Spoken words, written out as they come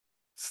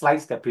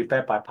slides that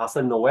prepared by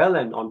Pastor Noel.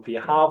 And on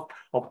behalf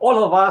of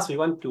all of us, we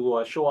want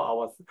to show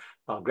our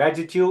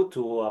gratitude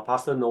to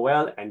Pastor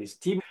Noel and his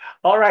team.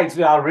 All right,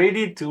 we are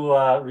ready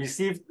to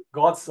receive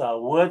God's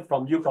word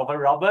from you, Prophet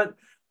Robert.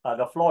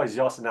 The floor is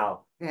yours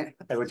now. And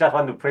we just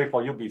want to pray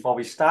for you before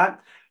we start.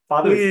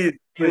 Father,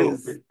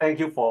 Please. thank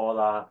you for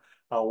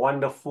a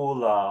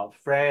wonderful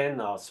friend,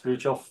 a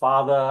spiritual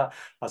father,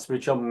 a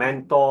spiritual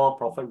mentor,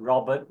 Prophet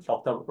Robert,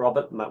 Dr.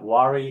 Robert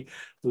Mawire.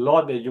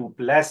 Lord, may you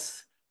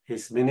bless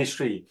his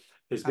ministry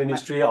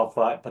of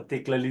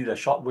particularly the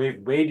shortwave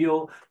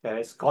radio that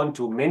has gone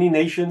to many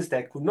nations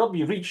that could not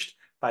be reached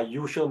by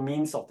usual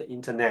means of the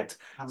internet.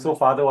 So,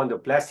 Father, I want to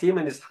bless him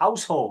and his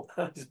household,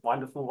 his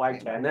wonderful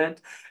wife,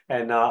 Janet,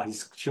 and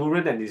his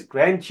children and his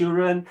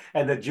grandchildren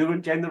and the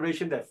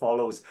generation that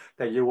follows,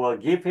 that you will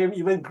give him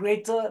even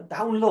greater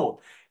download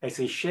as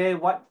he share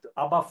what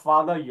Abba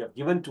Father you have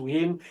given to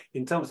him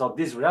in terms of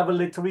this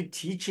revelatory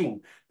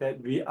teaching, that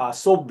we are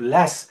so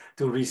blessed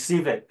to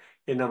receive it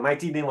in the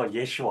mighty name of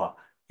Yeshua.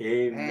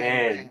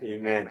 Amen.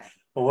 Amen.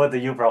 Over to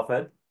you,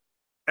 Prophet.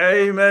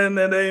 Amen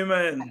and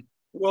amen.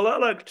 Well,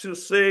 I'd like to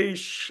say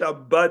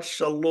Shabbat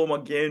Shalom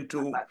again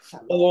to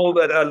all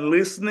that are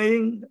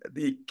listening,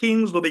 the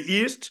kings of the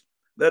East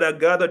that are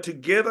gathered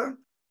together.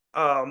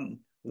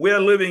 We're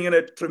living in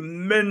a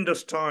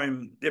tremendous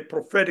time, a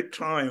prophetic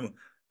time,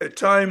 a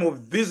time of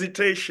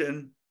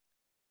visitation.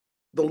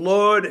 The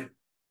Lord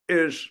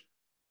is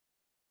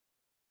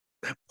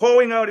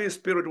pouring out his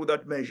spirit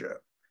without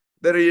measure.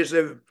 There is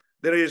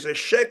a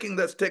shaking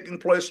that's taking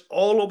place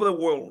all over the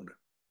world.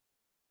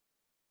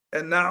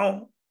 And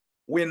now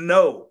we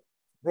know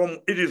from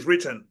it is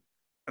written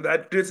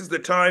that this is the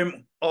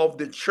time of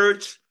the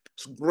church's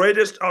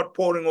greatest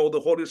outpouring of the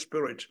Holy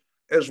Spirit.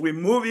 As we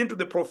move into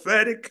the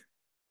prophetic,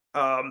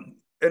 and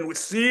we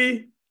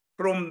see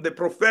from the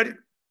prophetic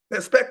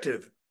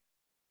perspective,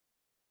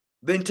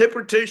 the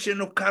interpretation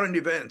of current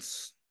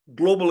events,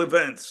 global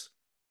events.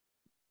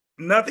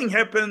 Nothing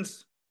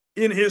happens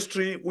in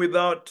history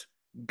without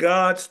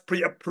God's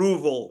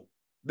pre-approval.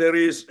 There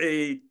is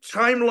a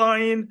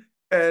timeline,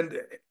 and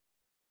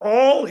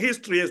all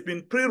history has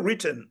been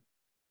pre-written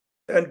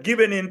and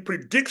given in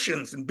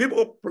predictions, in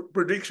biblical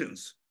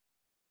predictions,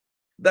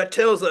 that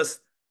tells us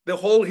the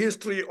whole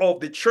history of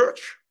the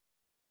church,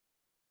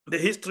 the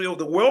history of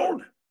the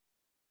world,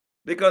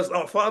 because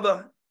our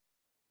Father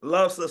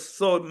loves us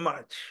so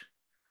much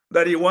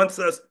that he wants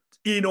us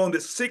in on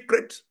the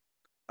secret,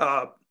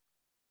 kind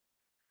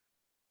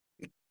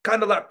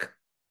of like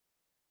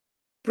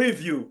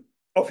preview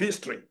of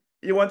history.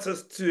 He wants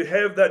us to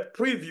have that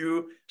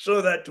preview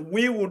so that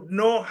we would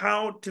know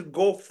how to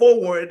go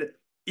forward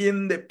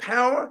in the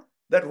power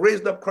that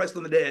raised up Christ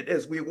from the dead,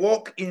 as we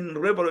walk in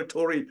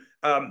revelatory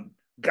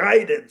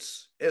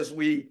guidance, as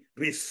we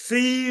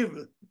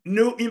receive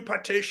new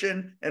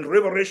impartation and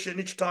revelation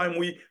each time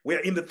we are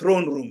in the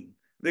throne room.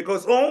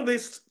 Because all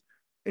this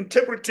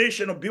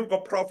interpretation of biblical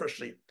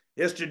prophecy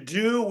has to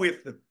do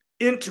with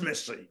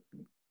intimacy,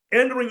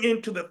 entering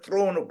into the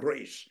throne of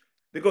grace.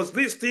 Because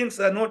these things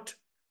are not,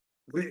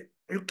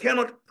 you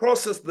cannot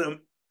process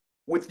them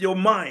with your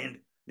mind.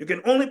 You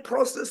can only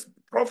process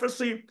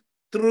prophecy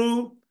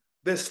through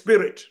the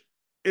Spirit.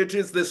 It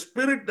is the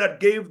Spirit that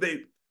gave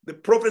the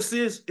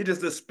prophecies. It is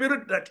the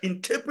Spirit that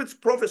interprets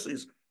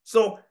prophecies.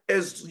 So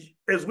as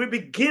we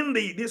begin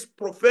this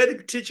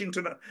prophetic teaching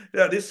tonight,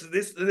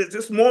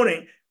 this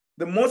morning,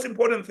 the most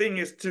important thing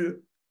is to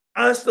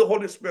ask the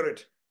Holy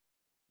Spirit,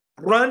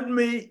 grant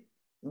me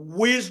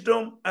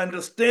wisdom,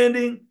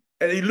 understanding,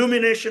 and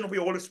illumination of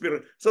your Holy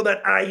Spirit, so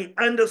that I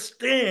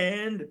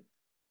understand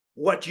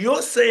what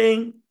you're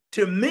saying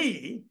to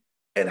me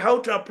and how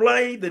to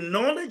apply the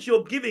knowledge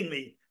you're giving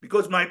me,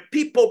 because my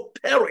people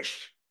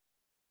perish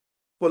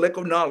for lack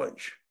of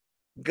knowledge.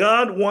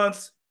 God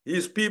wants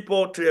his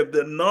people to have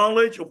the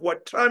knowledge of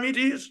what time it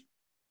is,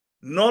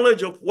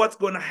 knowledge of what's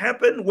going to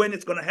happen, when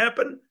it's going to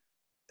happen,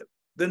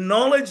 the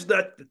knowledge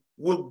that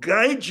will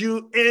guide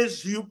you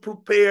as you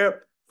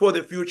prepare for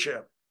the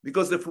future,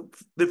 because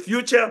the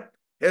future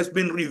has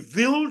been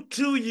revealed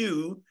to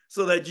you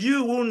so that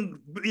you won't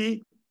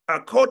be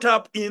caught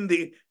up in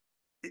the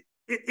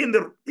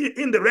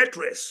rat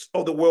race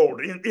of the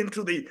world,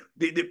 into the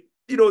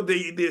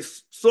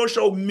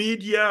social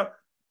media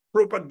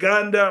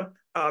propaganda,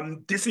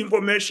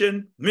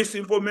 disinformation,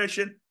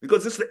 misinformation,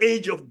 because it's the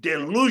age of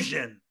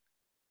delusion,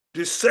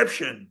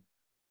 deception.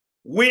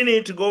 We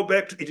need to go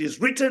back to it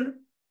is written,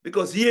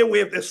 because here we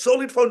have a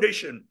solid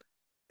foundation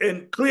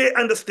and clear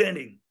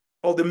understanding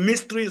of the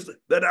mysteries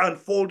that are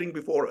unfolding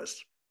before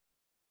us.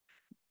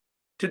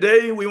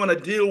 Today, we want to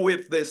deal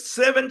with the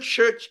 7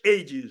 church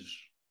ages,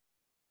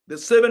 the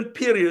 7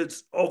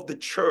 periods of the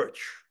church.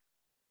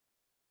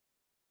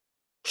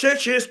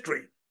 Church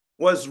history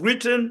was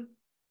written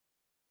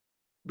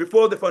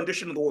before the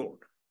foundation of the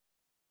world.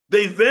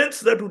 The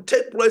events that would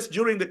take place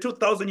during the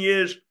 2,000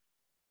 years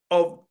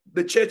of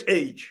the church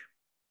age,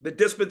 the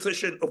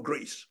dispensation of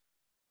grace,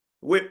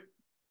 were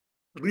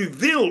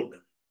revealed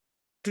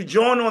to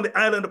John on the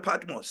island of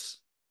Patmos.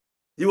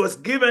 He was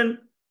given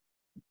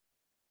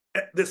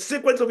the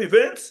sequence of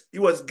events. He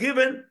was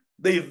given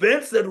the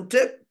events that will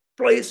take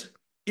place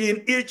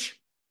in each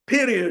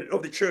period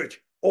of the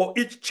church, or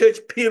each church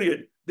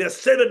period. There are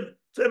seven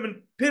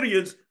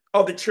periods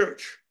of the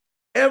church.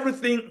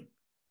 Everything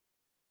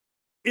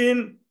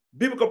in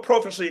biblical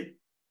prophecy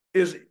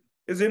is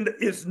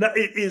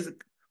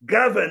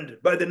governed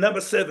by the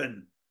number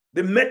 7.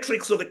 The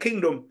metrics of the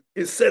kingdom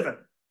is 7,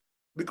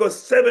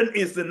 because 7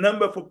 is the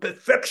number for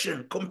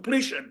perfection,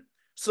 completion.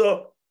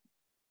 So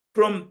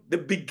from the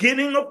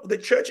beginning of the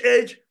church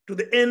age to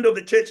the end of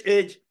the church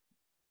age,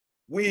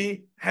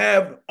 we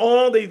have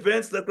all the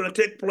events that are going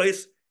to take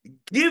place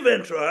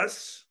given to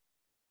us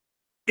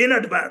in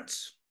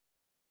advance.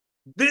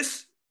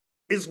 This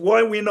is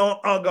why we know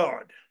our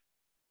God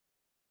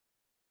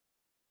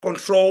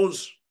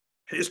controls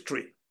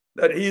history,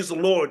 that he is the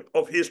Lord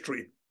of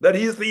history, that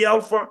he is the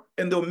Alpha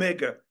and the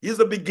Omega. He is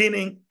the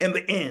beginning and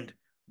the end,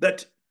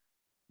 that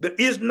there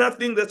is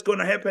nothing that's going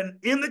to happen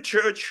in the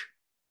church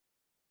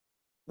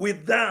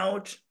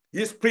without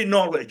his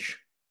pre-knowledge.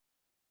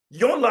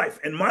 Your life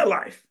and my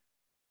life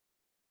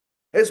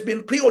has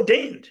been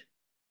preordained.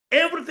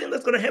 Everything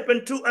that's going to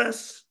happen to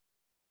us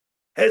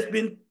has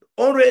been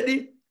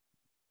already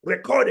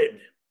recorded.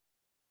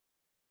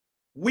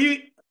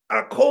 We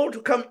are called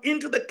to come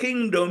into the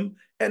kingdom,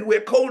 and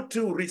we're called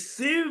to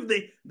receive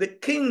the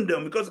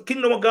kingdom, because the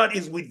kingdom of God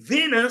is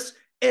within us,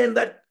 and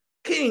that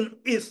king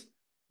is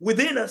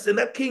within us, and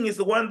that king is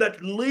the one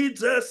that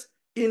leads us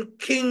in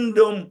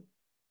kingdom,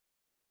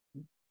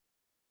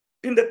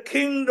 in the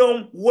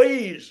kingdom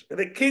ways,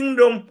 the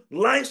kingdom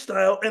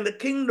lifestyle, and the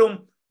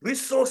kingdom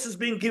resources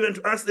being given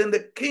to us, and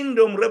the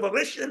kingdom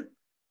revelation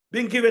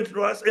being given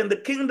to us, and the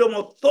kingdom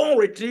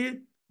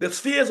authority, the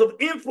spheres of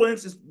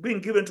influence is being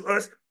given to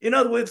us. In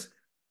other words,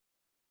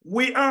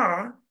 we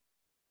are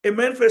a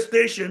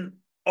manifestation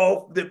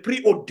of the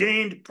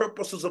preordained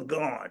purposes of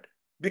God,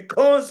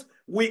 because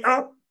we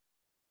are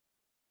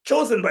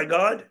chosen by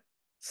God,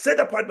 set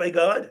apart by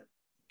God,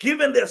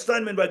 given the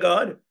assignment by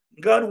God.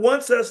 God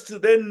wants us to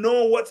then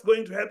know what's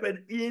going to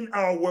happen in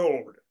our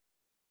world,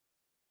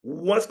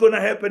 what's going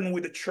to happen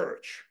with the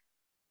church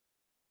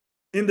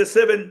in the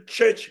 7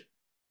 church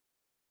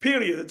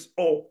periods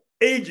or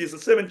ages, the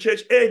 7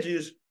 church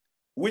ages,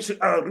 which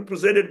are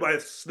represented by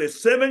the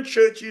 7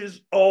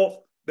 churches of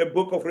the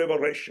book of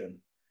Revelation.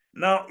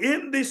 Now,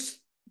 in this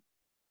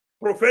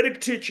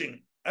prophetic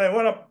teaching,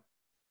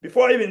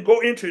 before I even go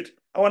into it,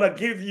 I want to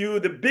give you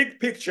the big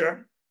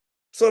picture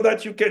so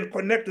that you can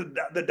connect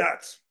the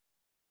dots.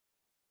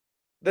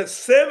 The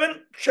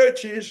 7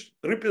 churches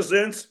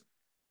represents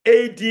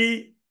AD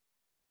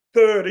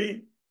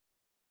 30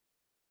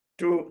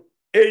 to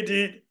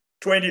AD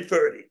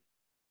 2030,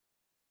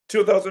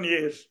 2,000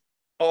 years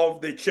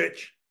of the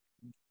church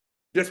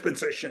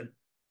dispensation.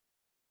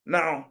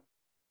 Now,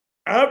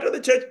 after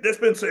the church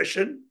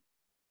dispensation,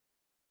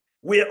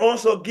 we are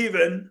also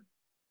given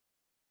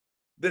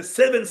the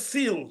 7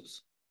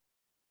 seals,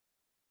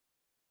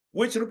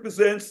 which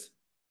represents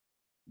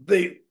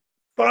the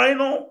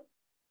final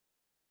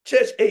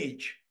church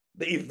age,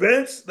 the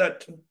events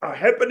that are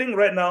happening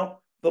right now.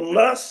 The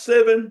last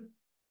 7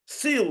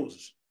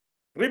 seals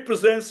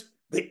represents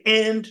the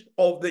end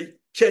of the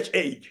church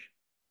age.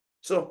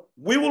 So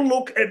we will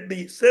look at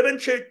the 7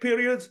 church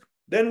periods,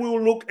 then we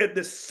will look at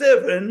the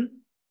 7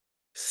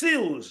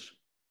 seals.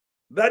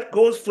 That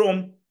goes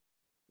from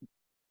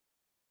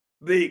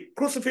the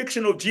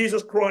crucifixion of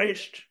Jesus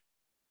Christ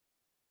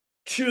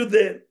to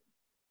the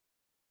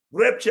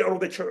rapture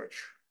of the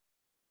church.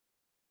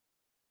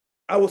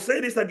 I will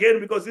say this again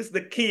because this is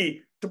the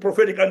key to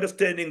prophetic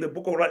understanding the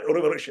book of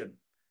Revelation.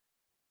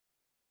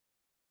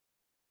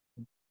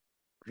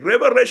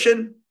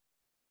 Revelation,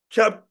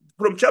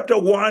 from chapter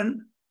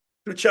 1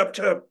 to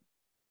chapter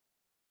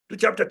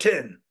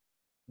 10,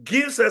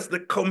 gives us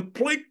the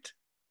complete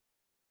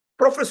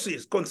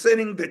prophecies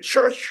concerning the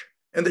church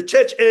and the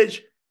church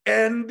age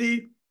and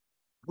the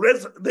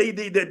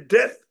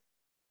death,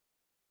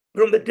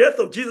 from the death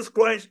of Jesus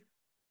Christ,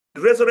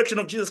 the resurrection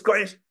of Jesus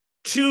Christ,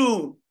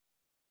 to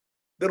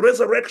the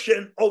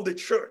resurrection of the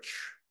church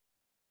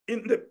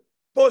in the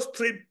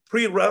post-trib,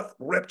 pre-wrath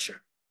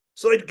rapture.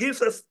 So it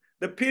gives us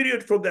the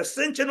period from the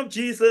ascension of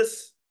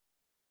Jesus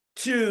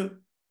to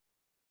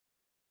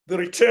the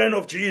return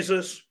of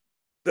Jesus,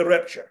 the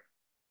rapture.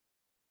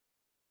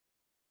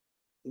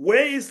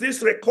 Where is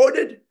this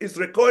recorded? It's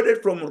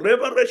recorded from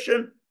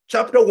Revelation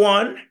chapter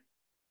 1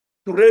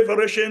 to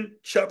Revelation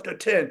chapter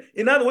 10.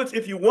 In other words,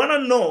 if you want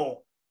to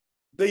know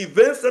the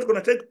events that are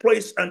going to take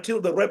place until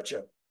the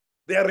rapture,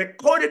 they are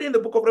recorded in the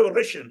book of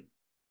Revelation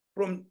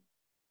from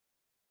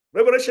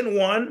Revelation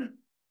 1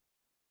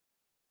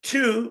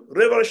 to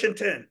Revelation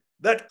 10.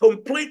 That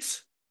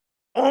completes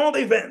all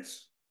the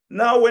events.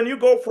 Now, when you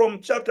go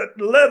from chapter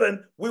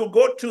 11, we'll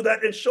go to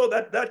that and show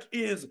that that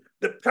is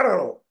the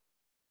parallel.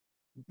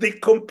 The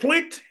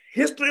complete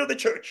history of the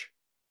church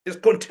is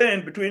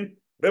contained between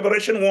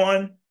Revelation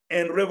 1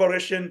 and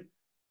Revelation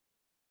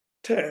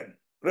 10.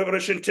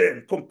 Revelation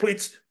 10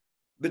 completes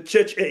the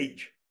church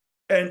age.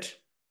 And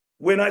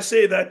when I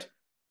say that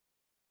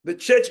the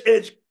church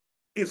age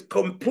is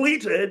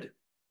completed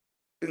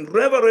in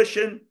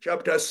Revelation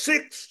chapter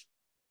 6,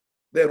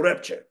 the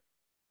rapture.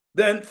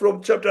 Then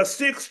from chapter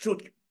 6 to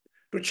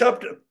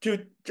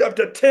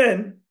chapter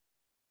 10,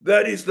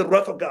 that is the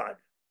wrath of God.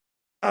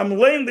 I'm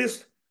laying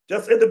this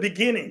just at the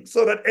beginning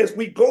so that as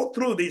we go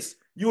through this,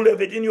 you'll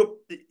have it in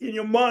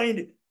your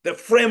mind, the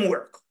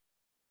framework.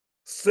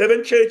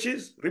 7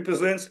 churches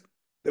represents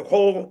the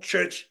whole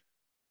church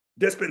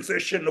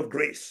dispensation of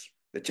grace,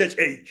 the church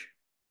age.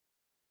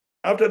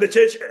 After the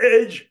church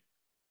age,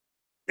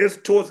 is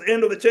towards the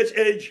end of the church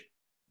age,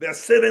 there are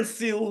 7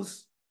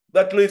 seals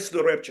that leads to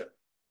the rapture.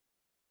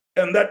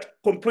 And that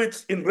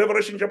completes in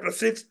Revelation chapter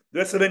 6,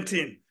 verse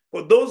 17.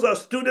 For those are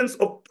students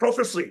of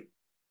prophecy,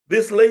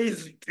 this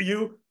lays to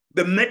you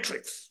the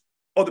metrics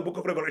of the book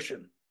of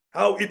Revelation,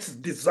 how it's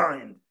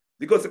designed.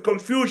 Because the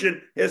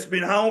confusion has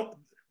been how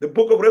the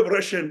book of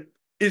Revelation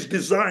is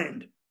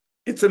designed.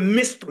 It's a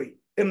mystery.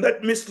 And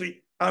that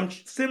mystery, I'm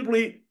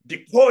simply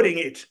decoding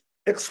it,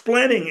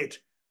 explaining it,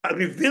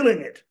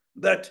 revealing it,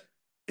 that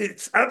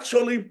it's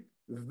actually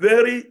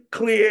very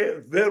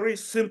clear, very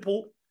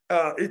simple.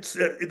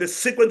 The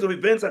sequence of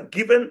events are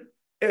given,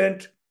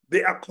 and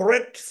they are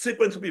correct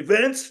sequence of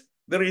events.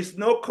 There is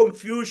no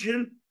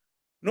confusion,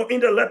 no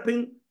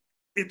interlapping.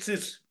 It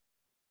is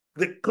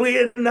the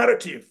clear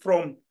narrative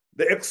from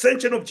the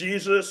ascension of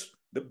Jesus,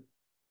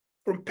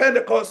 from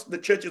Pentecost, the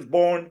church is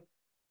born,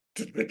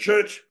 to the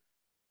church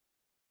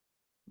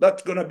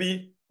that's going to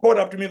be caught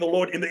up to meet the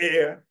Lord in the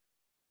air.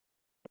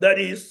 That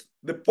is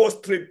the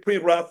post-trib,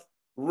 pre-wrath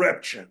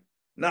rapture.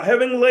 Now,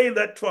 having laid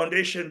that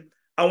foundation,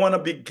 I want to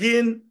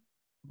begin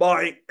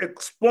by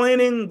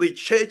explaining the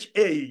church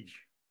age,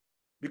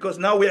 because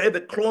now we are at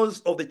the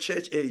close of the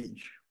church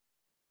age.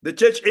 The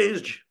church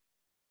age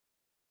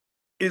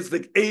is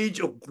the age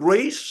of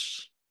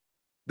grace,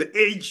 the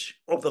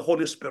age of the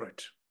Holy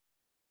Spirit,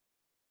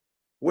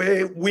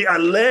 where we are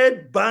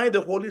led by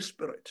the Holy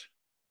Spirit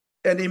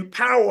and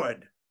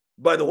empowered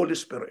by the Holy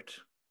Spirit.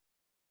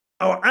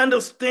 Our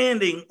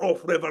understanding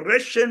of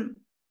revelation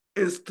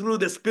is through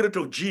the Spirit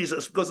of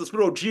Jesus, because the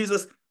Spirit of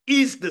Jesus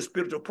is the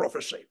Spirit of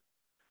prophecy.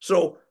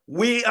 So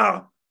we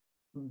are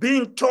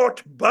being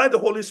taught by the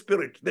Holy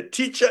Spirit. The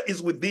teacher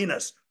is within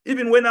us.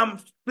 Even when I'm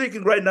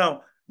speaking right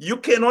now, you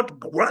cannot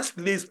grasp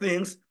these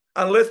things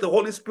unless the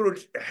Holy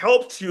Spirit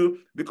helps you,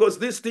 because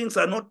these things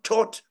are not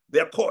taught,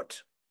 they're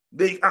caught.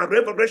 They are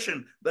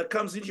revelation that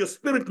comes into your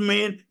spirit,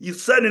 man. You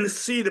suddenly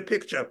see the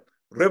picture.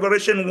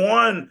 Revelation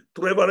 1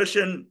 to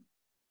Revelation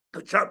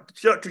to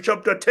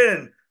chapter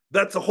 10.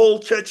 That's the whole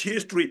church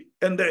history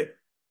and the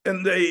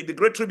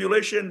Great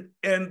Tribulation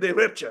and the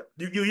rapture.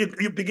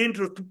 You begin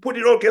to put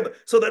it all together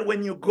so that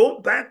when you go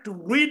back to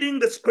reading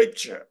the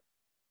scripture,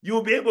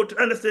 you'll be able to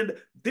understand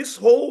this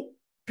whole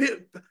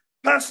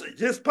passage,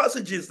 these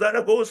passages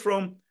that goes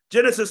from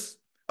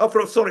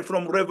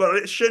from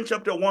Revelation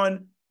chapter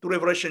 1 to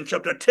Revelation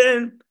chapter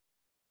 10.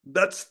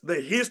 That's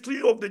the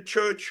history of the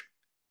church,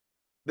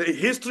 the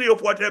history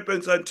of what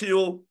happens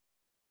until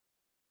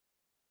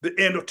the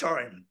end of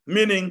time,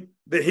 meaning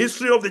the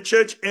history of the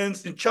church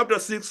ends in chapter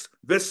 6,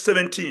 verse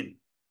 17.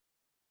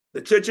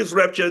 The church's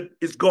rapture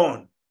is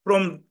gone.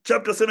 From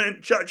chapter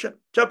 7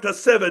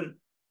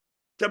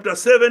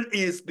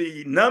 is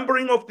the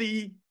numbering of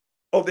the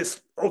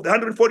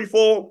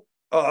 144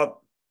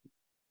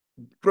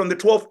 from the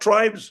 12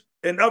 tribes,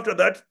 and after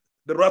that,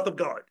 the wrath of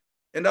God.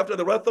 And after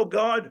the wrath of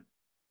God,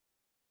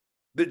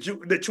 the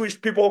Jewish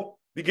people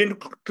begin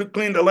to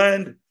clean the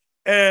land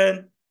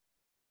and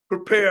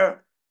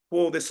prepare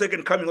for the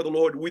second coming of the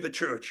Lord with the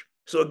church.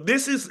 So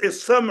this is a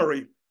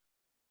summary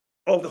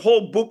of the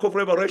whole book of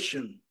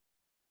Revelation.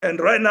 And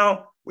right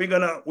now, we're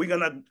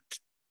gonna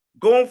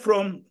go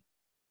from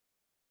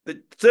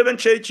the 7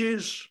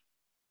 churches,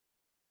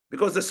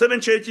 because the 7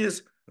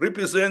 churches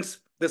represents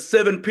the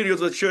 7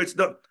 periods of the church.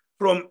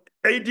 From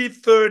AD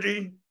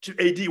 30 to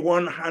AD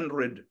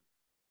 100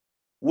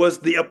 was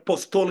the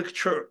apostolic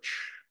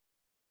church,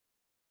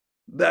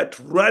 that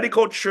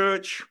radical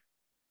church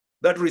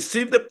that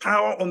received the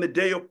power on the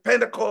day of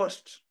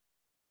Pentecost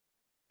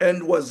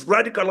and was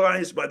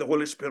radicalized by the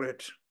Holy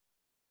Spirit.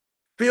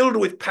 Filled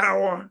with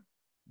power,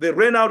 they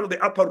ran out of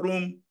the upper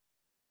room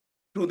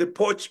to the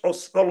porch of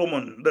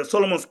Solomon, the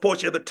Solomon's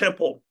porch at the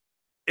temple,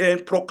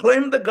 and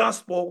proclaimed the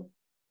gospel,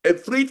 and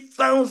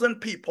 3,000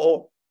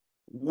 people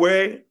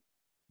were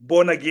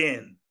born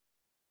again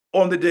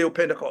on the day of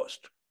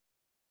Pentecost.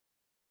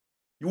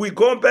 We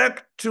go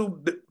back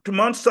to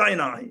Mount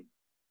Sinai,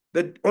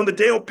 that on the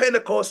day of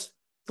Pentecost,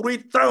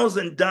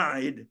 3,000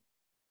 died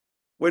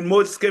when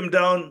Moses came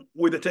down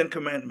with the 10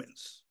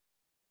 commandments.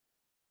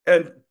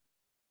 And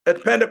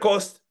at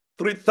Pentecost,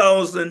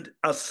 3,000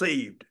 are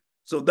saved.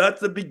 So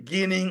that's the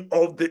beginning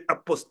of the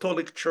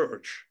apostolic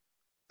church.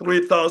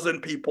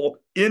 3,000 people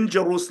in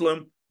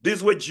Jerusalem.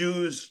 These were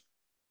Jews,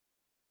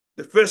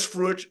 the first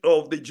fruit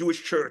of the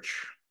Jewish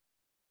church.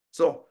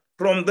 So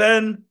from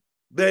then,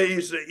 there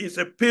is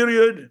a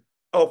period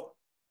of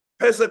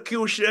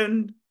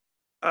persecution,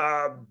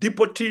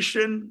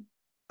 deportation.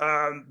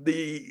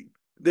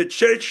 The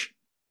church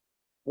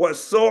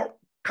was so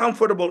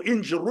comfortable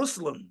in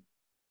Jerusalem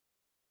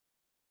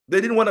They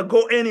didn't want to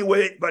go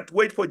anywhere but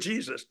wait for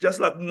Jesus, just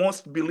like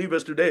most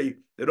believers today.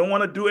 They don't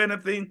want to do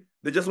anything.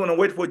 They just want to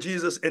wait for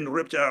Jesus and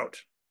ripped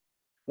out.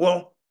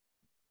 Well,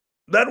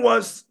 that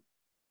was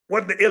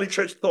what the early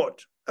church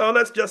thought. Oh,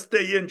 let's just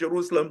stay here in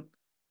Jerusalem,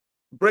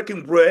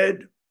 breaking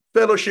bread,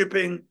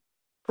 fellowshipping,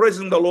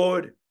 praising the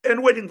Lord,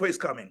 and waiting for his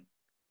coming.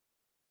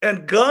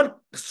 And God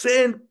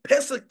sent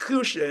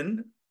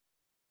persecution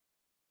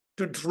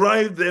to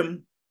drive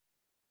them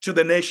to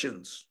the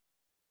nations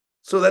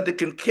so that they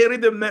can carry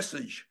the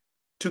message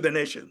to the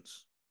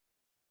nations.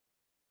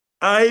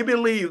 I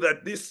believe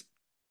that this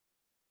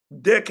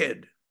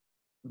decade,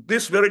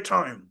 this very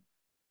time,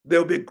 there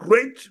will be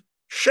great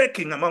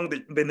shaking among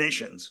the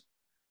nations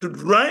to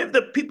drive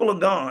the people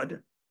of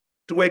God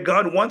to where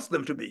God wants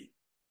them to be.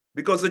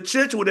 Because the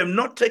church would have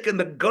not taken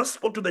the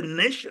gospel to the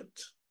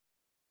nations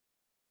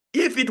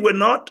if it were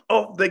not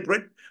of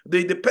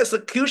the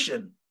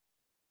persecution,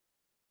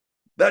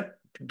 that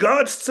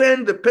God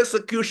sent the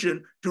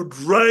persecution to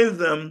drive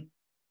them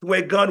to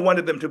where God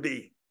wanted them to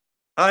be.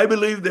 I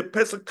believe the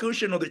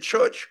persecution of the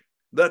church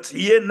that's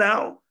here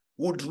now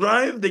will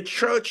drive the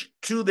church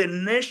to the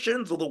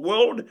nations of the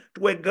world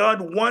to where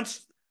God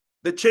wants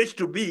the church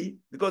to be,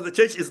 because the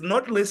church is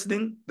not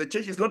listening. The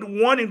church is not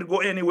wanting to go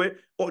anywhere,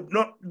 or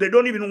not. They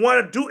don't even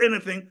want to do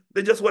anything.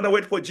 They just want to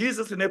wait for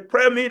Jesus in their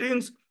prayer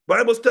meetings,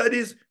 Bible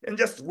studies, and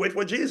just wait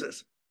for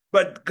Jesus.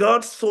 But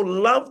God so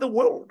loved the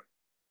world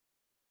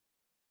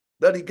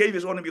that he gave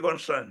his only begotten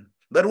Son,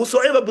 that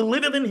whosoever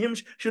believeth in him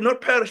should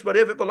not perish but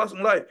have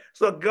everlasting life.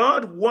 So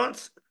God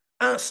wants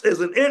us as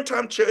an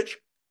end-time church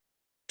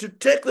to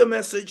take the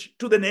message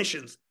to the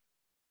nations.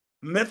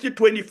 Matthew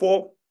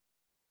 24,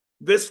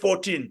 verse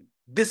 14.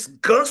 This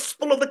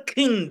gospel of the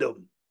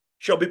kingdom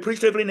shall be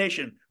preached to every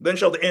nation, then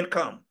shall the end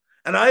come.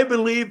 And I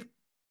believe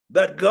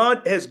that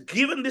God has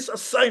given this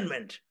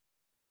assignment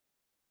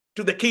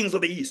to the kings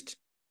of the East,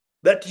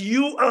 that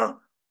you are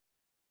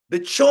the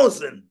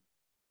chosen.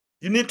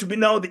 You need to be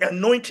now the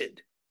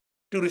anointed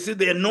to receive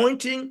the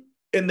anointing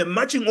and the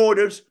marching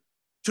orders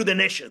to the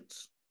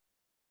nations.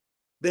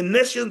 The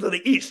nations of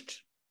the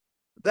East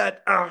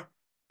that are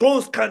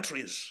those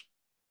countries.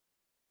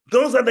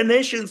 Those are the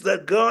nations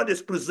that God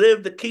has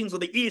preserved the kings of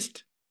the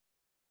East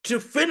to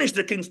finish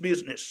the king's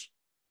business,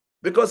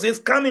 because he's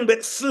coming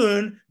back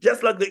soon,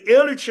 just like the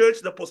early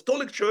church, the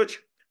apostolic church,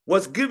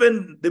 was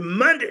given the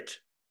mandate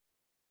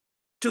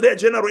to their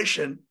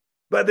generation,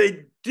 but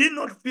they did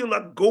not feel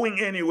like going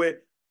anywhere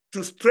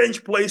to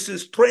strange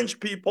places, strange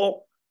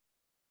people.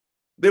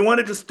 They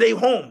wanted to stay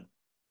home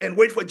and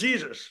wait for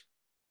Jesus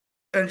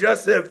and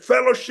just have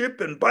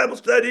fellowship and Bible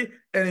study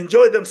and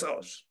enjoy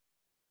themselves,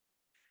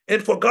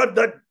 and forgot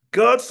that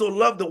God so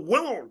loved the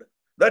world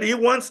that he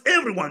wants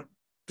everyone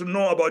to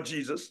know about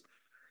Jesus.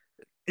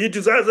 He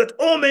desires that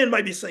all men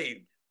might be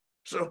saved.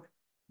 So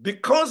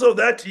because of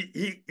that,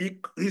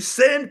 he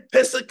sent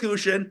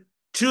persecution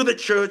to the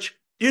church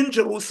in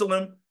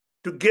Jerusalem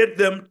to get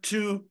them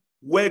to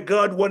where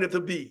God wanted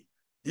to be.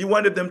 He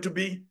wanted them to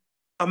be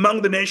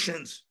among the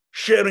nations,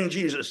 sharing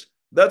Jesus.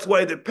 That's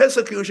why the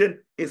persecution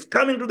is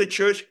coming to the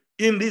church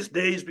in these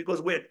days,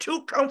 because we're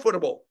too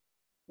comfortable.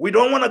 We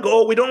don't want to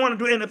go. We don't want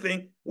to do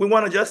anything. We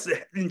want to just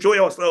enjoy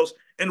ourselves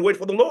and wait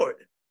for the Lord.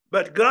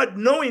 But God,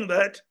 knowing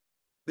that,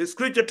 the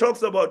scripture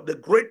talks about the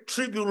great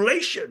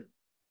tribulation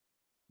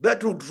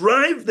that will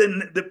drive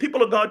the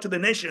people of God to the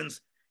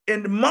nations,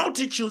 and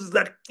multitudes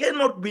that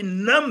cannot be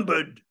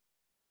numbered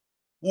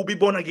will be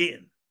born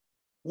again.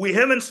 We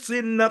haven't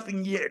seen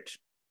nothing yet.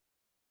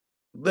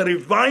 The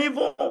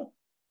revival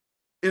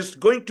is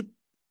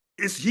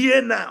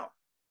here now.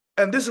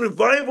 And this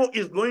revival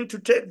is going to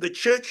take the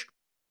church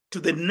to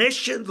the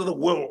nations of the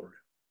world.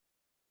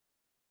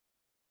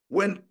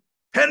 When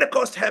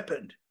Pentecost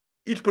happened,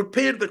 it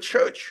prepared the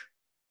church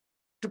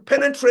to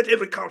penetrate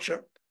every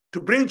culture,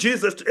 to bring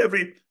Jesus to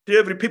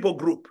every people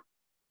group.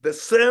 The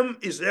same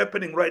is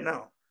happening right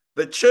now.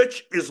 The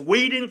church is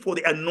waiting for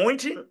the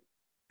anointing,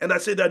 and I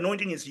say the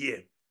anointing is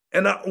here.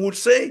 And I would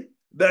say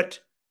that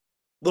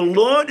the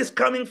Lord is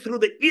coming through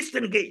the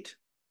eastern gate.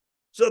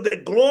 So the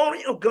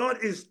glory of God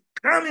is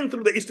coming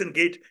through the eastern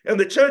gate, and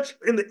the church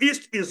in the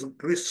east is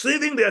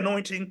receiving the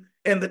anointing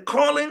and the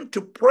calling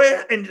to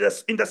prayer and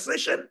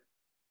intercession,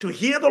 to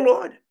hear the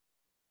Lord,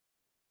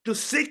 to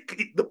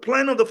seek the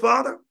plan of the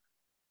Father,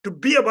 to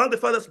be about the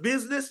Father's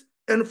business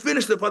and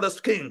finish the Father's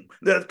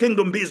the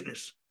kingdom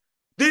business.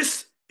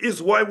 This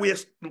is why we are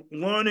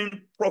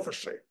learning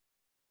prophecy.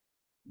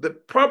 The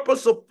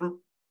purpose of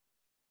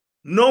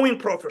knowing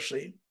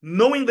prophecy,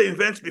 knowing the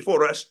events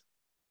before us,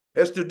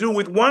 has to do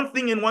with one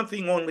thing and one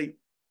thing only: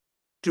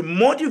 to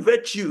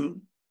motivate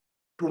you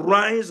to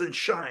rise and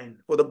shine,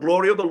 for the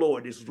glory of the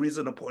Lord is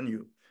risen upon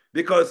you.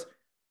 Because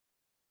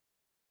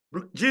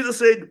Jesus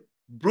said,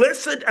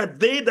 blessed are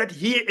they that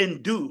hear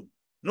and do,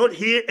 not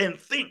hear and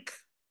think,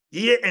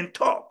 hear and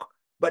talk,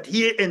 but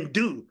hear and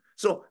do.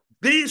 So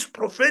these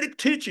prophetic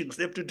teachings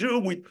have to do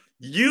with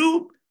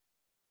you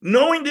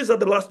knowing these are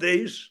the last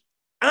days,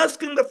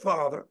 asking the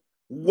Father,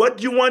 what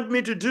do you want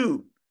me to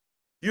do?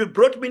 You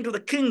brought me into the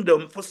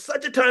kingdom for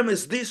such a time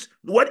as this.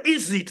 What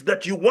is it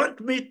that you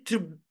want me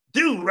to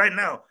do right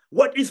now?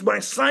 What is my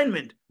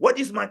assignment? What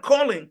is my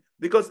calling?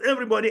 Because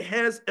everybody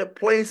has a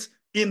place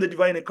in the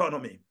divine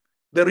economy.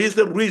 There is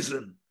a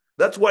reason.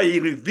 That's why he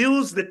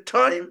reveals the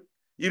time.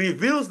 He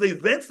reveals the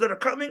events that are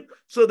coming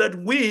so that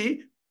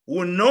we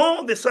will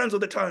know the signs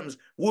of the times.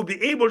 We'll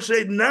be able to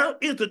say, now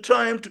is the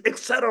time to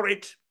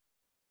accelerate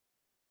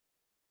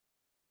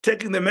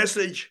taking the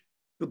message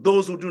to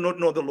those who do not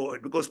know the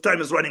Lord, because time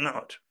is running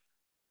out.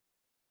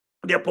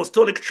 The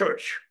apostolic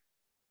church,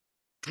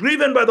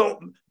 driven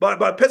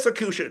by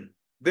persecution,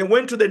 they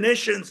went to the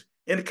nations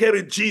and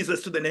carried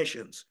Jesus to the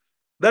nations.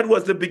 That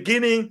was the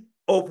beginning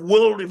of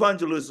world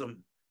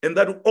evangelism, and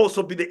that will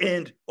also be the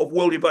end of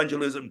world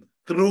evangelism,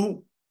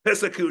 through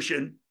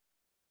persecution.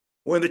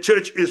 When the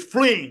church is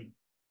fleeing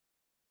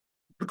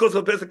because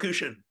of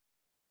persecution,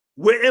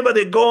 wherever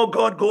they go,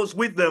 God goes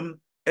with them,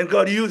 and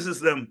God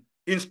uses them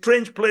in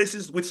strange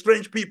places with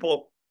strange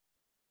people,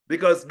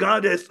 because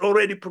God has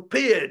already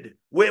prepared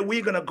where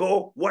we're going to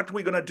go, what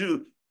we're going to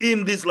do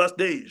in these last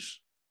days.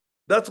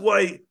 That's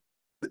why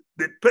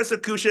the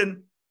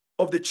persecution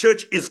of the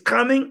church is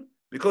coming,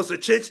 because the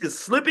church is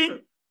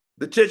sleeping.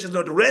 The church is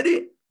not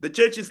ready. The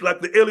church is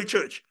like the early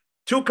church,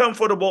 too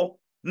comfortable,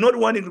 not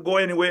wanting to go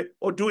anywhere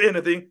or do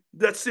anything.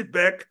 Just sit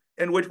back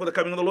and wait for the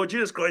coming of the Lord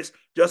Jesus Christ,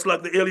 just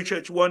like the early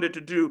church wanted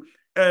to do.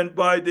 And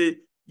by the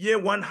year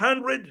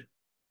 100,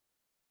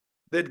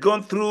 they'd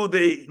gone through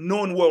the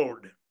known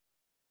world.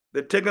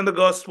 They'd taken the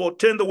gospel,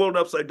 turned the world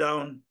upside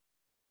down.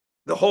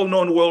 The whole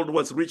known world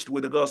was reached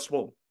with the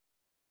gospel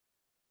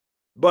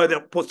by the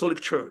apostolic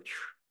church.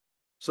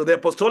 So the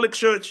apostolic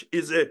church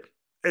is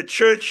a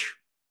church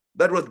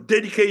that was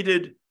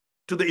dedicated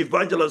to the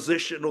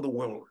evangelization of the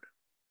world.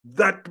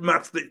 That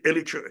marks the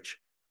early church,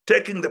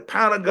 taking the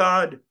power of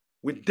God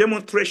with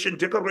demonstration,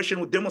 declaration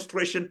with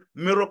demonstration,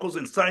 miracles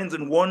and signs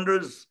and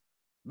wonders.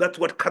 That's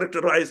what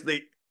characterized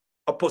the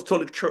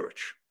apostolic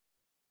church.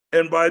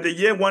 And by the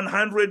year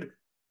 100,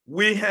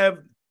 we have,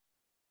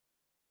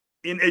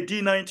 in AD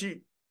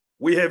 90,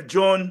 we have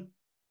John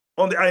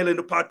on the island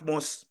of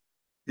Patmos.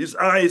 His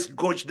eyes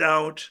gouged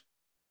out.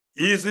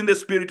 He is in the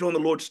Spirit on the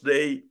Lord's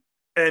day,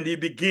 and he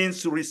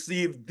begins to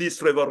receive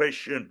this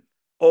revelation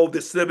of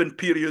the 7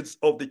 periods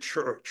of the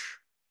church.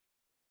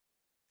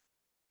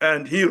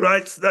 And he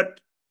writes that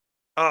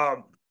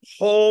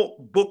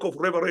whole book of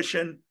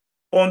Revelation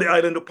on the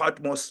island of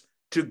Patmos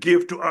to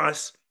give to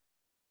us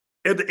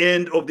at the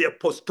end of the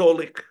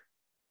apostolic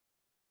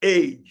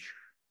age.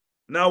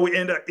 Now we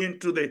enter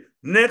into the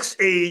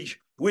next age,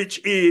 which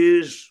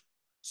is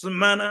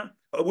Smyrna,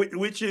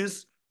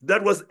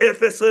 that was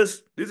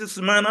Ephesus. This is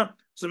Smyrna.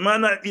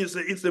 Smyrna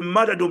is a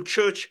martyrdom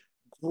church,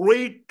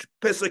 great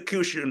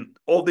persecution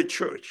of the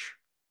church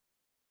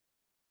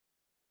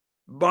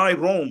by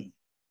Rome.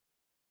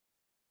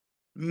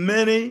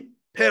 Many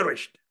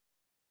perished.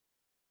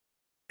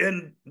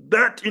 And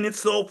that in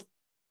itself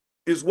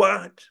is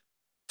what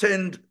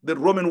turned the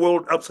Roman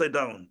world upside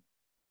down.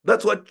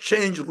 That's what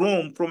changed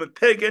Rome from a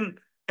pagan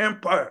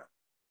empire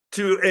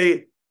to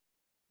a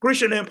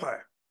Christian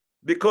empire,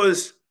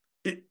 because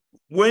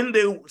when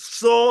they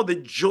saw the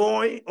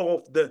joy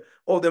of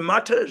the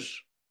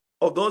martyrs,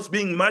 of those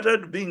being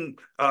martyred, being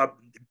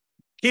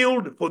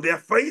killed for their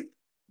faith,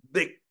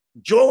 the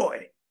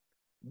joy,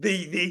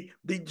 the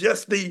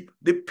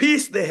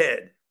peace they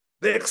had,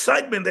 the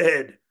excitement they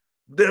had,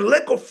 the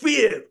lack of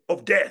fear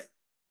of death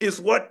is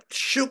what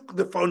shook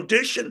the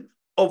foundation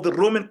of the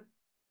Roman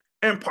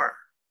Empire,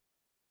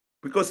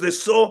 because they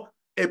saw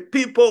a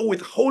people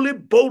with holy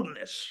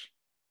boldness,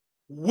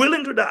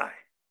 willing to die,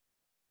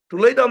 to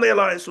lay down their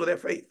lives for their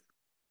faith.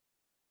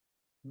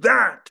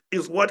 That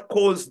is what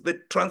caused the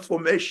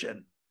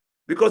transformation,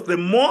 because the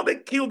more they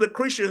killed the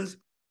Christians,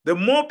 the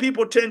more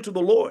people turned to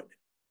the Lord,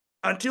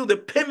 until they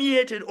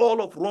permeated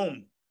all of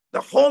Rome.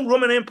 The whole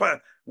Roman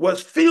Empire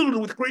was filled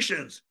with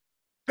Christians,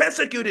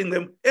 persecuting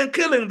them and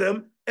killing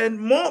them, and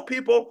more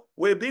people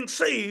were being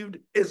saved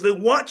as they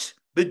watched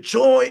the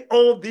joy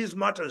of these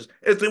martyrs,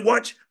 as they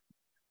watched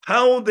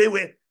how they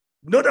were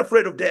not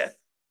afraid of death.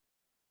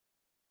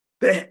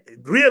 They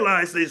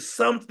realized there's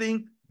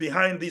something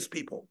behind these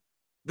people.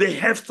 They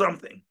have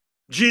something.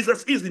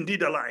 Jesus is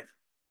indeed alive,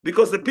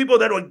 because the people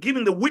that were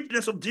giving the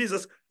witness of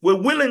Jesus were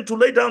willing to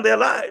lay down their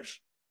lives.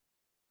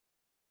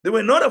 They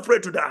were not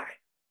afraid to die.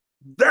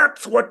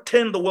 That's what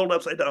turned the world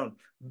upside down.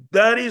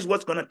 That is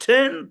what's going to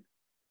turn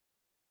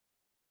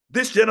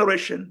this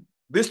generation,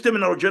 this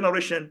terminal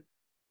generation,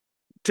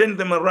 turn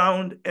them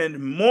around, and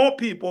more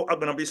people are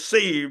going to be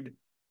saved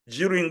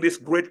during this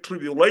great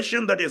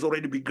tribulation that has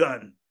already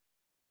begun.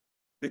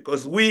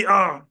 Because we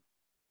are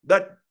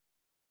that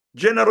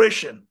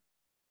generation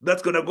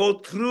that's going to go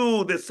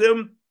through the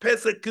same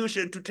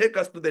persecution to take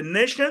us to the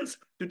nations,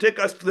 to take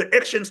us to the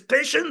action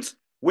stations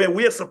where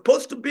we are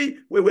supposed to be,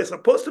 where we're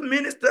supposed to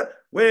minister,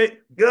 where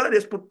God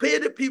has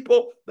prepared the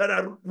people that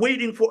are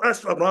waiting for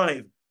us to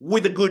arrive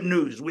with the good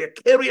news. We are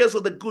carriers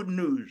of the good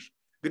news,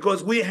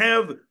 because we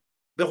have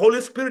the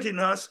Holy Spirit in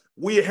us.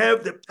 We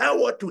have the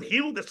power to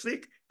heal the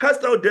sick,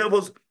 cast out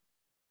devils,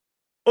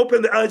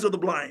 open the eyes of the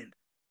blind,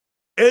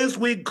 as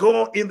we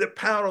go in the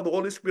power of the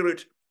Holy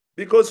Spirit,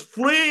 because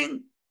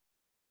fleeing,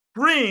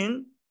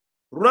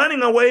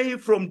 running away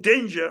from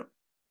danger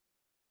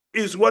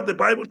is what the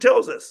Bible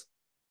tells us.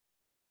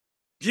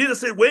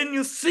 Jesus said, when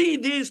you see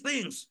these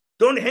things,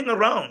 don't hang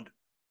around.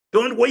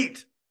 Don't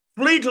wait.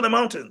 Flee to the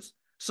mountains.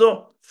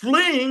 So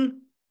fleeing,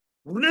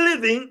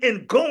 living,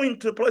 and going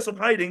to a place of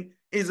hiding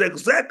is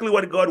exactly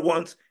what God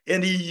wants.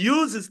 And he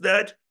uses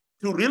that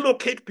to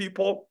relocate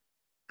people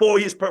for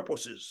his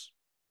purposes.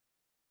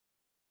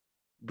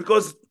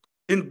 Because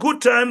in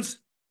good times,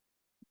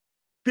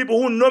 people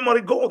who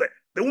normally go there,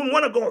 they wouldn't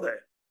want to go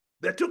there.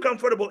 They're too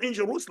comfortable in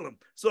Jerusalem.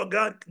 So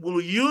God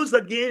will use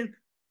again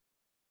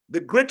the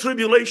great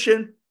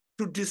tribulation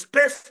to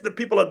disperse the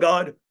people of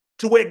God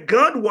to where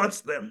God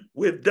wants them.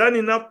 We've done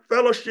enough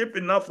fellowship,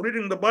 enough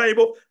reading the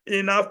Bible,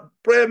 enough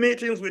prayer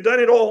meetings. We've done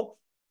it all.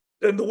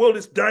 And the world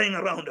is dying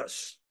around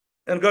us.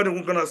 And God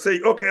is going to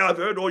say, okay, I've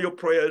heard all your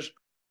prayers.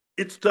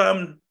 It's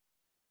time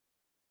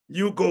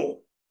you go.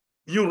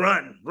 You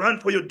run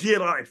for your dear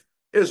life.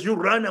 As you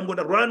run, I'm going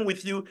to run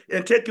with you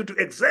and take you to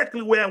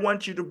exactly where I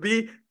want you to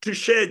be to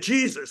share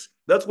Jesus.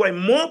 That's why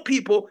more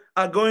people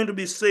are going to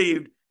be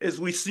saved, as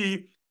we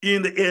see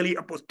in the early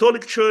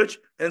apostolic church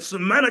and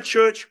Smyrna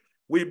church.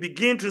 We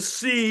begin to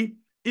see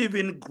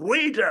even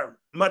greater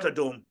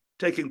martyrdom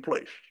taking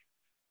place.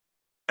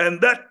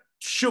 And that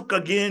shook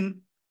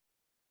again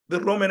the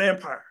Roman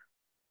Empire.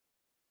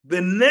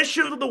 The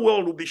nations of the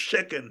world will be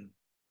shaken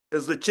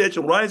as the church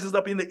rises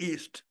up in the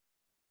east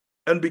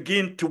and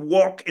begin to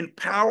walk in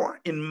power,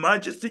 in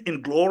majesty,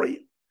 in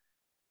glory.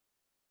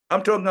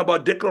 I'm talking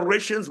about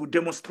declarations with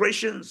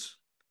demonstrations.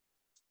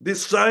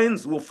 These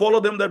signs will follow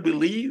them that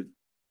believe.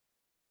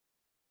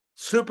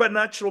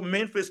 Supernatural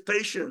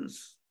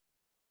manifestations.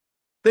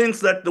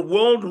 Things that the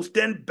world will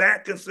stand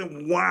back and say,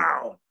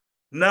 wow,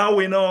 now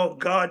we know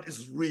God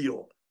is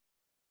real.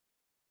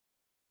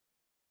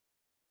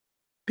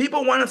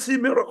 People want to see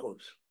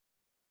miracles.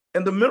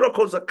 And the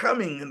miracles are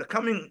coming, and they're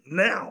coming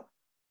now.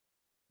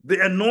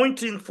 The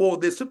anointing for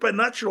the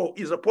supernatural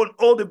is upon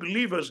all the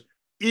believers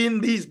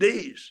in these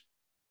days.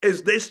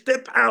 As they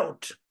step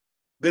out,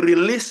 the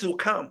release will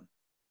come.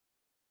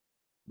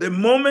 The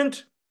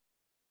moment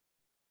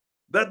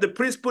that the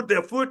priests put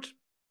their foot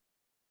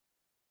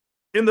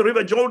in the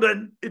river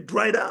Jordan, it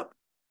dried up.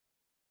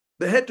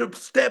 They had to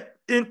step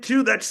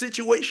into that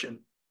situation.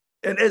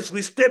 And as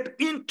we step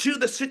into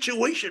the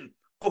situation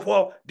of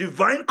our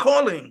divine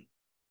calling,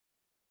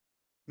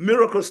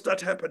 miracles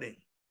start happening.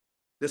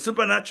 The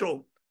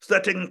supernatural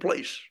start taking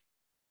place.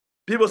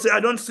 People say, I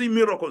don't see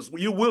miracles.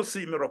 You will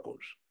see miracles.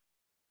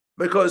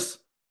 Because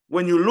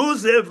when you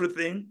lose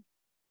everything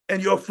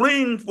and you're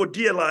fleeing for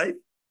dear life,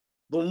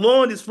 the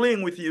Lord is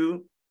fleeing with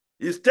you.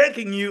 He's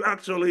taking you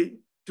actually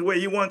to where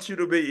he wants you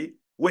to be,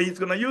 where he's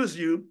going to use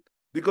you,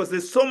 because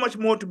there's so much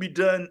more to be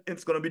done.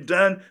 It's going to be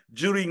done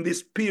during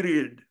this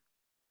period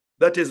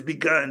that has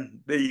begun,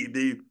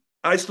 the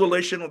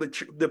isolation of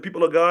the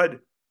people of God,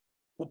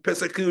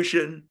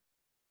 persecution,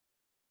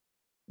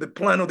 the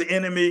plan of the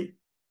enemy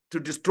to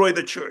destroy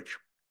the church.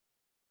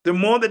 The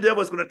more the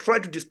devil is going to try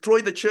to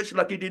destroy the church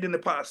like he did in the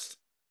past,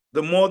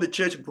 the more the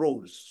church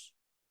grows.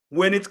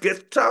 When it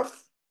gets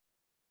tough,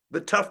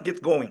 the tough gets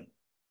going.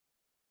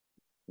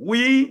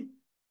 We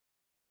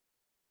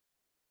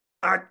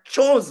are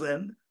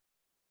chosen,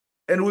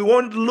 and we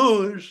won't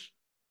lose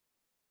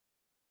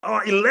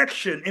our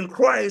election in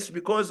Christ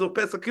because of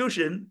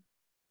persecution,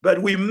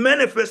 but we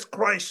manifest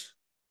Christ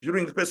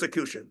during the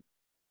persecution.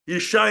 He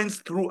shines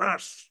through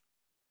us.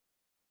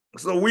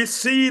 So we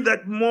see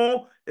that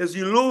more as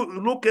you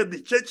look at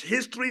the church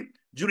history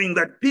during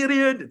that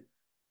period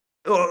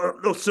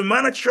of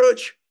Smyrna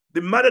church,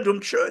 the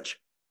martyrdom church,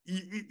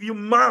 you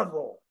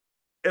marvel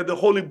at the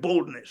holy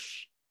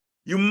boldness.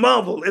 You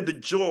marvel at the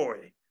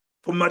joy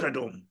for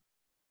martyrdom,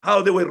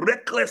 how they were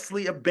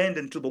recklessly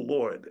abandoned to the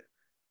Lord.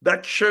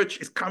 That church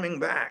is coming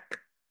back.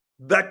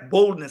 That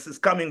boldness is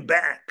coming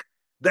back.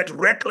 That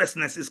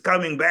recklessness is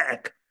coming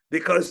back,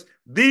 because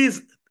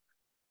these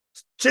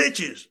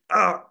churches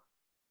are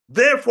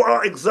there for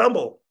our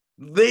example.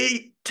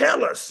 They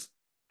tell us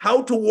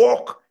how to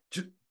walk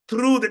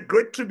through the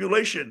great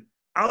tribulation,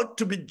 how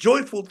to be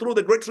joyful through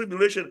the great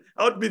tribulation,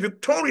 how to be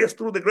victorious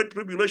through the great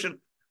tribulation.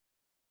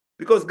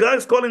 Because God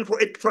is calling for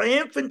a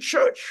triumphant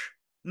church,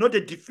 not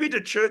a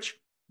defeated church,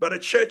 but a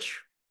church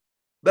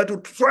that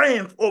will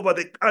triumph over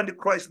the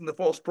Antichrist and the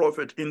false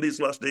prophet in these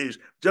last days,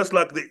 just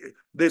like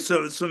the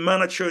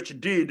Smyrna church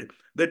did.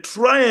 They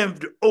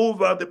triumphed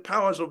over the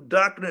powers of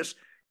darkness,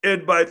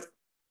 and by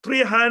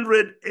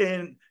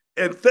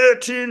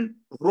 313,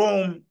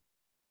 Rome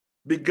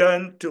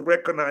began to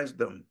recognize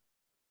them.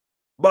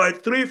 By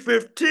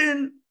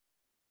 315,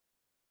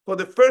 for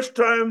the first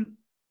time,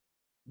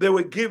 they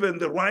were given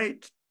the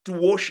right to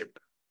worship,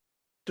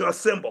 to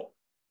assemble.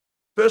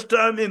 First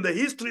time in the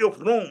history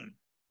of Rome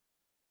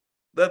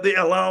that they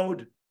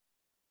allowed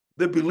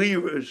the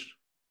believers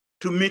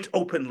to meet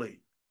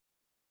openly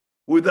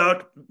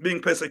without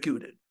being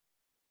persecuted.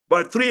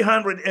 By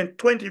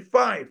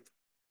 325,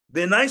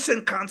 the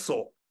Nicene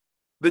Council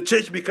the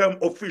church became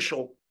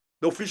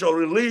the official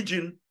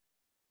religion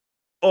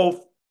of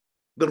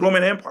the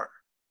Roman Empire.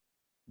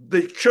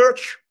 The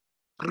church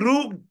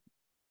grew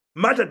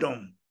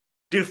martyrdom,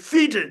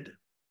 defeated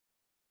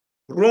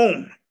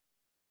Rome,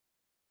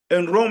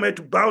 and Rome had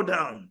to bow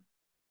down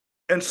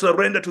and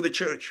surrender to the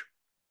church.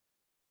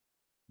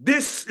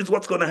 This is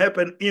what's going to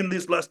happen in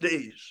these last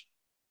days.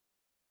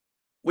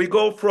 We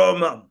go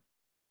from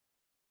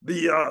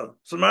the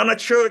Smyrna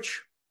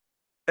church,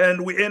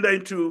 and we enter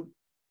into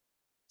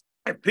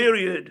a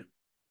period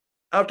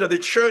after the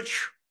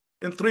church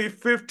in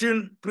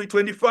 315,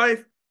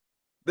 325,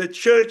 the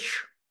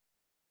church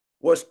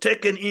was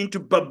taken into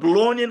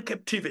Babylonian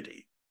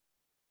captivity.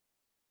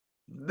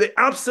 The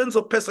absence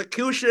of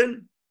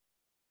persecution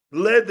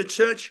led the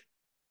church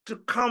to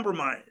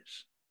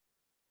compromise,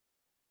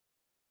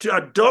 to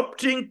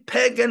adopting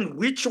pagan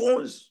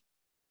rituals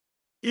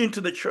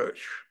into the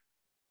church.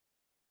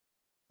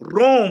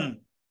 Rome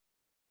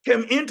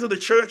came into the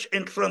church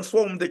and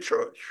transformed the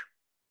church.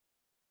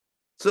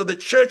 So the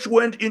church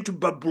went into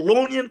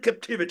Babylonian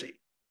captivity,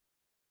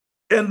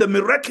 and the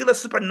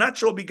miraculous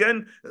supernatural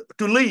began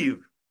to leave,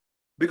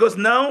 because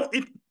now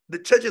the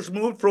church has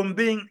moved from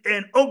being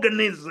an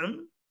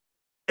organism,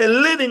 a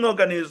living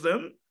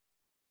organism,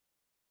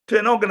 to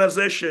an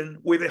organization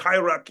with a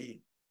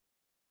hierarchy,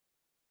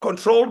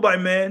 controlled by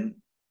men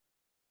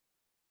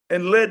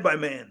and led by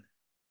men.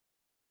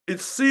 It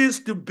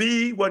ceased to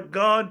be what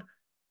God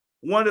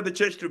wanted the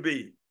church to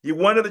be. He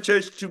wanted the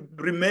church to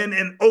remain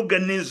an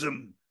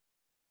organism,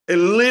 a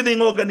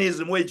living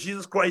organism where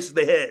Jesus Christ is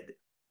the head.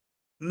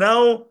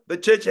 Now the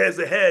church has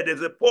a head,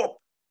 as a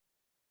pope,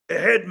 a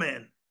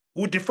headman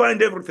who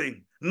defined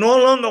everything. No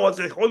longer was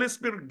the Holy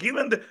Spirit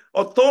given the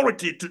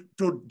authority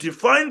to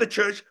define the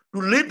church,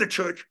 to lead the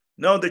church.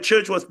 Now the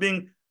church was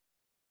being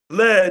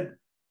led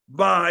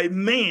by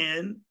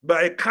man,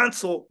 by a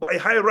council, by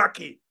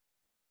hierarchy,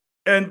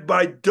 and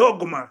by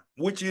dogma,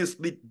 which is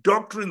the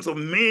doctrines of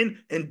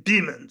men and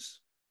demons.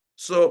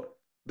 So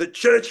the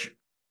church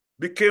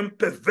became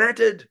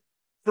perverted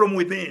from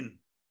within.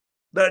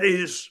 That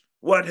is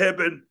what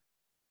happened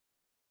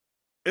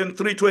in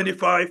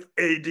 325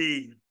 AD,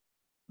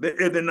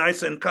 the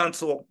Nicene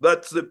Council.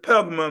 That's the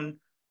Pergamum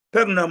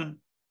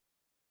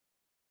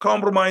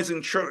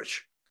compromising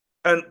church.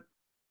 And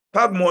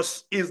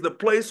Patmos is the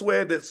place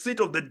where the seat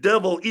of the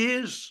devil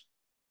is.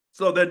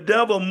 So the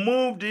devil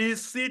moved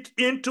his seat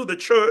into the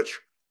church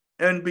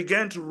and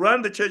began to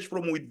run the church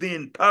from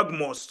within.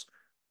 Patmos,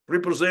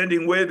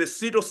 representing where the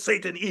seat of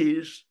Satan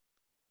is,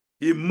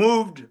 he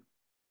moved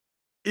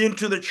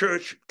into the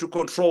church to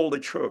control the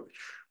church.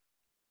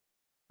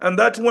 And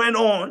that went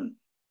on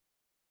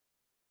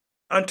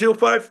until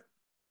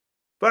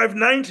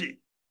 590.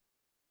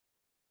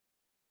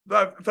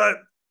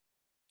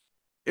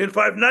 In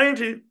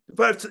 590 to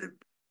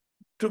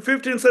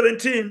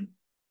 1517,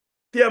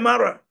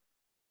 Tiamara,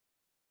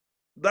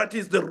 that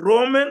is the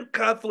Roman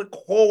Catholic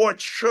Whore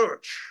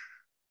Church,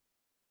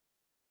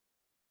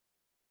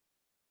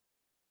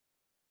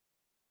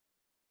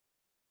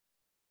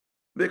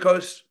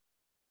 because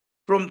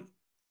from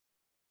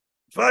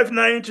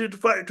 590 to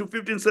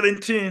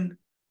 1517,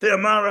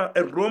 Tiamara,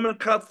 a Roman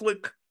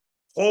Catholic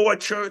Whore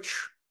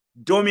Church,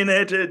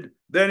 dominated.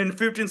 Then in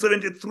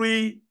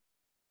 1573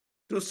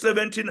 to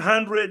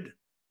 1700,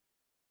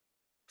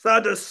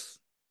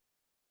 Sardis,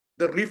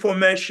 the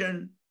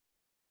Reformation.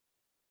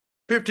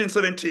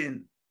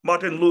 1517,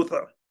 Martin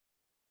Luther,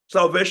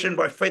 salvation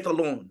by faith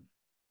alone,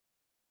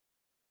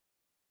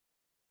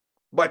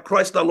 by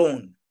Christ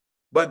alone,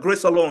 by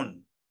grace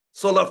alone,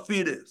 sola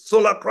fide,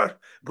 sola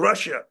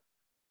gratia.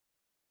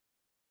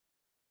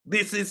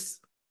 This is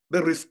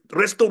the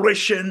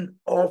restoration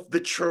of the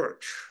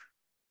church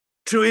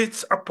to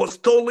its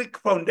apostolic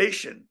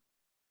foundation.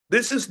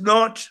 This is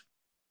not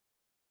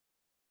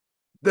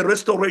the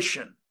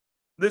restoration.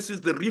 This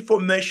is the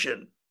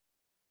Reformation.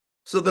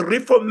 So the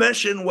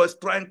Reformation was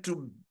trying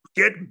to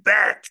get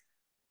back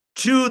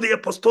to the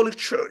apostolic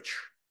church.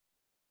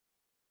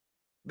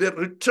 The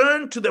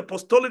return to the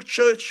apostolic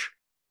church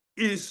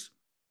is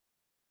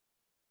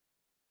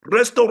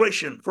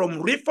restoration,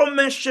 from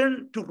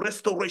Reformation to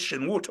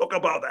restoration. We'll talk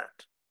about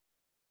that,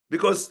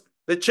 because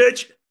the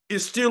church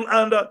is still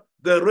under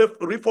the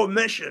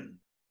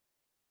Reformation,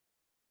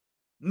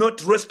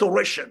 not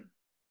restoration.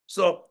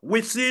 So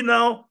we see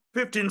now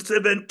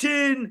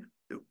 1517,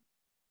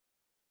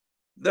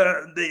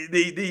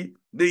 the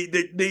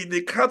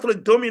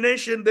Catholic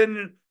domination.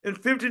 Then in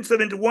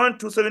 1571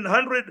 to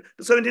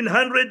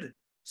 1700,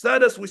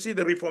 Sardis, we see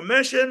the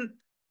Reformation.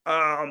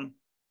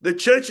 The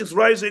church is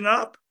rising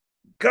up,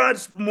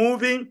 God's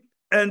moving,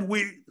 and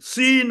we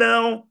see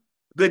now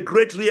the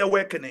Great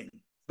Reawakening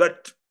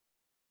that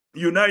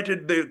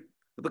united the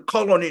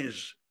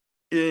colonies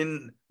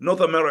in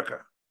North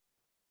America.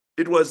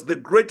 It was the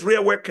Great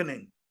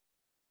Reawakening,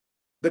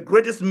 the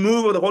greatest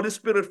move of the Holy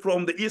Spirit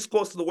from the East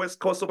Coast to the West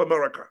Coast of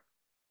America,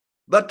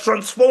 that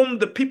transformed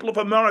the people of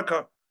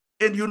America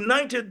and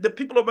united the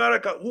people of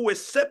America who were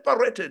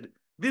separated.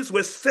 These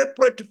were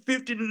separate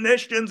 50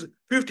 nations,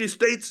 50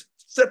 states,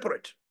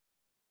 separate.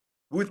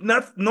 with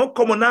no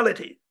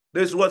commonality.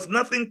 There was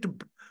nothing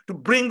to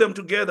bring them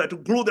together, to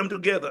glue them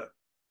together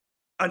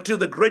until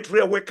the Great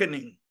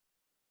Reawakening.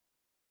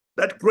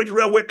 That Great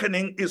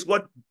Reawakening is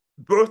what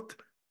birthed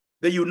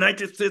the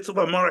United States of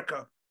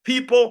America.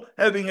 People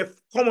having a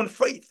common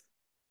faith,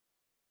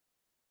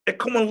 a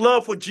common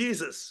love for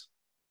Jesus,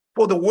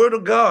 for the Word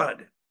of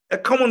God, a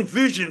common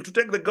vision to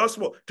take the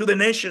gospel to the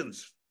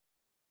nations.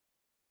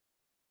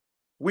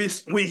 We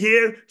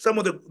hear some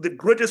of the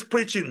greatest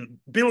preaching,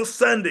 Bill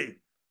Sunday,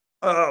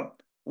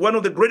 one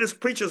of the greatest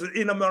preachers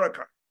in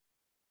America.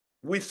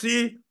 We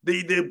see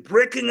the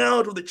breaking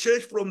out of the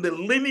church from the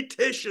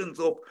limitations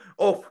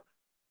of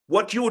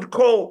what you would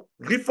call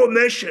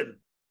Reformation.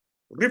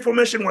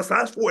 Reformation was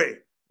halfway,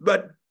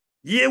 but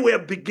here we are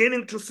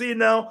beginning to see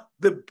now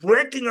the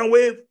breaking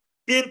away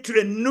into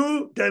a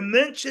new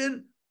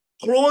dimension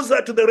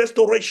closer to the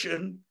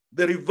restoration.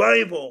 The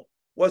revival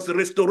was the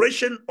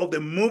restoration of the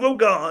move of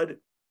God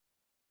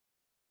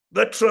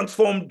that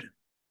transformed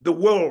the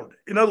world.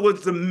 In other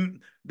words, the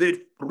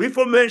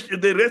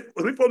Reformation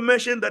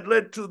that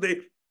led to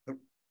the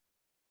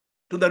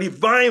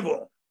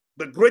revival,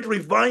 the great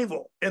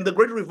revival, and the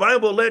great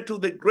revival led to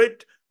the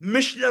great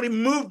missionary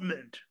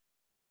movement.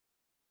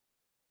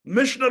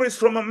 Missionaries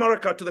from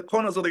America to the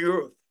corners of the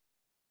earth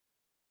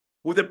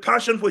with a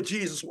passion for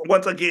Jesus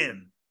once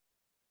again,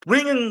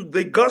 bringing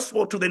the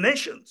gospel to the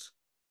nations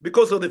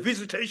because of the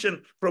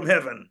visitation from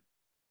heaven.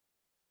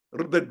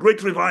 The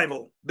great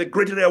revival, the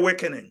great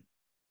awakening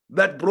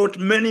that brought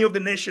many of the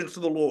nations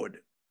to the Lord.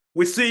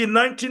 We see in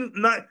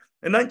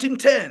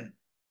 1910,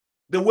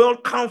 the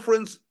World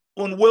Conference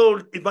on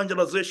World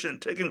Evangelization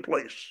taking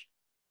place.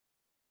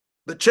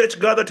 The church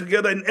gathered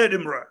together in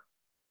Edinburgh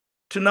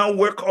to now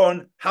work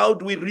on how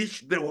do we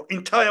reach the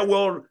entire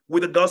world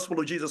with the gospel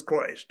of Jesus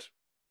Christ.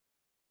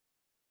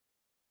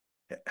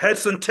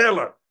 Hudson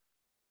Taylor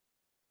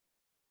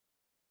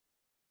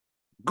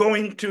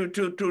going to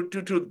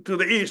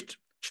the east,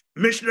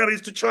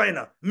 missionaries to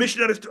China,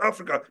 missionaries to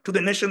Africa, to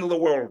the nations of the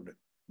world,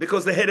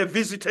 because they had a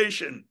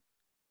visitation,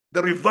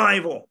 the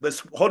revival,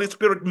 the Holy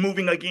Spirit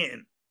moving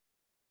again.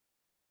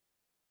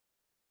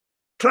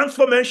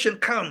 Transformation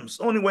comes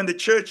only when the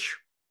church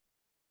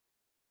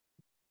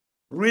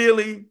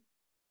really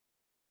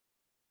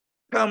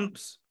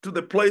comes to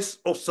the place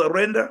of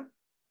surrender,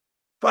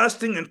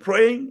 fasting and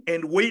praying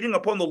and waiting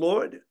upon the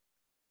Lord.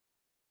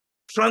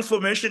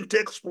 Transformation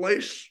takes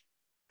place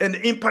and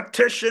the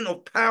impartation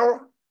of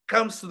power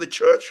comes to the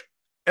church,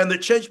 and the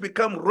church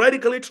becomes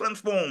radically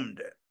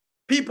transformed.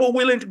 People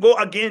willing to go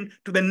again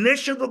to the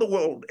nations of the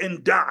world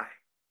and die.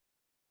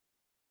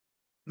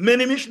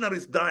 Many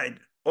missionaries died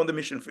on the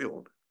mission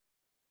field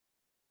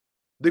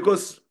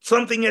because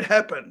something had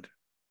happened.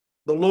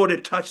 The Lord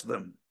had touched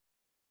them.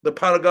 The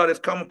power of God has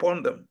come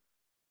upon them.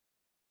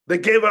 They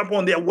gave up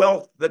on their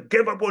wealth. They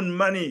gave up on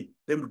money.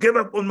 They gave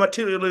up on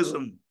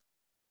materialism.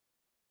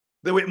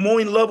 They were more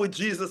in love with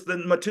Jesus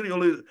than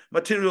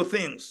material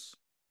things.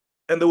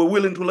 And they were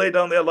willing to lay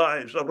down their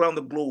lives around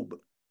the globe.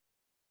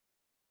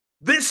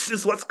 This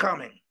is what's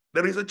coming.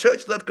 There is a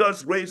church that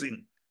God's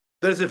raising.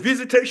 There is a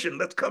visitation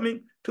that's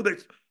coming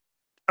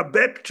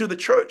back to the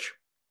church.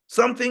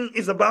 Something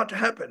is about to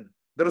happen.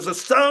 There is a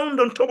sound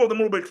on top of the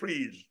mulberry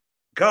trees.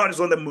 God is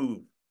on the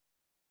move.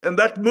 And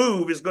that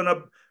move is going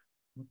to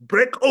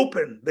break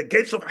open. The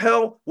gates of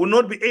hell will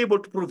not be able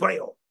to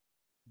prevail.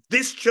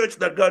 This church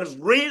that God is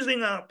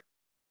raising up,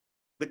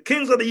 the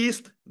kings of the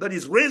East that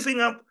is raising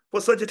up for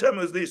such a time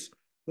as this,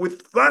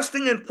 with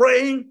fasting and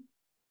praying,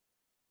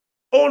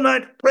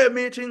 all-night prayer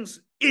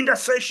meetings,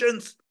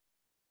 intercessions,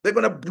 they're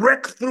going to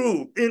break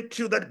through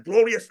into that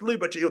glorious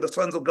liberty of the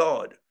sons of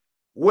God,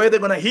 where they're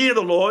going to hear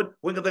the Lord,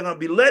 where they're going to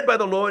be led by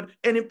the Lord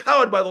and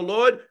empowered by the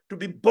Lord to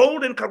be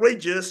bold and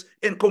courageous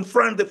and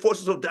confront the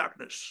forces of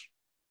darkness.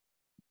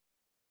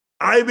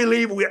 I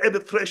believe we are at the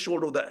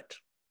threshold of that.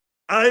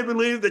 I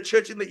believe the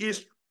church in the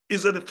East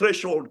is at the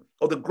threshold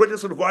of the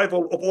greatest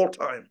revival of all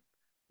time.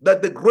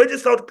 That the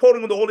greatest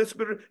outpouring of the Holy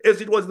Spirit,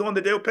 as it was on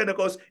the day of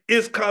Pentecost,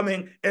 is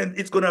coming, and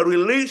it's going to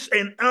release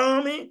an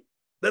army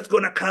that's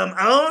going to come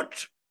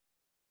out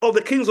of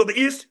the kings of the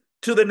East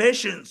to the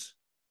nations.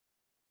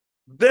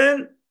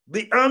 Then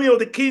the army of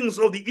the kings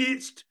of the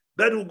East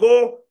that will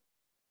go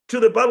to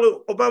the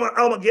battle of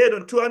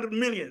Armageddon, 200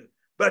 million.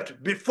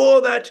 But before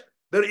that,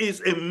 there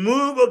is a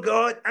move of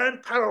God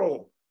and power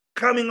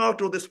coming out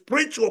of the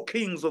spiritual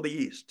kings of the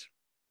East.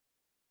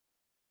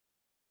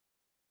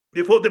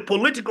 Before the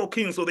political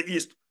kings of the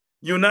East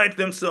unite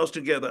themselves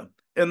together.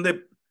 And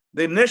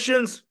the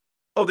nations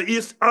of the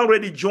East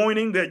already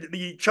joining,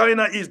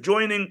 China is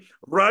joining,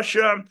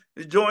 Russia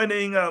is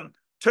joining,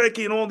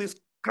 Turkey and all these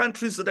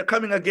countries that are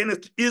coming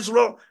against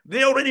Israel.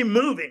 They're already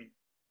moving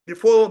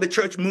before the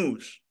church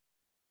moves.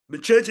 The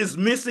church is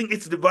missing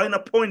its divine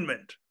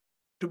appointment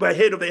to be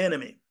ahead of the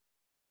enemy.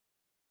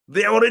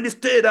 They are already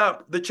stirred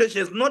up. The church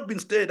has not been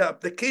stirred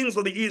up. The kings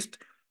of the East,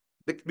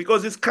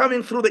 because it's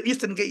coming through the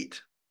Eastern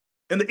Gate.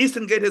 And the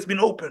Eastern Gate has been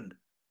opened.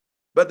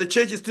 But the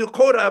church is still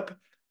caught up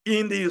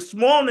in the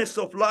smallness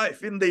of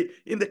life, in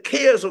the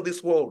cares of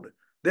this world.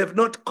 They have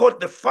not caught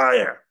the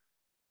fire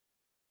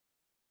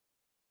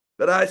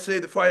that I say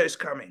the fire is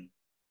coming.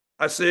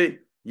 I say,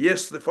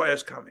 yes, the fire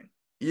is coming.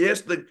 Yes,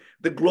 the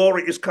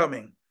glory is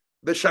coming.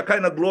 The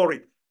Shekinah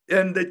glory.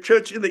 And the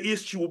church in the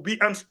East will be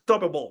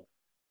unstoppable.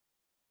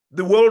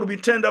 The world will be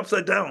turned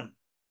upside down.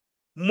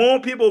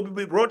 More people will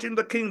be brought in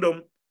the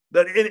kingdom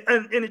than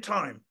any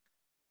time.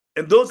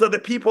 And those are the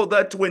people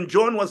that when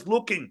John was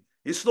looking,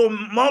 he saw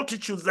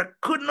multitudes that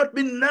could not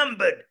be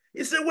numbered.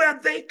 He said, where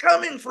are they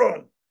coming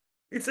from?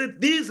 He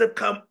said, these have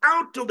come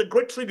out of the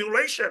great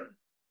tribulation,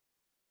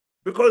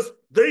 because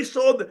they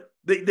saw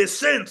the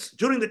saints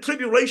during the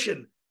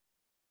tribulation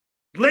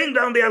laying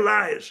down their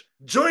lives,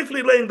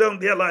 joyfully laying down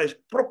their lives,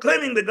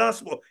 proclaiming the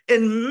gospel,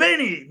 and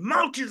many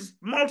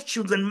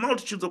multitudes and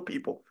multitudes of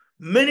people,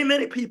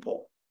 many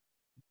people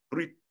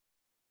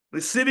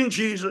receiving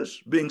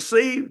Jesus, being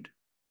saved,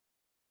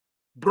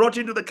 brought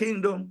into the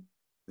kingdom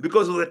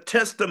because of the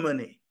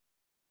testimony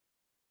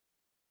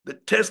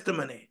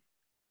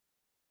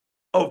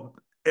of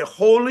a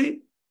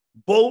holy,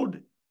 bold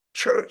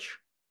church,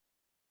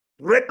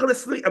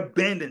 recklessly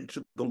abandoned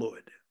to the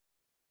Lord,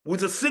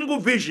 with a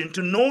single vision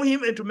to know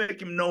him and to make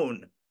him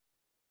known.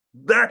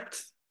 That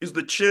is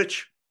the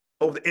church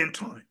of the end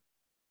time.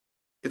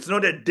 It's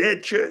not a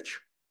dead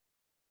church.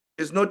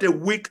 It's not a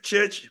weak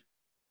church.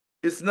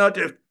 It's not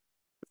a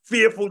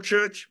fearful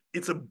church.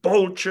 It's a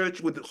bold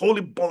church with holy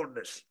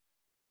boldness.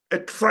 A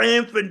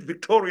triumphant,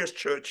 victorious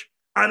church,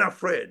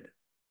 unafraid,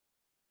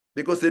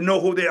 because they know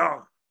who they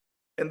are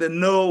and they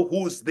know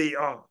whose they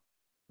are,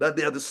 that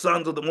they are the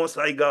sons of the Most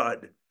High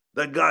God,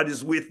 that God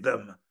is with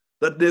them,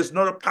 that there's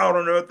not a power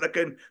on earth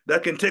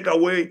that can take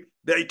away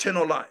their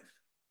eternal life.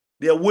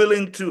 They are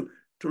willing to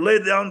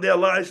lay down their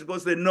lives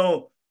because they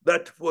know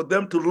that for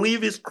them to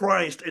live is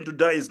Christ and to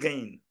die is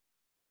gain.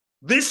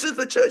 This is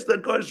the church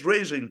that God is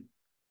raising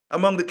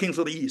among the kings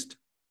of the East.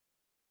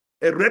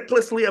 A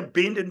recklessly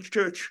abandoned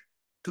church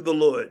to the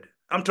Lord.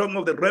 I'm talking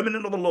of the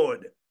remnant of the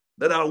Lord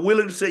that are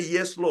willing to say,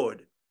 yes,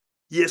 Lord.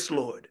 Yes,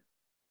 Lord.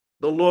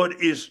 The Lord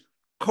is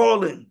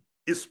calling,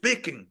 is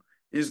speaking,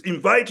 is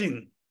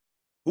inviting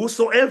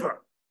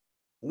whosoever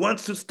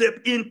wants to step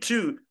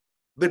into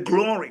the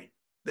glory,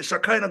 the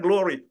Shekinah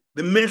glory,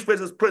 the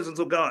manifested presence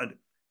of God,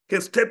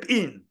 can step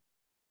in.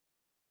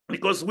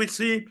 Because we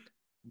see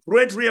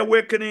great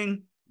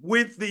reawakening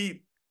with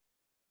the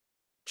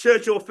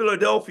Church of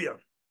Philadelphia.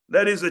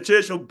 That is the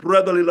church of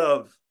brotherly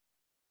love.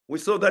 We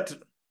saw that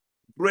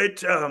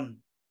great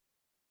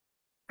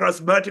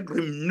charismatic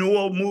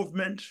renewal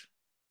movement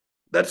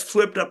that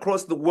swept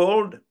across the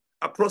world,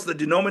 across the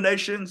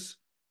denominations.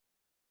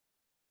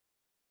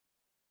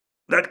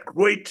 That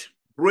great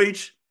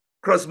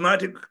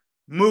charismatic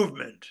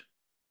movement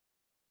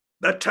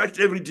that touched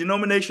every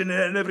denomination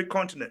and every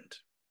continent.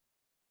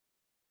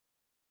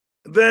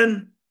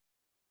 Then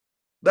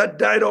that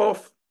died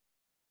off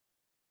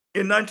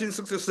in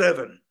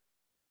 1967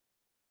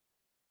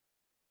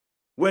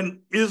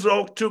 when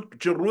Israel took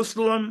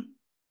Jerusalem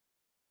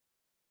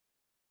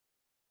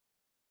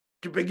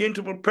to begin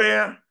to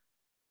prepare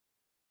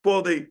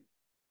for the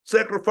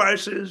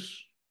sacrifices,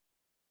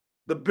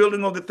 the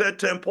building of the third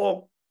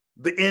temple,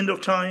 the end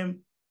of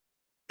time.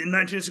 In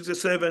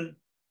 1967,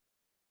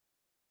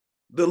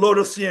 the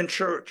Laodicean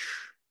church,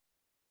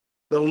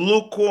 the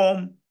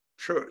lukewarm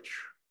church,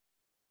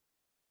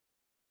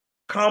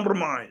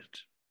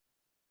 compromised,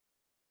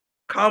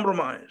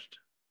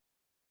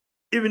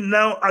 even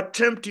now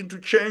attempting to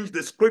change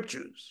the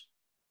scriptures,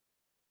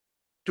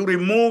 to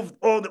remove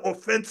all the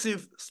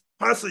offensive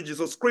passages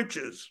of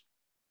scriptures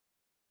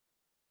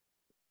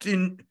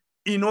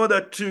in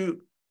order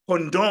to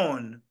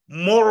condone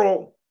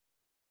moral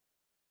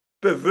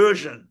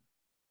perversion.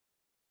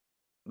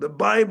 The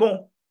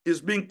Bible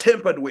is being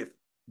tampered with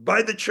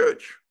by the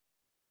church.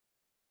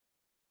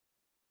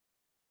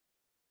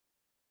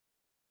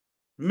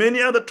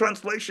 Many other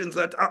translations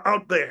that are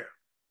out there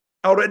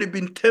already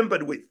been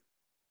tampered with,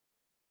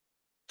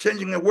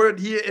 changing a word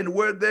here and a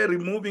word there,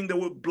 removing the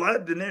word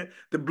blood,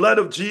 the blood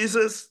of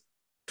Jesus,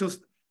 to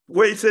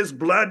where it says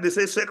blood, they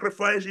say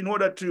sacrifice, in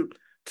order to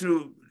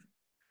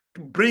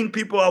bring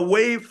people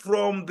away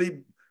from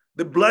the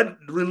blood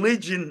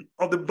religion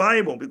of the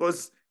Bible,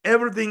 because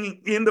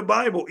everything in the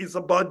Bible is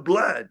about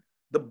blood,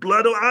 the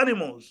blood of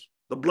animals,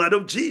 the blood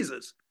of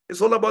Jesus.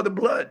 It's all about the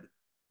blood,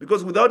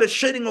 because without a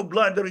shedding of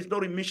blood, there is no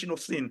remission of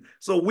sin.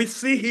 So we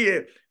see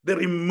here the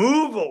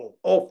removal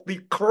of the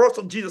cross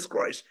of Jesus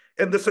Christ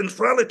and the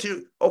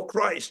centrality of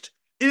Christ.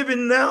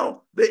 Even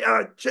now, there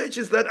are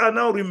churches that are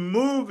now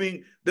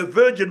removing the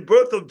virgin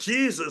birth of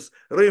Jesus,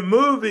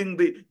 removing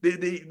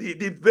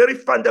the very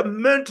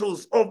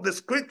fundamentals of the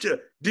scripture,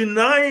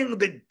 denying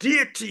the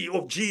deity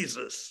of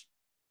Jesus.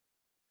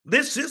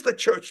 This is the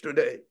church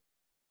today.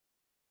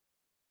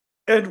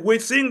 And we're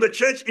seeing the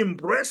church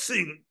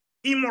embracing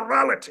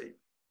immorality,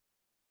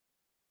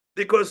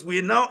 because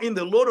we're now in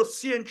the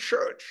Laodicean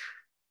church.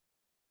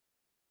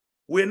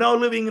 We're now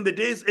living in the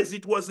days as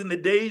it was in the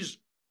days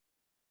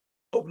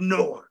of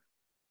Noah.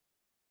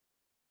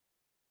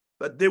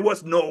 But there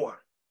was Noah.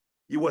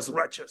 He was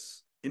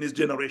righteous in his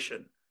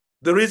generation.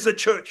 There is a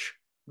church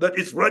that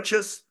is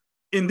righteous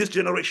in this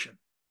generation.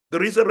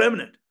 There is a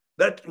remnant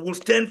that will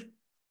stand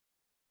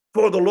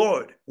for the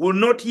Lord, will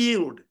not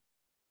yield.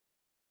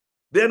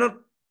 They're not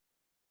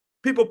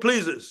people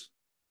pleasers.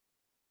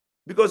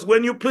 Because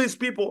when you please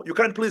people, you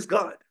can't please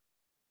God.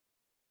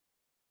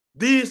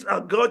 These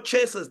are God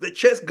chasers. They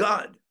chase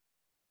God.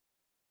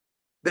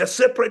 They're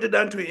separated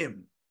unto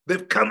him.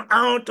 They've come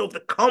out of the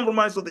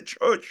compromise of the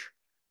church,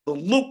 the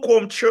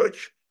lukewarm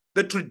church,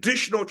 the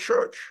traditional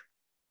church,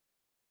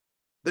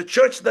 the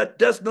church that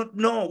does not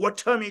know what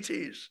time it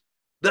is,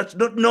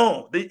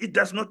 it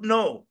does not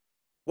know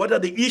what are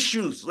the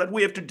issues that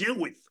we have to deal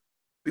with,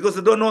 because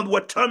they don't know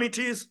what time it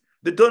is.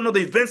 They don't know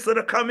the events that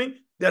are coming.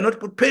 They are not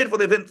prepared for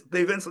the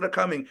events that are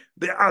coming.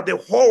 They are the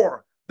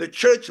whore, the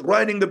church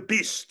riding the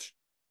beast.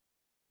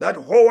 That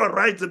whore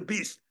rides the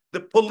beast,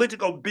 the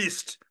political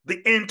beast,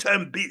 the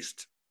end-time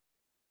beast.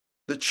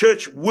 The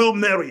church will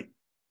marry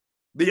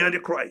the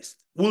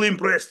Antichrist, will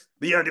embrace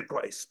the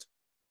Antichrist.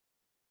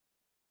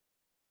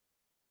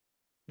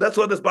 That's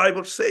what this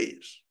Bible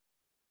says.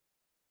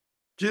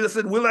 Jesus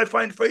said, will I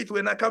find faith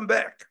when I come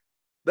back?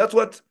 That's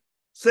what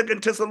 2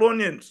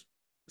 Thessalonians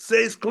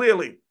says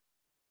clearly.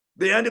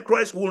 The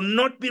Antichrist will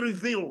not be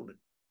revealed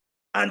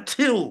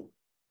until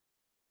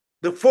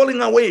the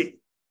falling away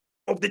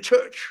of the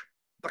church,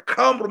 the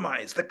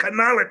compromise, the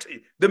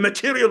carnality, the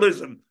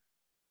materialism,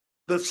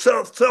 the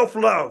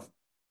self-love,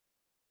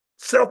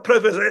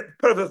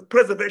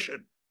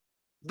 self-preservation,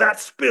 that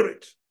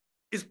spirit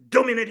is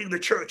dominating the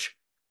church,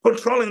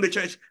 controlling the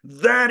church.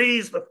 That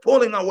is the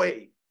falling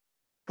away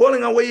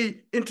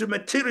into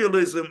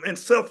materialism and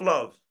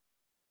self-love.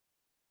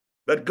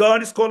 But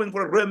God is calling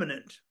for a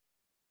remnant,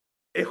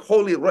 a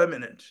holy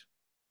remnant,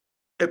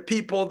 a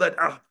people that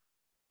are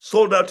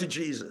sold out to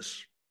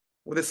Jesus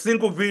with a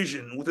single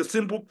vision, with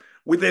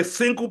a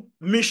single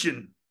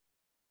mission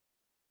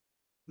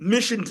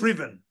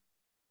driven,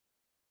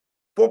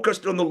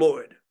 focused on the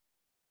Lord,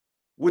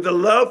 with a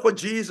love for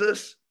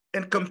Jesus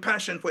and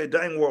compassion for a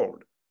dying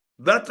world.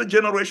 That's the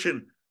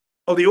generation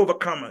of the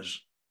overcomers,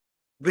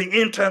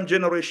 the end-time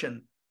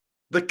generation,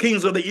 the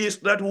kings of the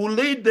East that will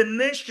lead the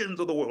nations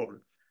of the world.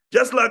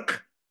 Just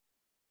like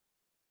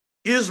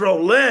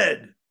Israel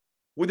led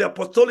with the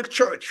apostolic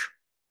church,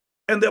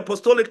 and the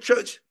apostolic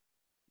church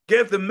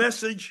gave the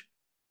message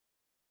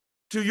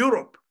to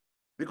Europe,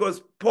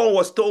 because Paul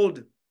was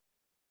told,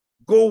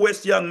 go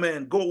west, young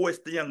men, go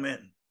west, young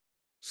men.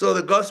 So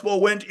the gospel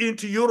went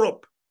into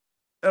Europe,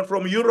 and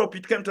from Europe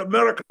it came to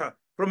America.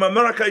 From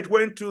America it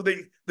went to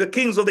the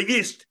kings of the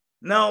East.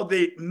 Now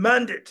the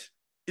mandate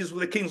is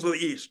with the kings of the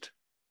East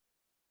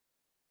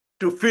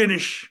to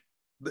finish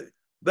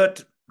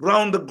that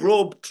round the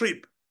globe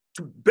trip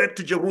back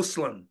to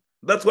Jerusalem.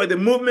 That's why the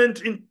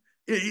movement in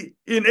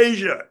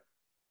Asia,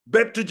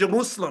 back to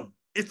Jerusalem,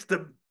 it's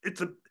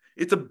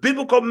a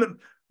biblical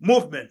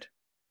movement.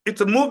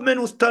 It's a movement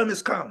whose time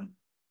has come.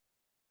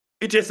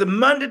 It is a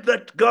mandate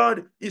that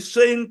God is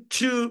saying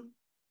to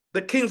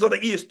the kings of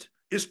the East,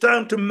 it's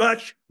time to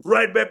march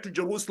right back to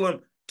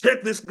Jerusalem.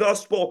 Take this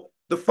gospel,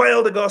 the fire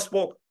of the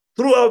gospel,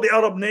 throughout the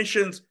Arab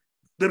nations,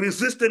 the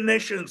resistant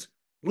nations.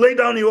 Lay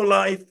down your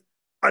life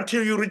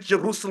until you reach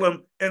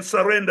Jerusalem and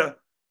surrender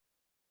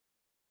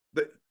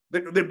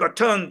the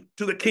baton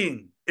to the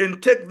king.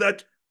 And take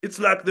that, it's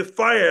like the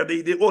fire,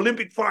 the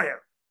Olympic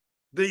fire.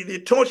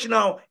 The torch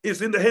now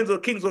is in the hands of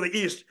the kings of the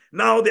East.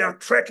 Now they are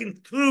trekking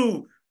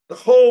through the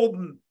whole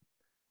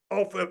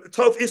of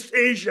Southeast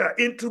Asia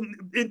into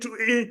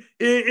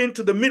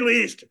the Middle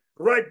East,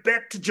 right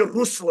back to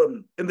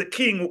Jerusalem, and the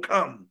king will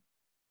come.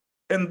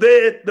 And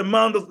there at the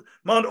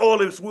Mount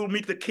Olives will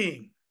meet the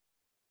king.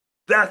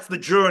 That's the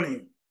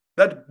journey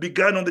that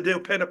began on the day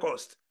of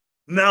Pentecost,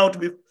 now to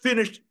be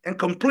finished and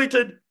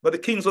completed by the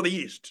kings of the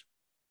East.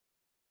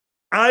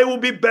 I will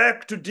be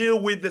back to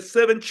deal with the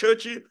 7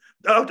 churches.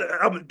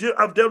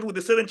 I've dealt with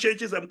the 7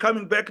 churches. I'm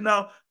coming back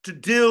now to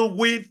deal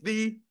with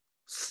the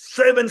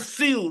 7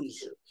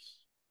 seals.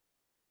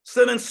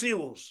 7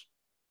 seals.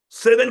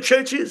 7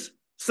 churches,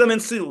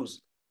 7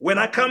 seals. When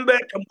I come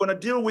back, I'm going to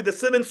deal with the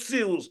 7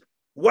 seals.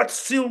 What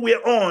seal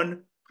we're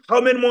on,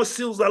 how many more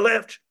seals are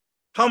left,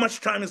 how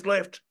much time is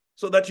left,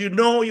 so that you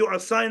know your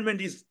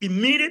assignment is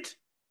immediate,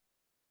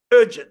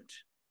 urgent,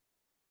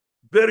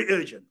 very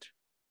urgent.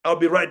 I'll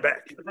be right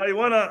back. I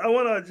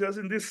wanna just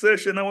in this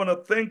session, I wanna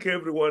thank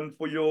everyone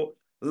for your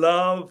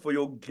love, for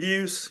your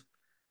gifts.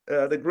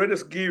 The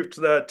greatest gift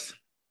that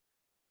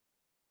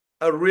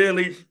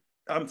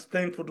I'm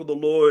thankful to the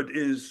Lord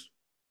is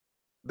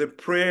the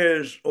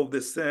prayers of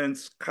the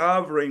saints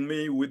covering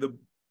me with the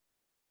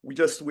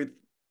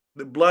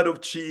blood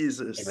of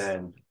Jesus.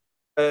 Amen.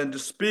 And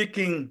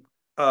speaking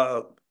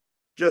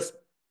just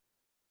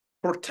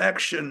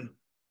protection,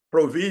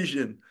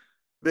 provision,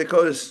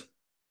 because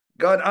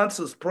God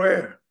answers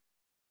prayer.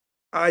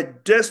 I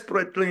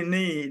desperately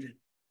need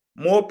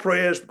more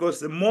prayers, because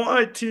the more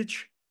I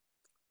teach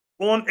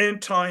on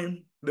end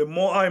time, the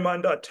more I'm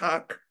under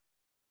attack.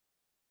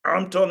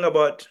 I'm talking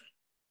about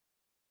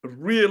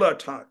real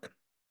attack.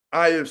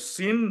 I have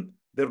seen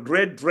the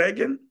red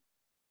dragon.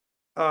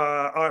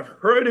 I've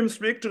heard him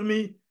speak to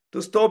me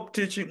to stop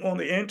teaching on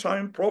the end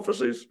time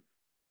prophecies.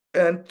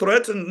 and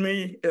threaten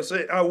me and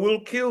say, I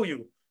will kill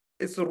you.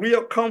 It's a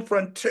real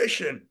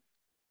confrontation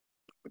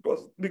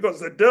because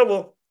the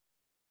devil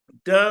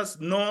does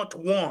not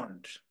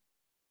want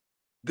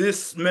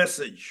this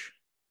message.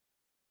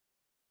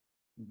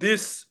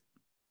 This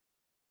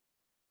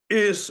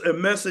is a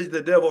message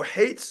the devil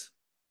hates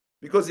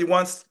because he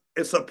wants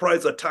a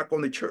surprise attack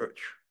on the church,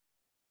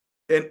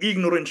 an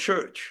ignorant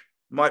church.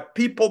 My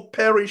people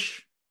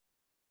perish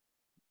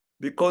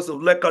because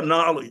of lack of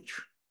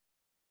knowledge.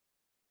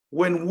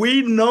 When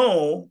we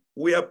know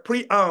we are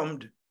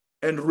pre-armed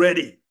and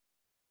ready,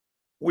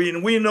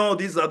 when we know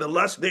these are the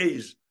last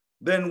days,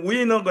 then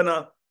we're not going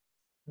to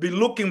be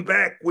looking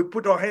back. We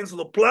put our hands on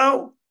the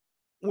plow.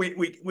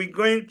 We're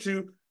going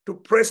to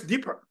press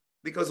deeper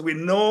because we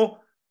know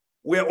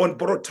we're on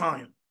borrowed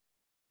time.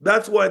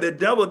 That's why the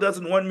devil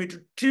doesn't want me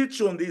to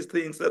teach on these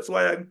things. That's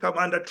why I come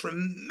under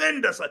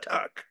tremendous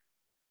attack.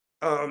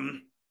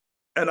 And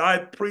I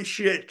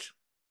appreciate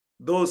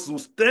those who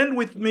stand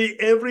with me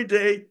every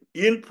day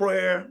in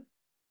prayer,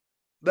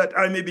 that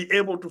I may be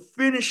able to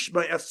finish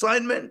my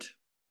assignment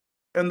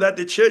and that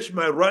the church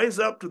may rise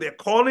up to their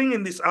calling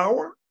in this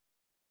hour,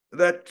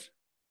 that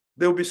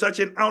there will be such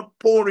an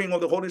outpouring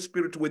of the Holy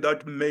Spirit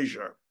without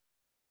measure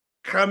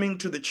coming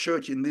to the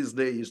church in these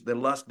days, the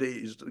last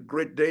days, the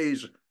great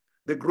days.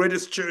 The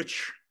greatest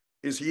church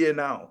is here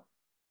now.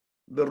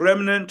 The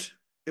remnant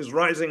is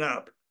rising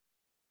up.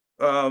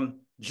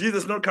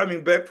 Jesus is not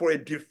coming back for a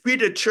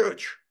defeated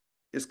church.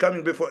 He's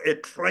coming back for a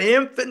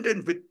triumphant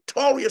and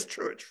victorious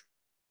church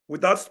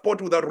without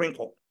spot, without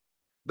wrinkle.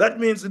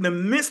 That means in the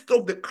midst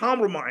of the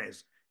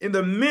compromise, in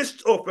the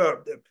midst of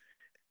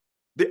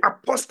the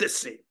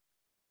apostasy,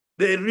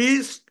 there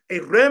is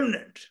a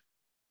remnant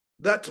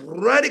that's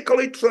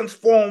radically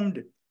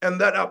transformed and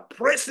that are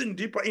pressing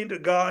deeper into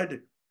God.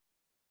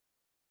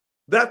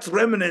 That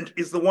remnant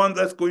is the one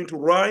that's going to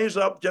rise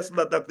up, just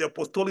like the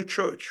apostolic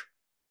church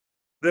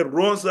that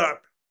rose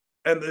up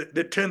and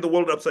they turned the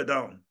world upside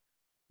down.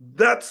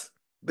 That's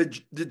the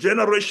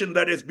generation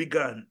that has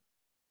begun,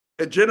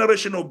 a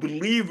generation of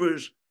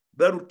believers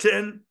that will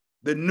turn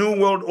the new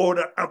world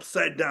order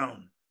upside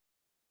down.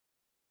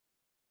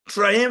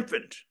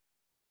 Triumphant,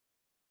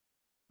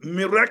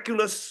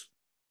 miraculous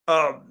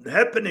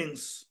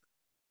happenings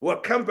will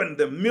accompany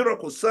them,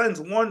 miracles, signs,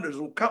 wonders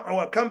will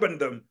accompany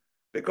them,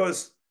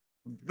 because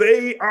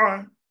they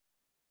are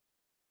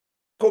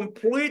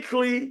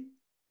completely,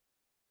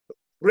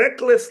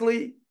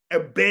 recklessly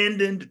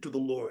abandoned to the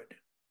Lord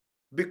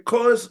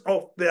because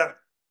of their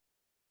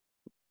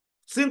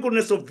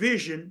singleness of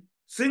vision,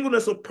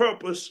 singleness of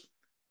purpose.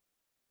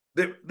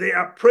 They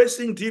are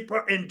pressing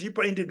deeper and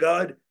deeper into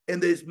God,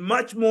 and there's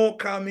much more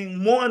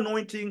coming, more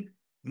anointing,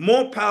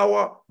 more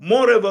power,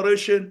 more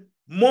revelation,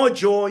 more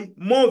joy,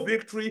 more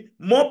victory,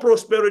 more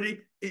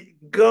prosperity.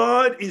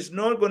 God is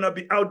not going to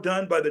be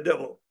outdone by the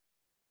devil.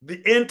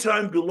 The end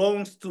time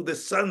belongs to the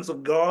sons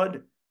of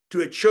God,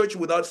 to a church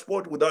without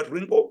spot, without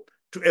wrinkle,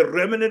 to a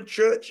remnant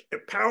church, a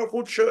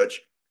powerful church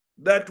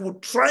that will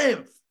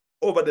triumph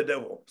over the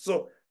devil.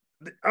 So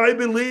I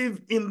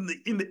believe in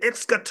the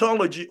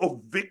eschatology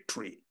of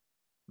victory,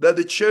 that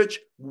the church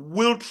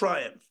will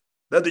triumph,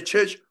 that the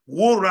church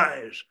will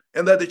rise,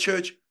 and that the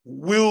church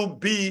will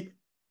be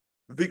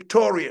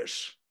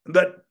victorious,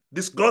 that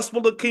this gospel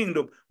of the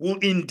kingdom will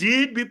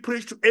indeed be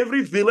preached to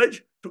every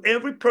village, to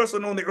every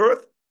person on the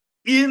earth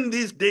in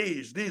these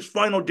days, these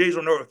final days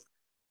on earth.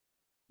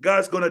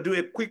 God's going to do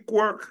a quick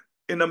work,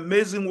 an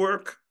amazing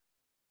work,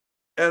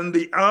 and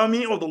the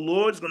army of the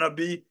Lord is going to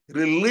be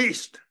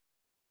released.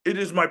 It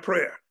is my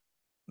prayer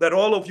that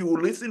all of you who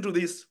listen to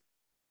this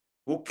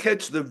will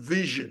catch the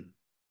vision,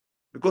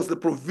 because the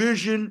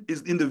provision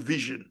is in the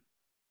vision.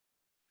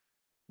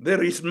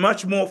 There is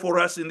much more for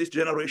us in this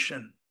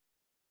generation.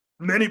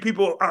 Many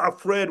people are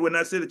afraid when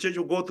I say the church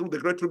will go through the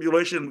great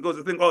tribulation, because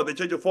they think, oh, the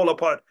church will fall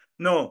apart.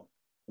 No,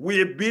 we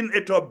have been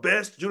at our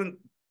best during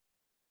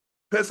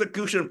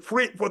persecution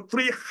for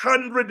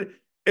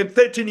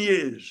 313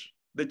 years.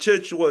 The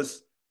church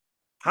was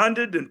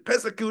hunted and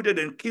persecuted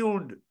and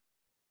killed,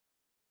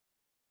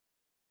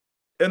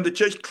 and the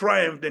church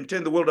triumphed and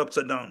turned the world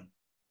upside down.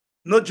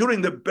 Not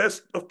during the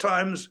best of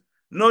times,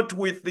 not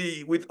with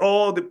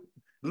all the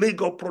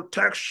legal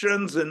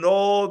protections and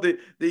all the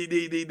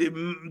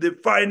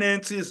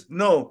finances.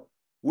 No,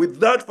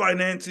 without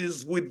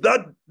finances,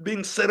 without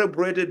being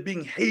celebrated,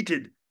 being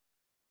hated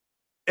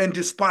and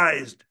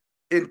despised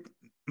and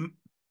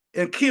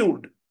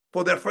killed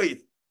for their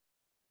faith,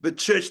 the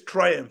church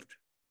triumphed.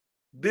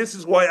 This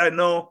is why I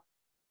know,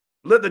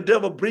 let the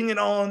devil bring it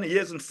on. He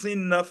hasn't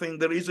seen nothing.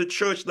 There is a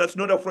church that's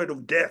not afraid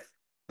of death,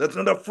 that's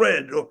not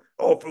afraid of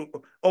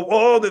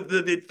all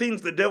the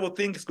things the devil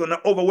thinks is going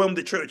to overwhelm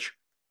the church.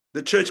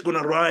 The church is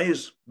going to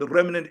rise. The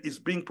remnant is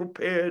being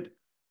prepared.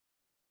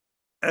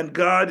 And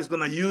God is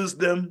going to use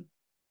them,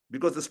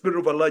 because the spirit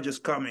of Elijah is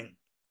coming.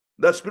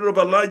 That spirit of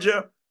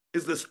Elijah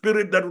is the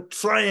spirit that will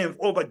triumph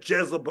over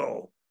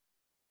Jezebel,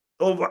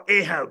 over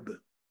Ahab,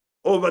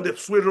 over the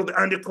spirit of the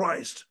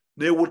Antichrist.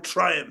 They will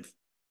triumph.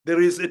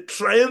 There is a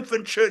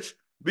triumphant church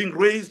being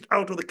raised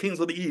out of the kings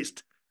of the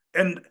East.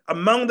 And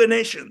among the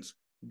nations,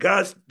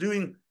 God's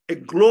doing a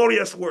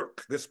glorious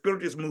work. The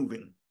Spirit is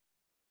moving.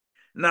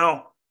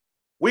 Now,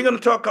 we're going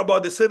to talk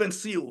about the 7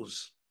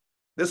 seals.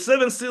 The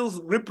 7 seals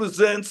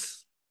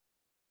represents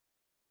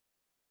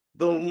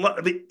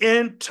the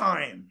end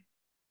time.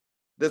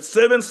 The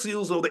 7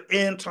 seals of the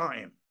end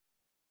time.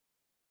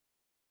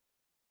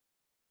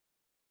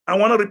 I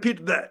want to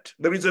repeat that.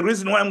 There is a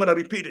reason why I'm going to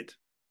repeat it.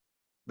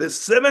 The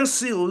 7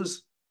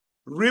 seals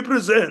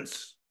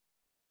represents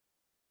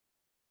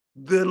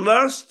the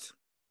last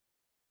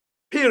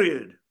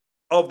period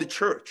of the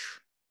church.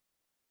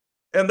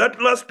 And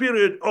that last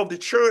period of the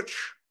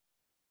church,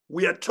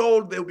 we are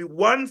told there will be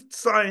one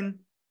sign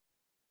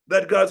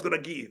that God's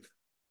going to give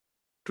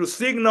to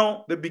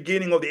signal the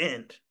beginning of the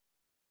end.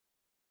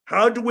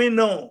 How do we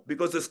know?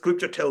 Because the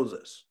scripture tells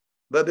us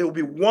that there will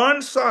be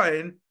one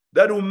sign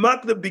that will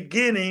mark the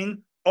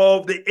beginning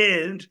of the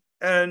end.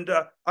 And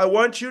I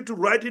want you to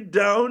write it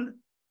down.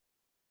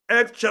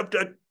 Acts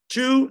chapter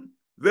 2,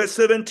 verse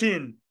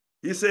 17.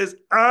 He says,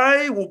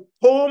 I will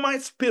pour my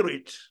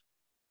spirit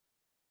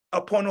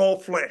upon all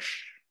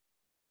flesh.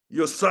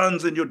 Your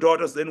sons and your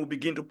daughters then will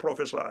begin to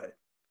prophesy.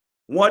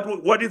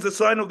 What is the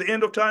sign of the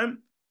end of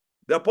time?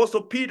 The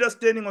Apostle Peter,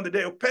 standing on the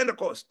day of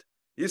Pentecost,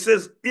 he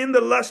says, in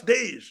the last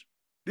days,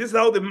 this is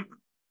how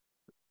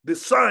the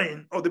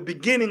sign of the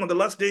beginning of the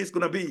last day is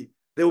going to be.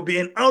 There will be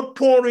an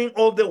outpouring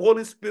of the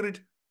Holy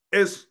Spirit,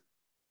 as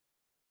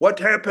what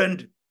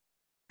happened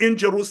in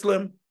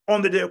Jerusalem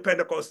on the day of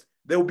Pentecost.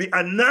 There will be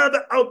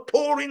another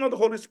outpouring of the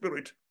Holy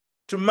Spirit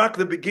to mark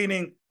the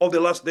beginning of the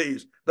last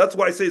days. That's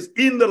why it says,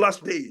 in the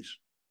last days.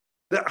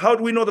 How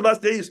do we know the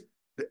last days?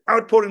 The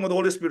outpouring of the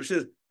Holy Spirit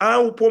says, I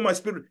will pour my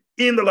spirit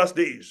in the last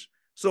days.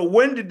 So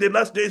when did the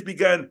last days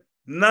begin?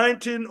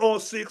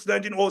 1906,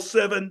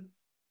 1907,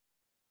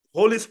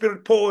 Holy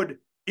Spirit poured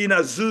in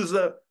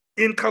Azusa,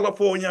 in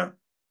California,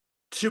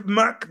 to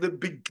mark the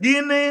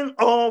beginning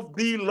of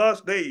the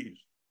last days.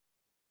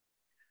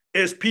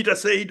 As Peter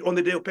said on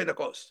the day of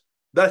Pentecost,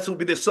 that will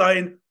be the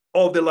sign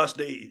of the last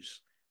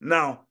days.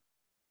 Now,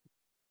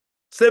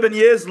 7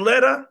 years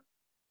later,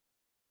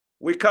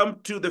 we come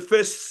to the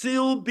first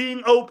seal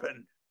being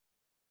opened,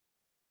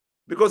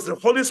 because the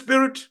Holy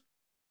Spirit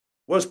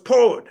was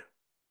poured.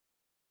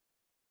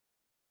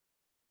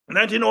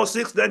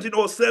 1906,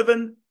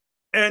 1907,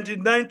 and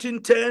in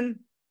 1910,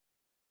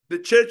 the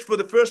church, for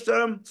the first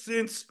time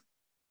since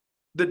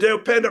the day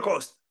of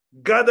Pentecost,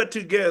 gathered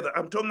together.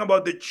 I'm talking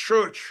about the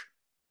church,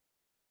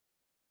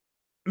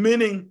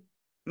 meaning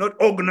not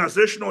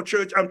organizational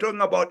church. I'm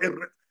talking about,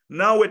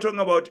 now we're talking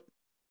about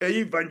an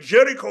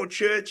evangelical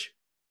church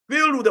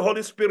filled with the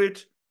Holy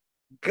Spirit,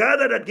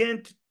 gathered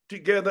again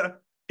together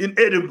in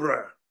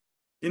Edinburgh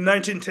in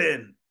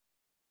 1910.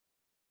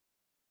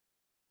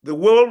 The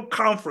World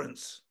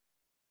Conference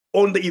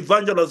on the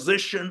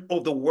Evangelization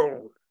of the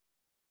World,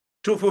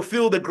 to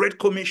fulfill the Great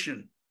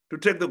Commission, to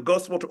take the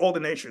gospel to all the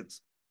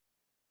nations.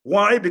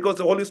 Why? Because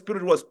the Holy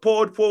Spirit was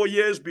poured 4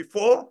 years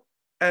before,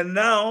 and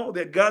now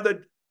they're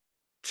gathered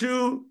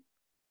to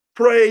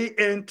pray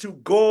and to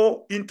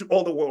go into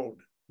all the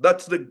world.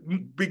 That's the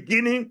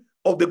beginning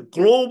of the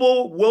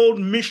global world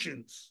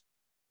missions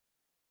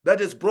that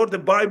has brought the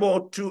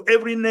Bible to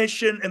every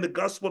nation and the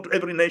gospel to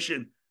every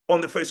nation on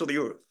the face of the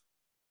earth.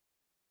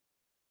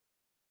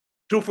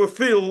 To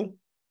fulfill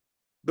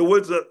the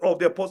words of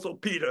the Apostle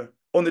Peter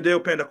on the day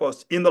of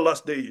Pentecost, in the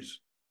last days.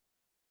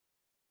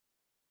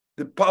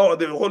 The power of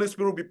the Holy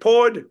Spirit will be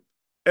poured,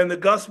 and the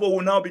gospel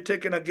will now be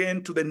taken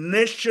again to the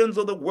nations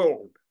of the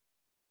world.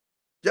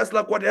 Just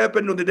like what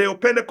happened on the day of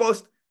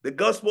Pentecost, the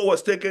gospel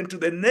was taken to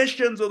the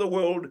nations of the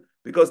world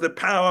because the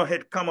power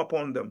had come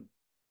upon them.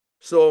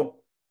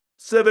 So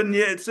 7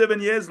 years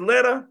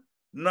later,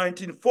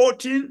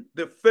 1914,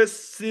 the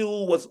first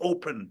seal was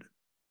opened,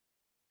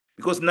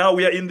 because now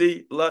we are in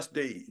the last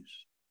days.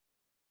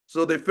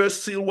 So the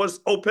first seal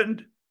was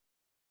opened,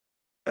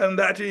 and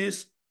that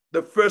is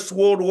the First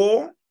World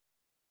War,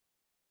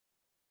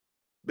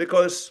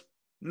 because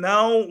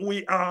now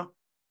we are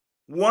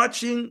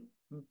watching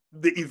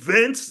the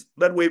events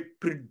that were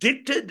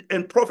predicted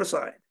and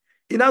prophesied.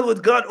 In other words,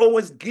 God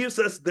always gives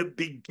us the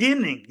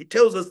beginning. He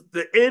tells us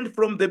the end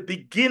from the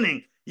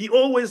beginning. He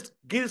always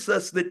gives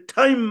us the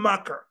time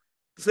marker.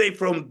 Say,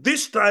 from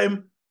this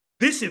time,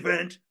 this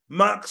event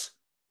marks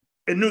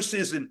a new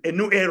season, a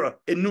new era,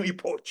 a new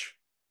epoch.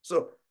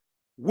 So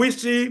we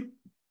see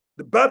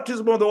the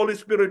baptism of the Holy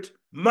Spirit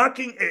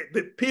marking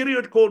the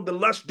period called the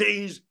last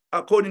days,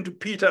 according to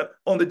Peter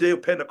on the day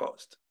of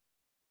Pentecost.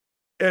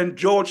 And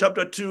Joel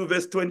chapter 2,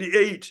 verse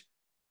 28,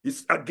 it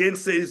again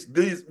says,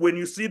 this, when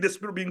you see the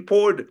Spirit being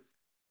poured,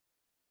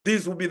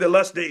 these will be the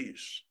last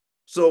days.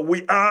 So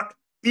we are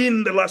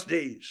in the last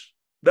days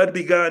that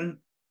began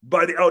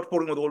by the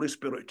outpouring of the Holy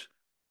Spirit.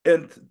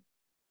 And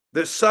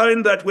the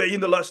sign that we're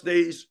in the last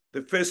days,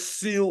 the first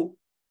seal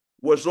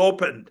was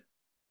opened.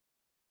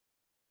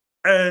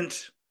 And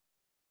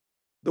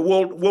the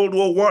World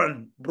War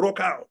I broke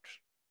out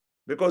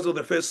because of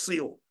the first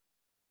seal.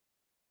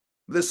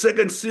 The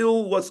second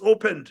seal was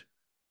opened.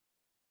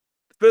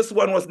 The first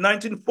one was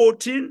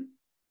 1914,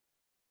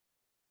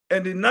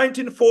 And in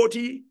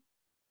 1940,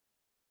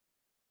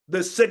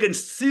 the second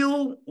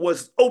seal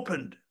was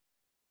opened.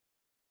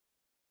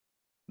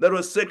 That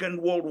was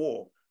Second World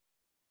War.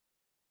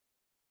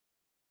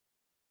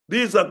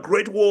 These are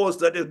great wars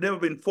that have never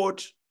been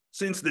fought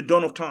since the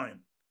dawn of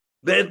time.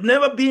 There has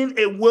never been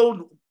a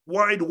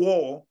worldwide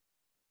war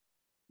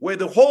where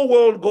the whole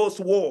world goes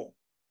to war.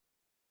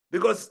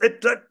 Because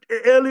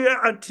earlier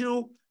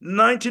until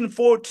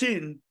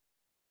 1914,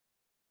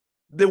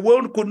 the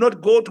world could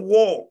not go to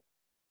war.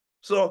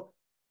 So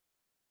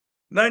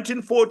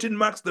 1914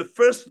 marks the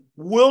first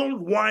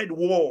worldwide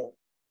war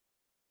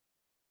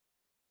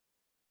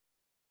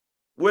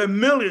where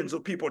millions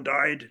of people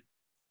died.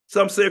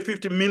 Some say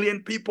 50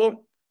 million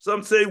people.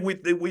 Some say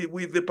with the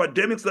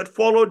pandemics that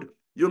followed,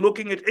 you're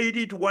looking at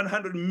 80 to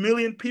 100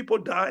 million people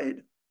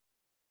died.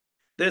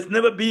 There's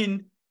never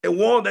been a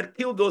war that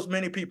killed those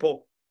many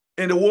people,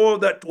 and a war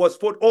that was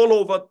fought all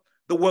over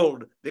the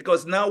world,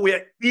 because now we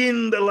are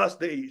in the last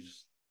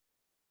days,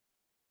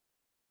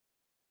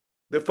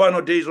 the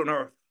final days on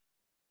earth.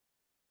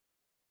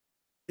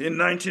 In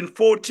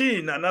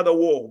 1914, another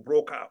war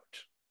broke out.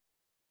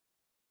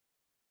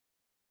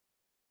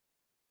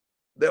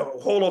 The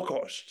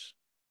Holocaust.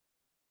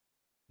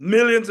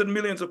 Millions and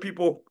millions of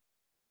people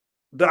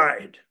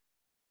died.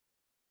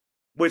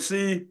 We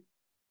see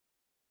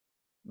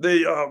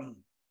the,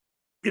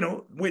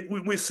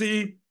 we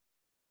see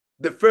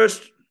the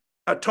first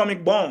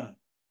atomic bomb,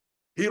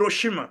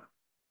 Hiroshima,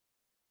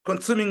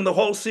 consuming the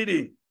whole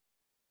city.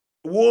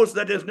 Wars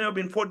that has never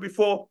been fought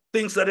before,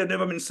 things that have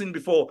never been seen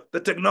before, the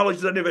technology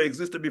that never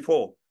existed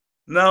before,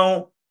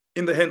 now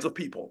in the hands of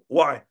people.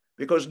 Why?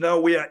 Because now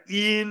we are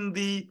in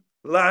the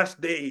last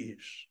days.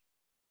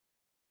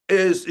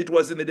 As it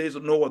was in the days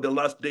of Noah, the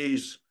last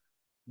days.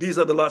 These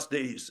are the last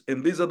days.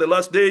 And these are the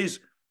last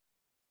days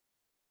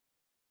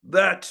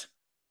that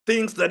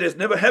things that has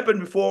never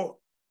happened before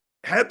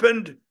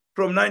happened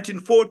from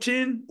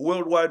 1914,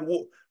 worldwide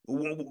war,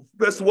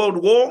 First World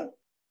War,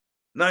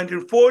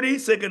 1940,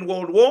 Second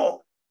World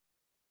War.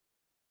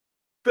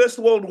 First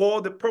World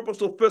War, the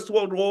purpose of First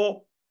World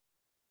War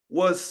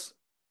was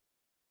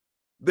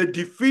the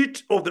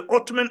defeat of the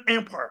Ottoman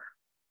Empire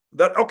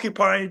that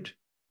occupied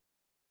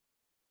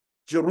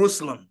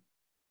Jerusalem,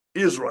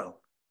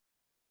 Israel.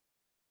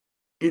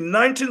 In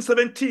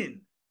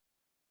 1917,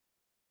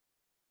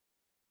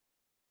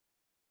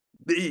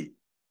 the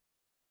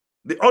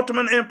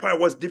Ottoman Empire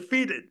was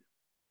defeated.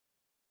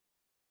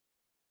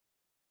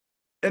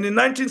 And in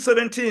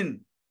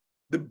 1917,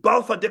 the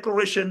Balfour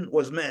Declaration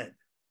was made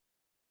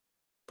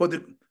for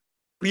the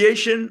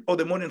creation of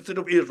the modern state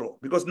of Israel,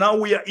 because now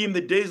we are in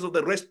the days of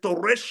the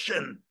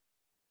restoration.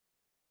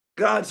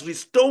 God's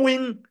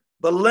restoring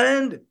the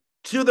land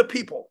to the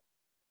people.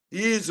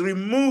 He is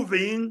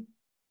removing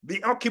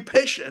the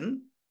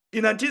occupation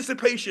in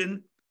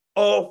anticipation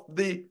of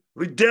the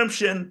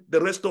redemption,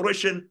 the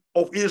restoration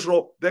of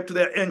Israel back to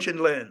their ancient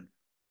land.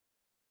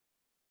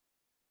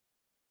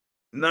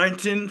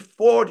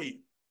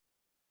 1940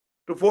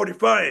 to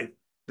 45,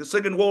 the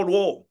Second World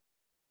War.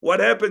 What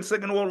happened,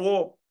 Second World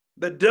War?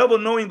 The devil,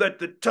 knowing that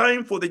the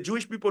time for the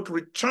Jewish people to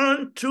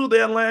return to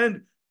their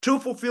land, to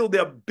fulfill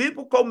their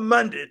biblical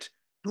mandate,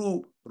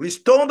 to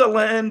restore the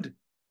land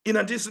in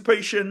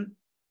anticipation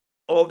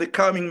of the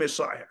coming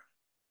Messiah.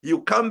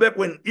 You come back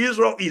when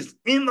Israel is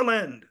in the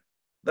land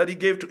that he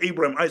gave to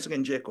Abraham, Isaac,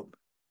 and Jacob,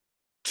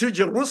 to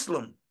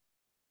Jerusalem.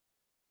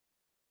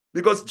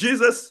 Because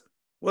Jesus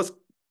was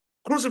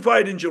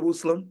crucified in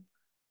Jerusalem,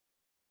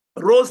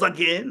 rose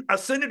again,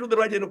 ascended to the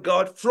right hand of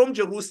God from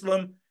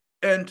Jerusalem,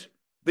 and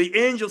the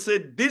angel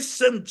said, this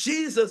same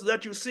Jesus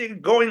that you see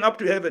going up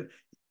to heaven,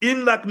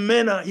 in like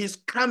manner, he's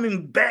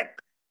coming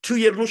back to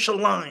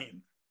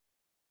Jerusalem.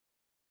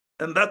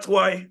 And that's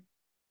why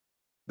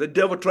the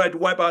devil tried to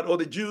wipe out all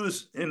the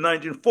Jews in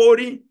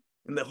 1940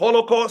 in the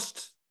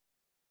Holocaust.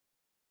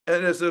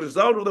 And as a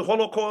result of the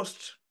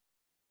Holocaust,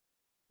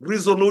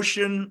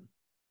 Resolution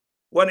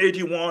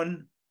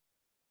 181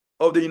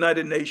 of the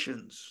United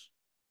Nations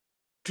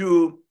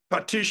to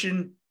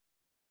partition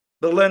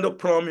the land of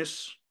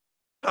promise,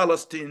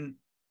 Palestine,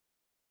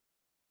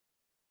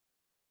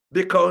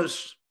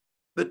 because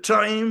the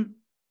time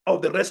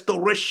of the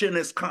restoration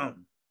has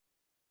come.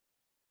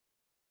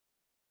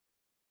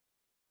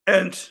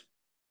 And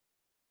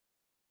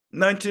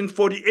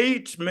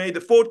 1948, May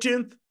the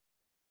 14th,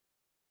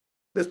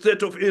 the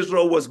state of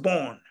Israel was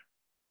born.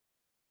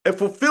 A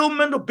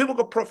fulfillment of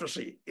biblical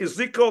prophecy,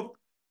 Ezekiel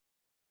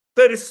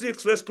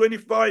 36, verse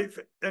 25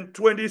 and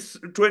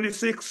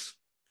 26.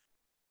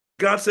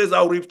 God says,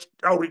 I'll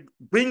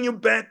bring you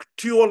back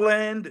to your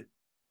land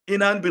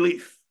in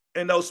unbelief,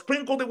 and I'll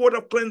sprinkle the word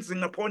of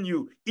cleansing upon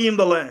you in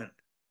the land.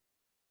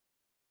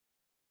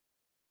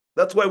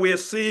 That's why we are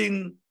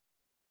seeing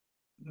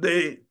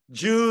the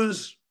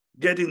Jews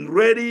getting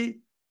ready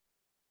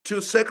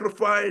to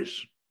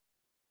sacrifice,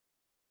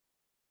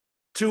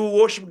 to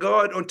worship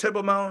God on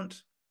Temple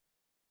Mount,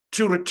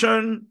 to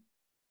return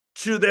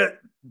to their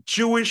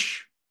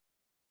Jewish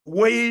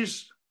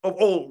ways of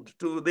old,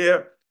 to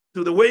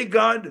the way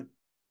God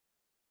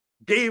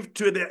gave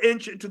to the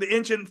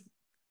ancient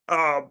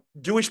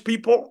Jewish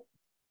people,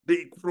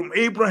 from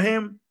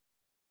Abraham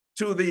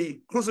to the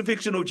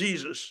crucifixion of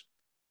Jesus,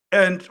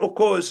 and of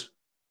course,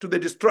 to the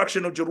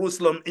destruction of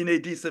Jerusalem in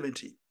AD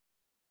 70.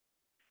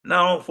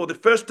 Now, for the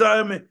first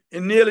time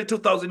in nearly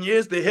 2,000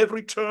 years, they have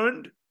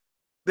returned.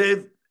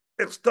 They've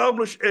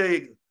established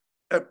a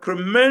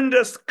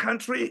tremendous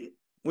country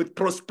with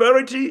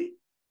prosperity.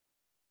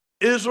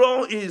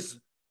 Israel is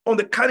on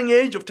the cutting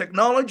edge of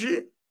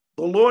technology.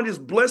 The Lord is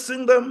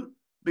blessing them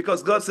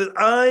because God said,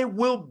 I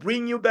will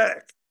bring you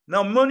back.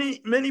 Now,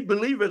 many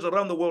believers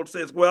around the world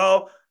says,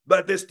 well,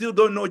 but they still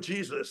don't know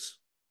Jesus.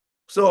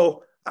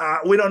 So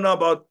we don't know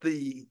about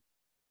the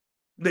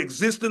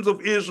existence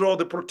of Israel,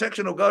 the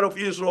protection of God of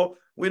Israel.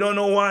 We don't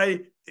know why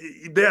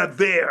they are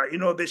there.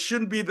 They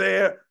shouldn't be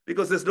there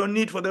because there's no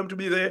need for them to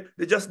be there.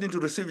 They just need to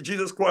receive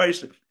Jesus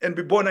Christ and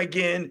be born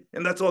again,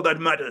 and that's all that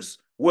matters.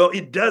 Well,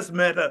 it does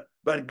matter,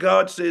 but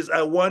God says,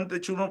 I want the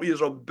children of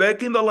Israel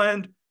back in the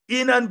land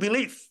in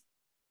unbelief.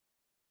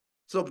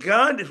 So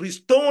God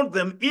restored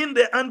them in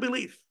their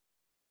unbelief.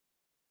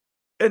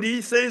 And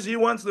he says he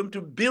wants them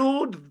to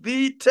build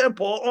the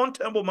temple on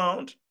Temple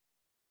Mount.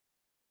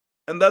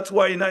 And that's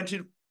why in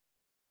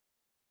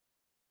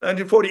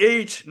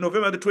 1948,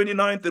 November the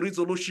 29th, the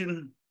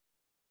resolution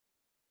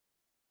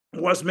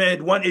was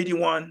made,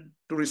 181,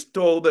 to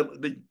restore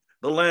the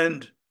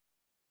land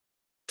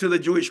to the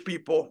Jewish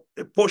people,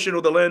 a portion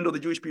of the land of the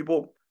Jewish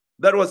people.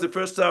 That was the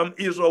first time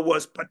Israel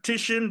was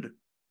partitioned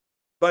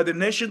by the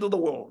nations of the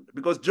world,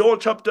 because Joel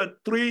chapter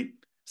 3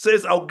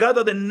 says, I'll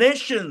gather the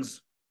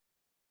nations,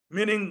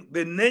 meaning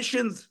the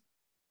nations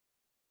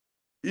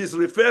is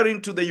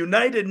referring to the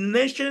United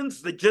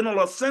Nations, the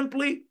General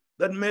Assembly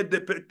that made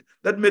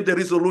the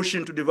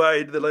resolution to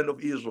divide the land of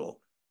Israel.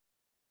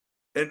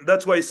 And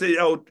that's why I say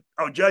I'll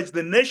judge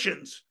the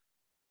nations,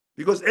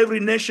 because every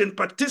nation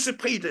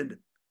participated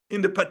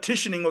in the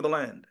partitioning of the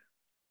land.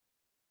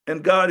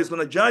 And God is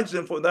going to judge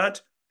them for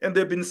that. And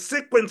there have been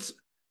sequence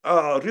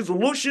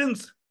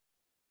resolutions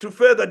to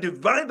further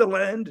divide the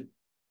land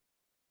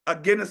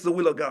against the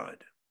will of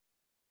God.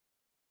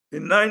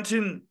 In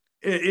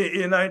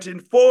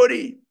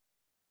 1940,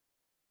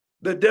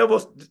 the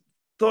devil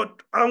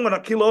thought, I'm going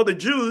to kill all the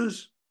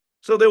Jews,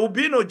 so there will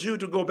be no Jew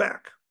to go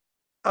back.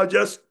 I'll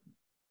just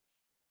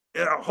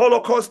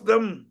Holocaust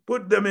them,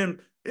 put them in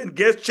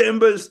gas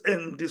chambers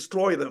and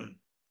destroy them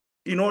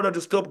in order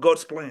to stop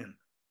God's plan.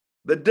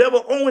 The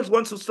devil always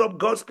wants to stop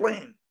God's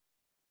plan.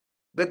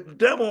 The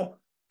devil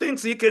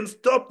thinks he can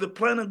stop the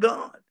plan of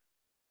God.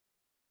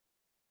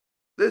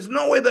 There's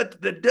no way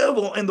that the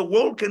devil and the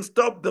world can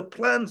stop the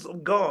plans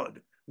of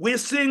God. We're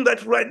seeing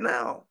that right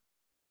now.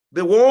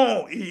 The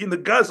war in the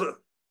Gaza,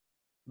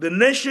 the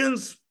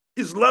nations,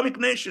 Islamic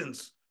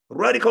nations,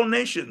 radical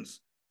nations,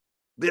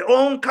 they're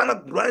all kind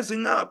of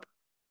rising up.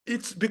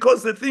 It's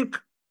because they think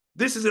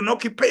this is an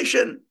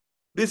occupation,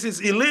 this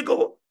is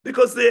illegal,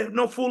 because they have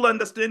no full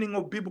understanding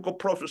of biblical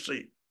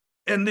prophecy.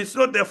 And it's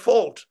not their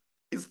fault.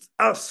 It's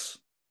us.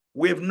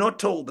 We have not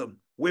told them.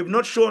 We have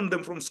not shown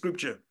them from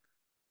Scripture.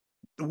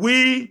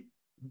 We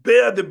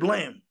bear the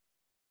blame.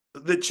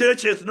 The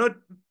church has not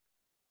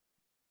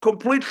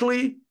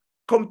completely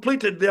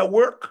completed their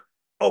work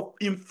of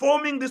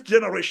informing this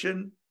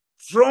generation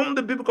from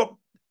the biblical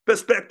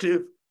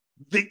perspective,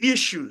 the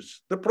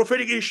issues, the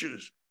prophetic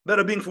issues that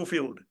are being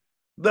fulfilled,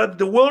 that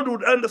the world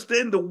would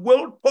understand the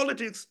world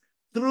politics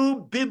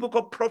through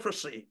biblical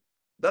prophecy.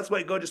 That's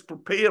why God is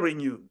preparing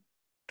you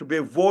to be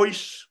a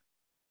voice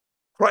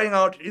crying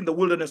out in the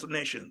wilderness of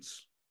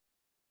nations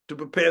to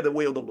prepare the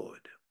way of the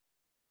Lord.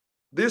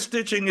 This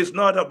teaching is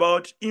not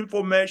about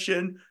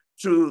information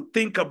to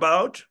think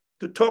about,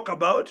 to talk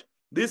about.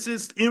 This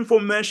is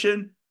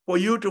information for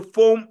you to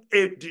form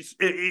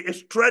a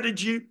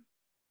strategy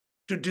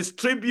to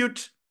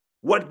distribute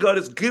what God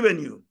has given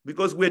you,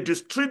 because we're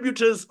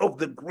distributors of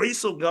the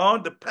grace of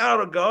God, the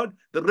power of God,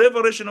 the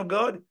revelation of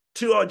God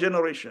to our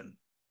generation.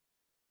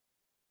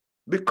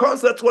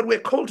 Because that's what we're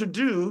called to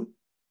do,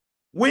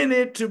 we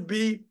need to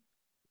be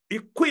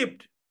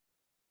equipped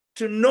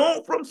to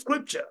know from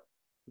Scripture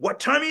what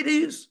time it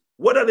is,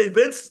 what are the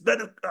events that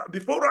are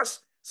before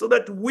us, so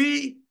that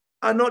we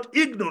are not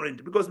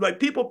ignorant, because my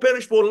people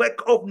perish for lack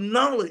of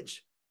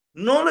knowledge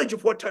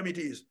of what time it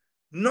is,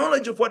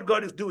 knowledge of what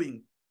God is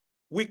doing.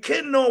 We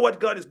can know what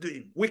God is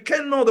doing. We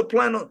can know the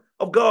plan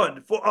of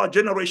God for our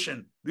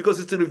generation because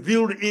it's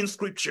revealed in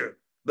Scripture.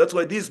 That's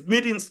why these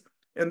meetings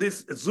and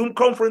these Zoom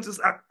conferences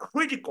are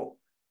critical,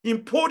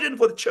 important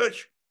for the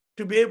church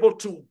to be able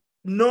to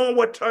know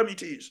what time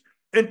it is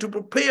and to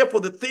prepare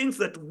for the things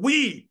that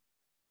we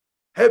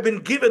have been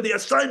given the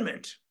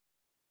assignment.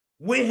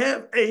 We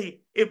have a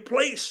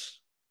place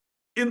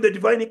in the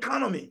divine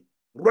economy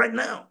right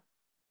now,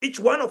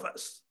 each one of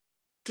us,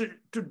 to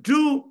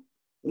do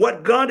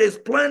what God has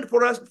planned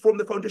for us from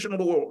the foundation of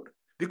the world,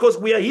 because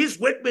we are his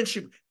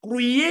workmanship,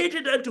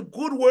 created unto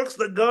good works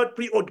that God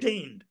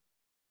preordained.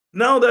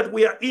 Now that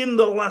we are in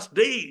the last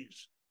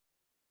days,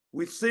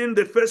 we've seen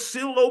the first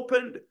seal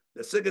opened,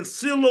 the second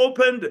seal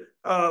opened,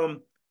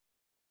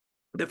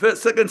 the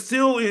second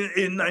seal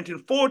in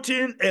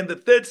 1914, and the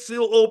third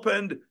seal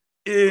opened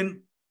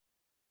in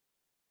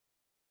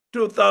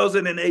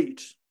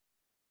 2008.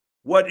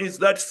 What is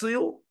that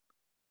seal?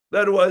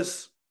 That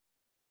was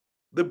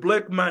the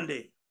Black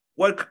Monday.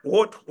 What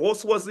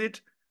horse was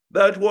it?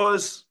 That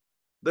was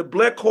the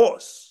black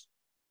horse.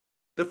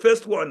 The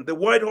first one, the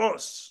white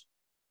horse.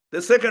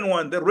 The second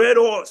one, the red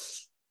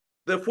horse.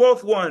 The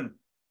fourth one,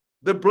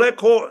 the black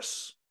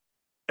horse.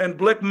 And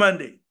Black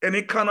Monday, an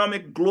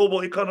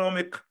global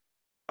economic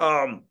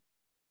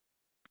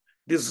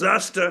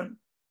disaster.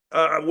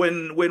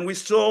 When we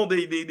saw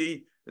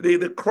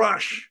the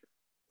crash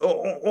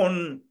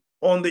on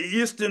the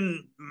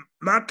eastern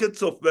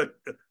markets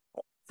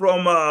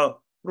from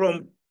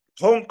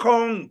Hong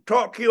Kong,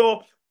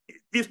 Tokyo,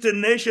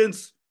 eastern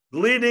nations,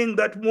 leading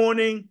that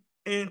morning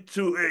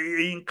into an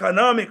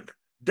economic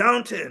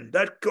downturn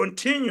that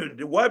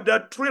continued, wiped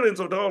out trillions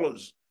of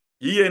dollars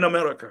here in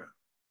America.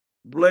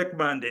 Black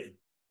Monday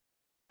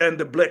and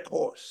the black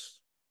horse.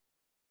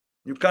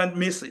 You can't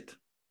miss it.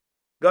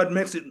 God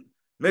makes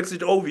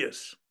it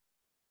obvious.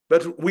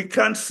 But we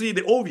can't see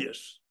the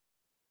obvious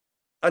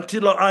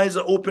until our eyes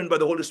are opened by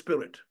the Holy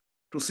Spirit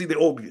to see the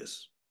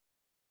obvious.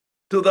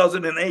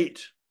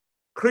 2008,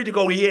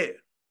 critical year.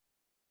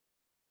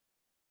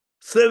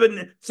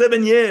 7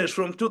 years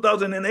from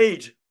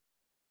 2008,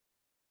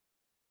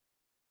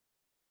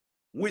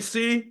 we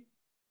see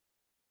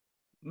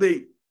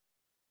the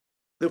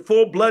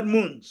 4 blood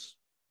moons.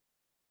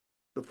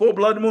 The 4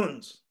 blood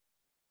moons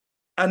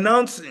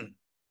announcing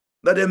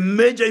that a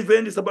major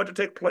event is about to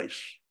take place.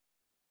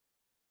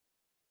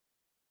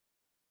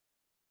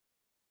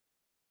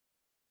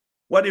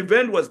 What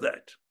event was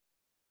that?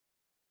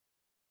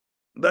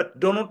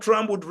 That Donald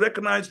Trump would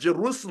recognize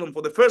Jerusalem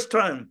for the first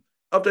time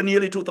after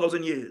nearly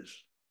 2,000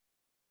 years.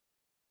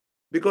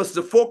 Because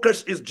the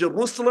focus is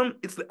Jerusalem,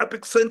 it's the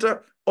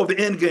epicenter of the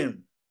end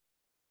game.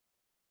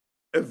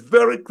 A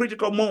very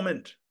critical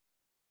moment,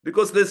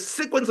 because there's a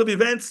sequence of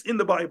events in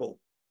the Bible.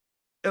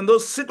 And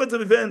those sequence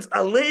of events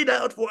are laid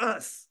out for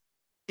us,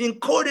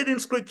 encoded in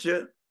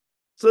Scripture,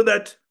 so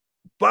that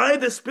by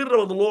the Spirit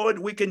of the Lord,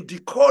 we can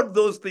decode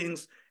those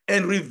things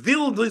and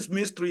reveal these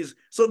mysteries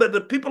so that the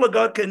people of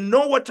God can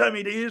know what time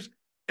it is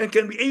and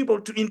can be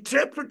able to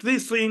interpret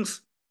these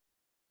things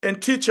and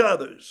teach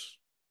others.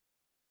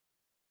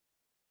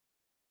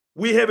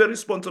 We have a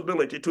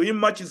responsibility. To him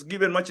much is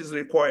given, much is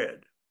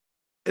required.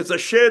 As I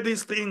share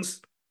these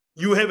things,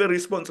 you have a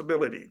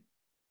responsibility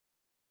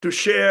to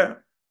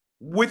share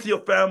with your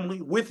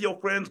family, with your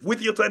friends,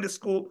 with your Sunday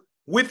school,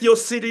 with your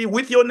city,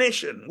 with your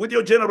nation, with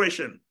your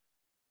generation.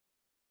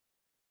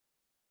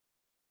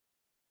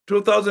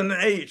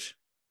 2008,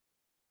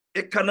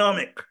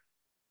 economic,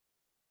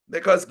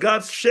 because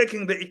God's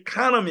shaking the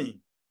economy,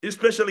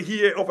 especially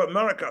here of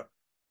America,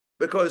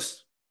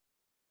 because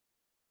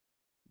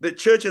the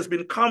church has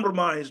been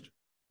compromised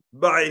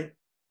by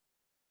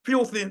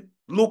filthy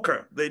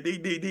lucre,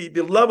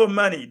 the love of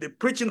money, the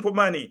preaching for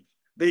money,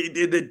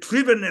 the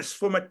drivenness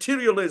for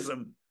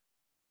materialism.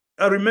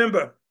 I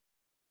remember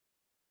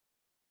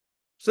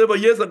several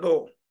years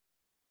ago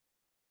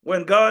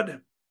when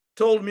God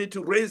told me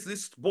to raise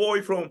this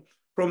boy from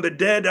the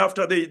dead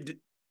after they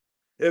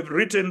have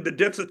written the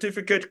death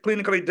certificate,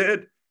 clinically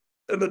dead,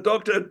 and the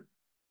doctor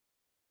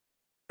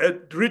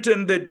had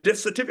written the death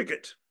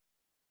certificate.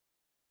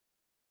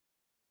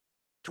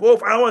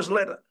 12 hours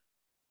later,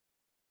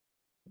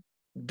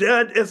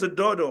 dead as a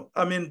dodo.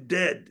 I mean,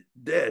 dead,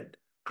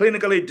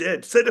 clinically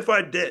dead,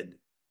 certified dead.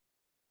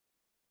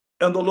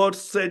 And the Lord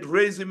said,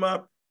 raise him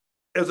up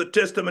as a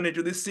testimony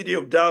to this city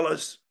of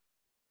Dallas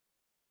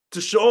to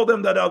show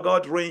them that our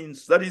God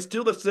reigns, that he's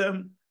still the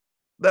same,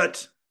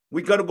 that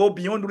we got to go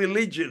beyond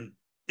religion,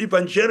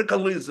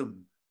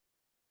 evangelicalism,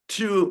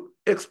 to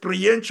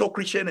experiential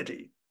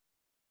Christianity.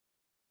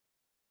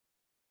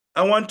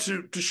 I want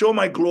to show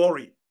my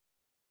glory.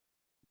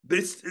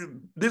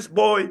 This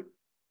boy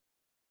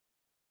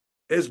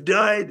has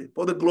died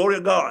for the glory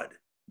of God,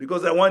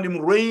 because I want him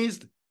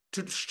raised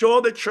to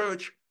show the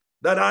church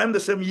that I'm the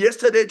same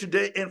yesterday,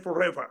 today, and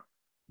forever.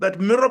 That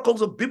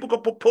miracles of biblical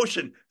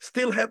proportion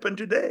still happen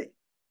today.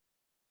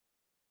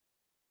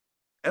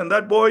 And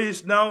that boy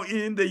is now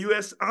in the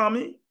U.S.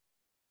 Army,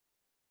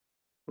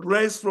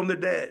 raised from the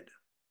dead.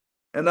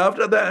 And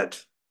after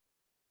that,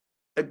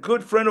 a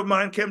good friend of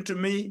mine came to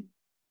me.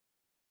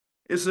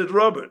 He said,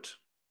 Robert,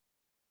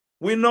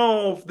 we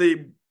know of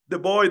the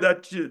boy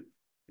that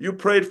you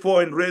prayed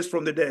for and raised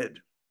from the dead.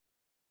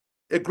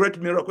 A great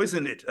miracle,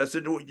 isn't it? I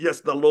said, oh, yes,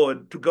 the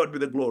Lord, to God be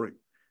the glory. He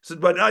said,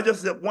 but I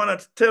just want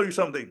to tell you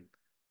something,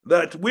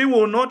 that we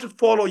will not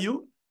follow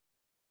you.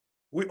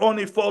 We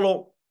only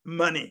follow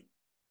money.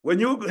 When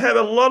you have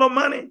a lot of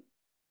money,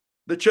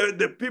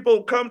 the people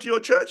who come to your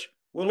church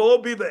will all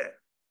be there.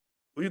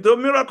 With the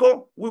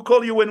miracle, we'll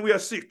call you when we are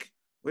sick,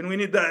 when we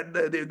need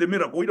the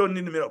miracle. We don't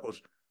need the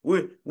miracles.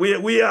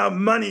 We are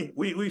money.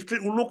 We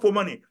look for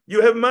money.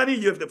 You have money,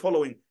 you have the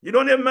following. You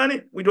don't have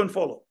money, we don't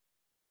follow.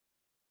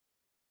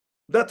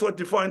 That's what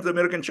defines the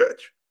American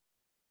church.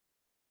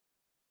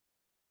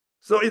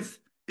 So it's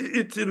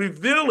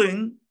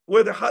revealing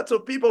where the hearts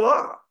of people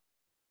are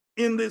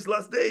in these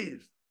last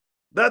days.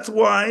 That's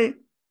why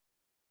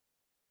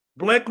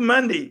Black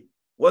Monday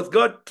was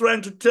God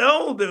trying to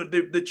tell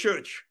the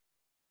church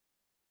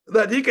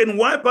that he can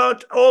wipe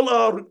out all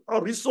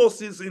our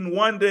resources in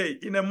one day,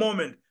 in a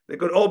moment. They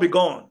could all be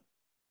gone.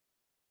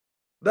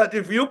 That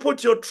if you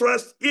put your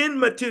trust in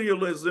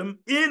materialism,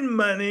 in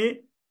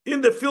money,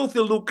 in the filthy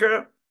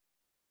lucre,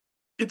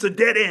 it's a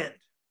dead end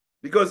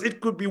because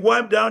it could be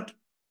wiped out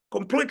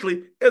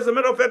completely. As a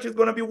matter of fact, it's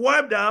going to be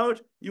wiped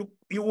out. You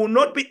will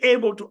not be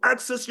able to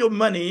access your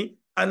money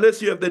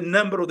unless you have the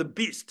number of the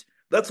beast.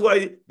 That's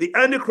why the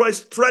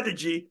Antichrist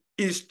strategy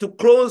is to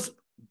close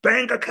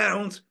bank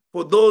accounts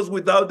for those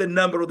without the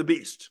number of the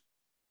beast.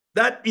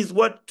 That is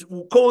what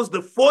will cause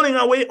the falling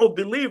away of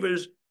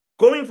believers,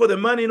 going for the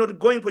money, not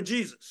going for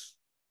Jesus.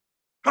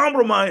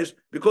 Compromise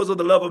because of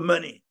the love of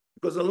money,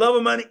 because the love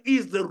of money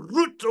is the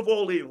root of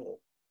all evil.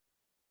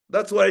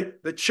 That's why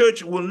the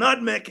church will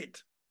not make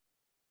it,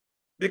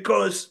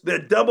 because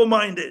they're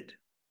double-minded.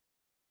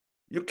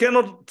 You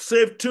cannot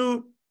save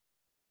two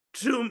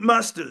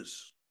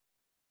masters.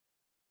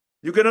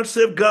 You cannot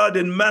save God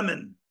and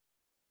mammon.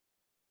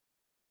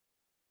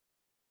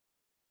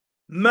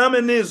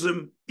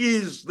 Mammonism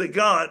is the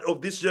God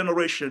of this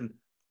generation,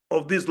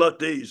 of these last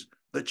days.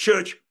 The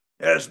church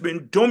has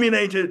been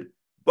dominated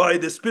by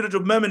the spirit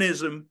of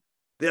mammonism.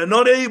 They are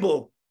not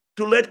able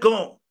to let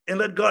go and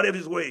let God have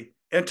his way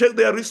and take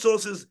their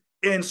resources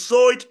and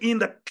sow it in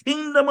the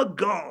kingdom of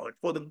God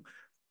for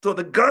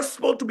the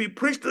gospel to be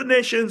preached to the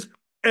nations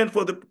and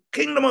for the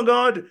kingdom of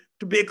God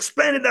to be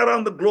expanded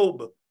around the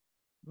globe.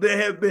 They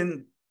have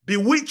been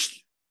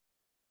bewitched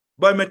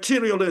by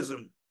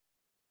materialism.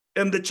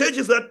 And the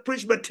churches that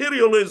preach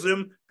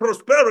materialism,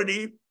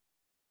 prosperity,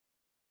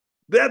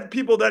 they're the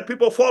people that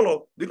people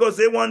follow because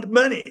they want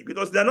money,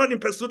 because they're not in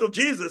pursuit of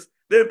Jesus.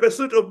 They're in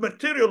pursuit of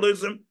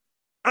materialism.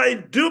 I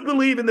do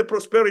believe in the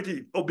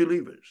prosperity of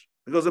believers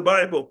because the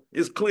Bible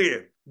is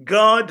clear.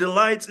 God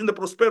delights in the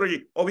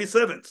prosperity of his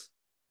servants.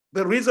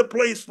 There is a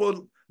place for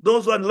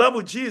those who are in love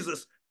with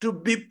Jesus to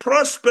be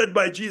prospered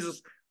by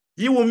Jesus.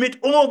 He will meet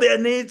all their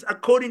needs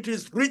according to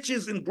his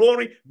riches in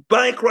glory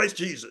by Christ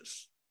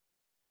Jesus.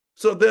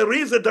 So there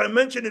is a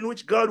dimension in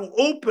which God will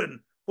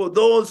open for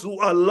those who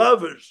are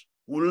lovers,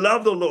 who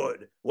love the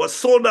Lord, who are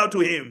sold out to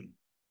him.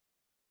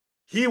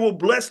 He will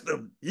bless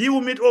them. He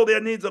will meet all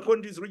their needs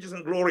according to his riches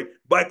and glory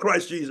by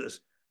Christ Jesus.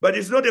 But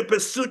it's not a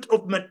pursuit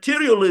of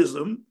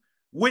materialism,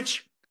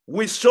 which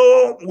we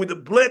saw with the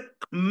Black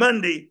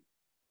Monday,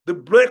 the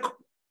black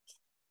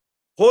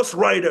horse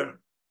rider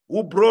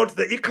who brought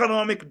the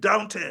economic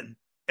downturn,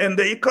 and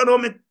the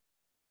economic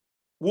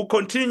will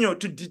continue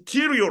to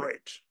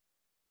deteriorate.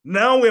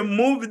 Now we're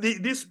moving,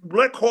 this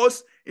black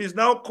horse is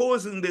now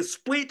causing the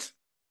split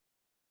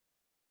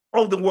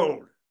of the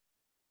world.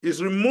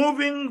 Is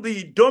removing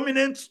the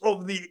dominance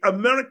of the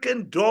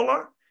American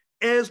dollar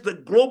as the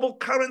global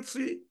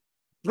currency,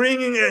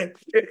 bringing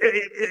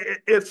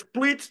a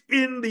split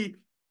in the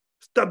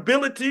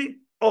stability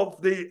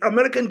of the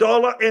American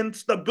dollar and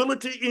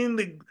stability in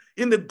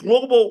the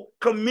global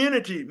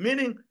community,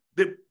 meaning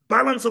the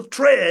balance of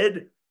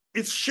trade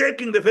is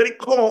shaking the very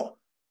core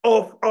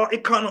of our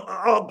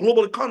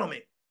global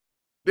economy,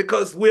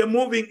 because we're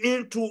moving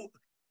in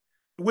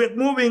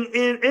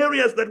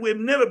areas that we've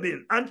never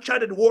been,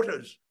 uncharted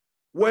waters,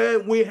 where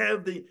we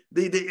have the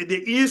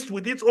East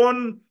with its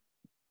own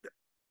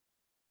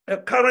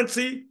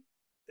currency,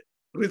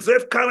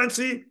 reserve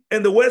currency,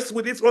 and the West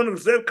with its own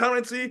reserve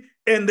currency,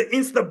 and the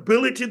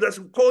instability that's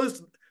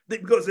caused,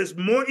 because there's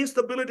more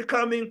instability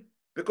coming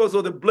because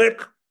of the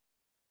black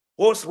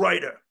horse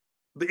rider,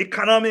 the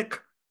economic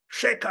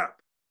shakeup,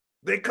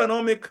 the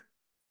economic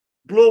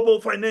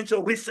global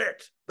financial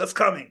reset that's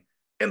coming,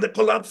 and the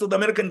collapse of the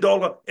American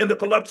dollar and the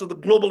collapse of the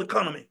global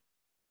economy.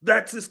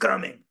 That is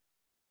coming.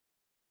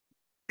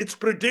 It's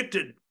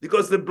predicted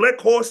because the black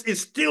horse is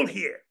still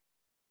here.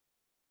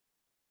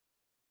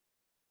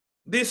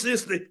 This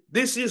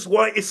is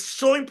why it's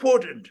so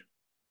important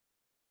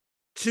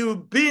to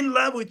be in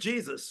love with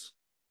Jesus,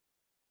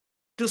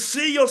 to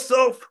see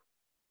yourself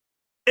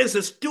as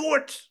a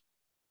steward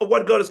of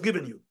what God has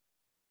given you.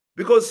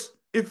 Because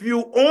if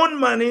you own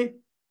money,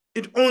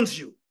 it owns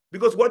you,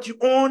 because what you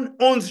own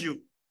owns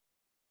you.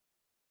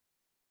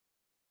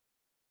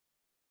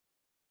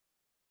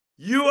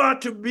 You are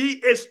to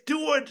be a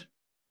steward,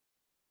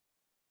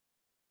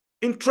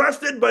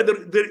 entrusted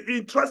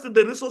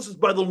the resources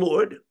by the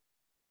Lord,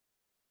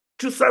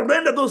 to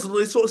surrender those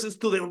resources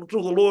to the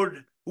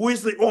Lord, who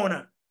is the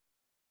owner,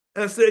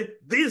 and say,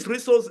 these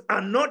resources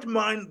are not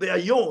mine, they are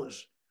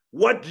yours.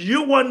 What do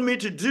you want me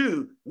to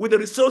do with the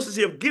resources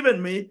you have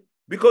given me?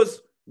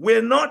 Because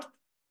we're not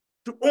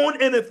to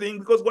own anything,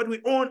 because what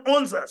we own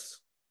owns us.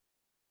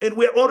 And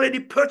we're already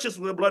purchased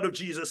with the blood of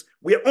Jesus.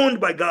 We are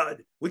owned by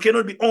God. We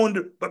cannot be owned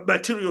by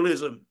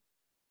materialism.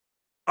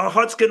 Our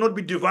hearts cannot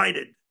be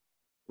divided.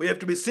 We have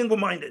to be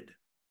single-minded,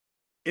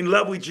 in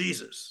love with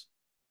Jesus,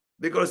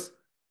 because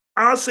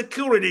our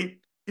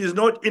security is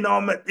not in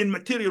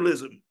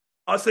materialism.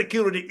 Our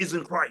security is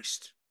in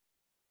Christ.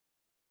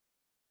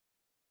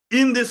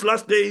 In these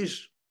last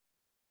days,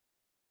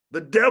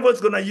 The devil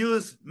is going to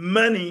use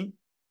money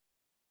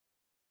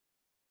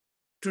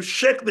to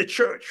shake the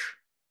church,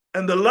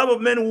 and the love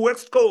of men will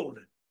wax cold,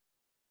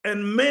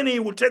 and many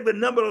will take the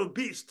number of the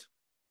beast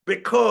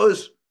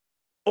because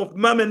of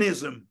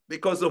mammonism,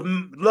 because of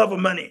love of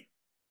money,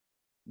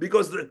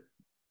 because the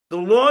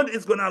Lord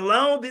is going to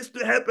allow this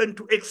to happen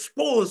to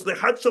expose the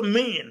hearts of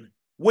men.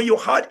 Where your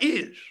heart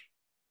is,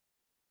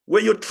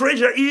 where your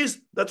treasure is,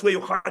 that's where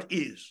your heart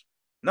is.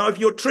 Now, if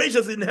your treasure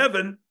is in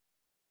heaven,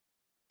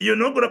 you're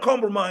not going to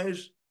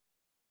compromise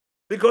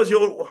because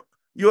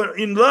you're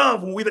in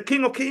love with the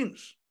King of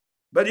Kings.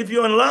 But if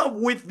you're in love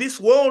with this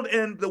world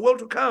and the world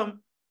to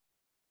come,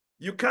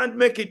 you can't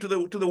make it to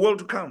the world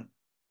to come,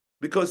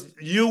 because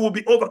you will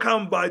be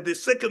overcome by the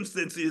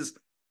circumstances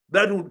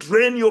that will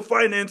drain your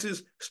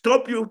finances,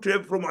 stop you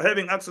from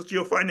having access to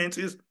your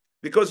finances,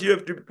 because you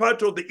have to be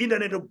part of the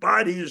Internet of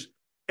Bodies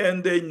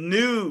and the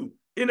new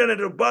Internet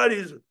of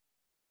Bodies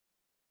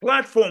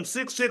platform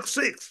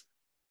 666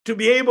 to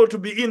be able to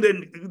be in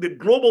the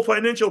global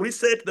financial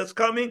reset that's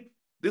coming.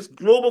 This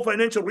global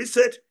financial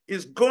reset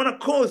is going to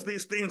cause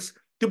these things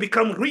to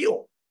become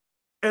real.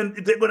 And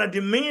they're going to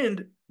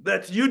demand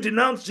that you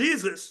denounce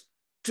Jesus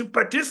to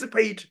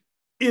participate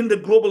in the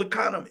global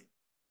economy.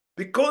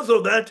 Because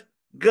of that,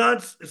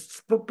 God's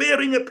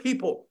preparing a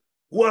people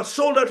who are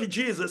sold out to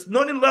Jesus,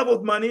 not in love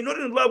with money, not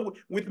in love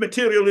with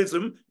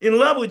materialism, in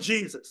love with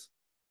Jesus.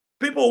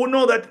 People who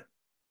know that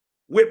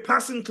we're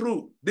passing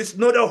through. This is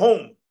not a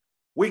home.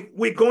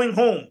 We're going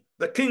home.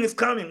 The king is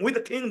coming with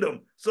the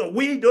kingdom. So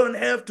we don't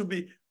have to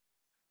be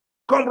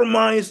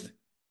compromised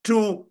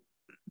to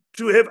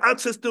have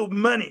access to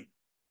money.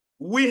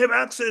 We have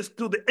access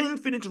to the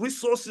infinite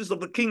resources of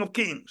the King of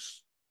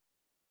Kings.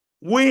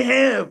 We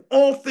have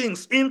all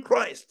things in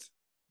Christ.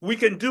 We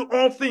can do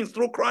all things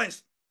through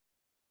Christ.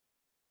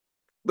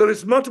 There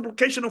is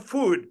multiplication of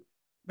food.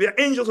 There are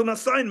angels on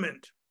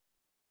assignment.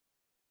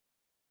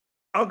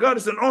 Our God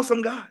is an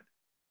awesome God.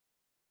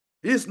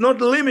 He's not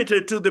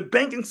limited to the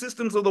banking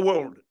systems of the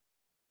world.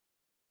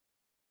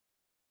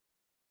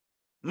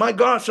 My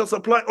God shall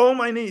supply all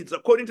my needs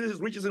according to his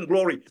riches and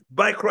glory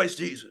by Christ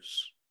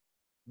Jesus.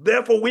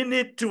 Therefore, we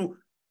need to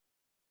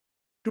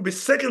be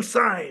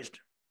circumcised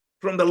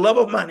from the love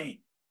of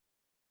money,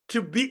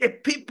 to be a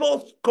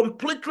people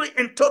completely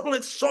and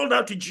totally sold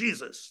out to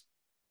Jesus,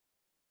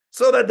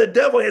 so that the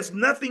devil has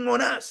nothing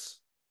on us.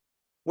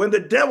 When the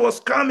devil was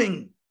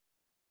coming,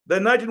 the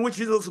night in which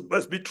Jesus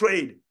was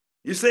betrayed,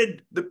 he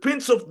said, the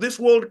prince of this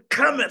world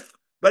cometh,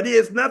 but he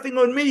has nothing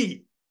on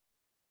me.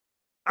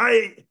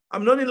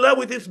 I'm not in love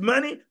with his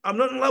money. I'm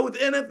not in love with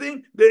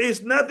anything. There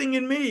is nothing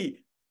in me.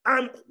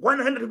 I'm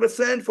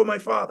 100% for my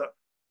Father.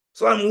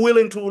 So I'm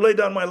willing to lay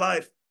down my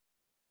life.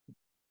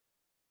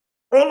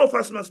 All of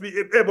us must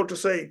be able to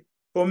say,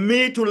 for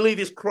me to live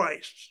is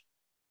Christ,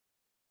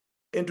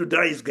 and to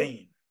die is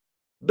gain.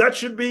 That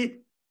should be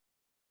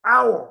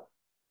our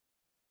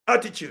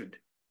attitude.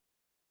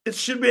 It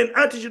should be an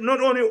attitude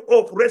not only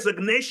of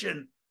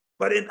resignation,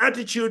 but an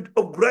attitude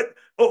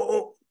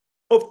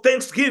of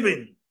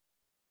thanksgiving,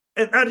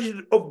 an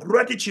attitude of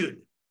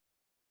gratitude,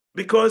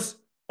 because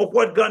of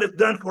what God has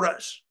done for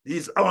us. He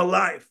is our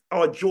life,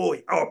 our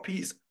joy, our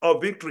peace, our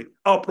victory,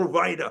 our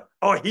provider,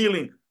 our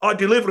healing, our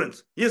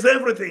deliverance. He is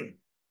everything.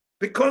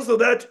 Because of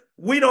that,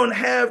 we don't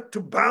have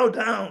to bow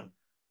down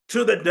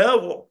to the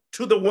devil,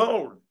 to the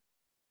world.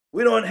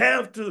 We don't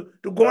have to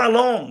go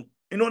along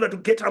in order to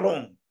get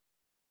along.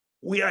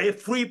 We are a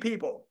free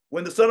people.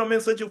 When the Son of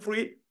Man set you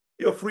free,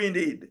 you're free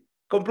indeed.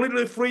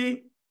 Completely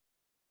free,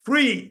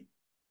 free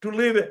to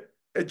live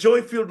a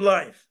joy-filled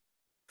life,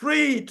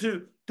 free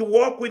to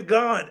walk with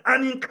God,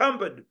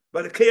 unencumbered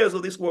by the cares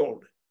of this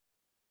world.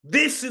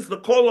 This is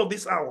the call of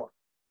this hour.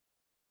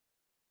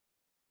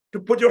 To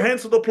put your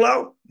hands to the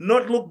plow,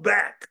 not look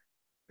back,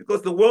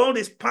 because the world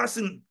is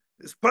passing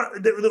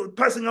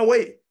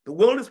away. The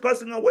world is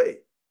passing away.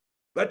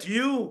 But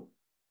you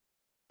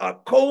are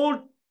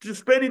called to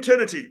spend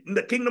eternity in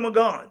the kingdom of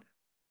God.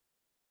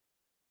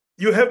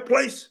 You have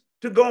place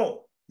to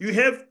go. You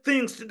have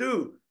things to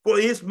do for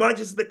His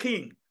Majesty the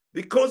King.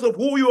 Because of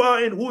who you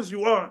are and whose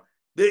you are,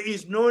 there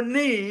is no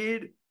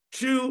need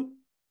to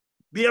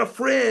be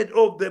afraid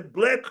of the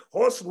black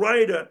horse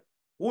rider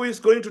who is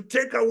going to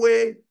take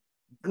away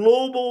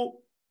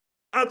global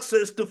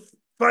access to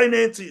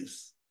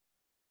finances,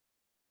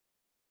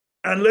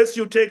 unless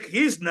you take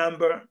his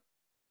number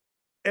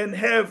and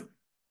have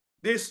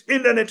this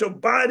internet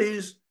of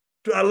bodies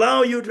to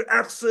allow you to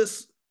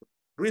access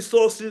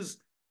resources,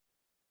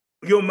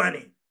 your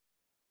money.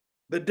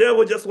 The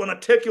devil just want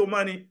to take your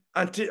money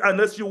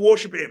unless you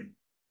worship him.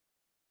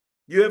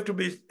 You have to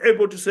be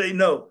able to say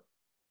no,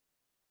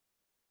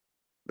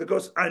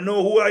 because I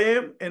know who I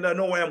am and I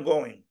know where I'm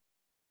going.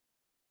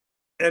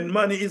 And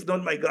money is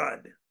not my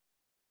God.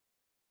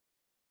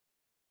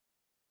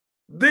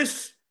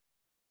 This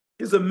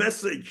is a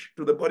message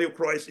to the body of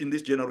Christ in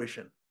this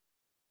generation.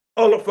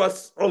 All of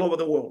us, all over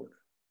the world.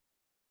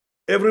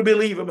 Every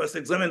believer must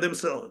examine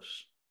themselves,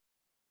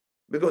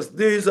 because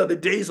these are the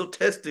days of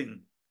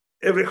testing.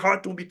 Every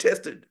heart will be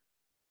tested.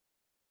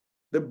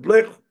 The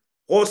black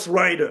horse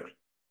rider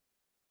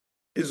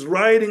is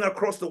riding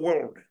across the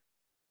world.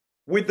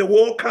 With the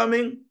war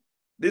coming,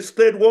 this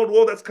third world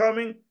war that's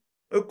coming,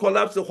 it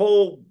collapse the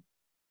whole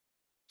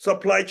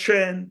supply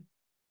chain,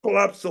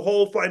 collapse the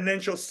whole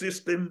financial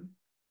system.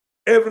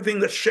 Everything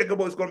that's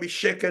shakeable is going to be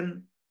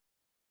shaken.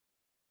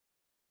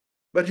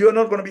 But you're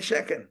not going to be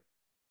shaken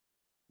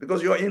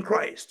because you're in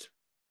Christ.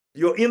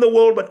 You're in the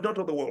world, but not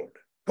of the world.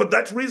 For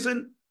that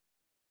reason,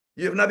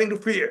 you have nothing to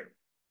fear.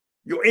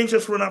 You're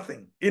anxious for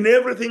nothing. In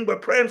everything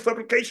but prayer and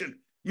supplication,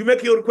 you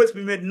make your request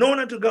be made known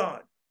unto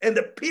God. And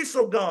the peace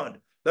of God,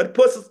 that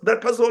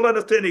passes all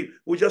understanding,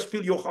 will just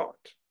fill your heart.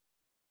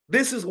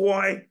 This is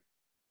why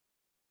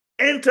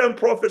end-time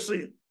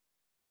prophecy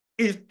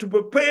is to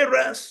prepare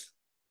us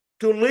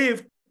to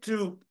live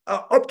to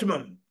our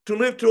optimum, to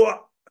live to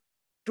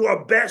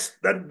our best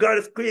that God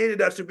has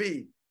created us to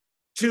be,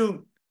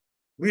 to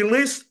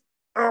release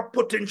our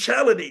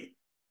potentiality,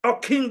 our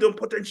kingdom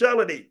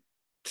potentiality,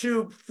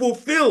 to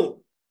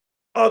fulfill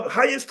our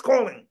highest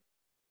calling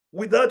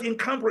without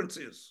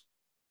encumbrances.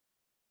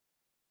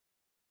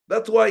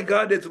 That's why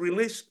God has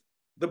released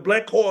the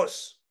black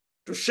horse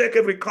to shake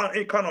every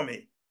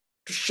economy,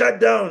 to shut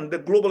down the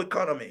global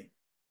economy,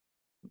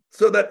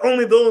 so that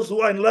only those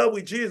who are in love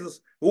with Jesus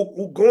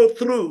will go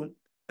through,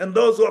 and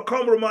those who are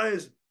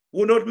compromised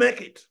will not make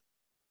it.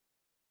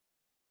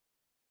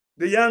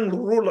 The young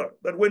ruler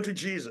that went to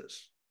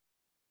Jesus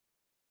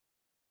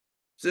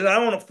said,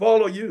 I want to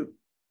follow you.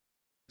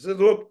 He says,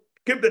 look,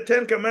 keep the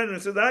 10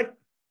 Commandments. He says,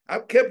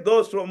 I've kept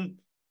those from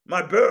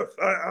my birth.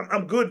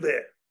 I'm good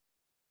there.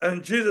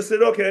 And Jesus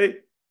said, okay,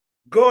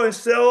 go and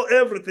sell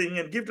everything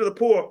and give to the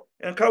poor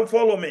and come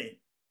follow me.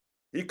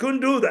 He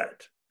couldn't do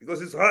that because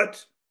his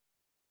heart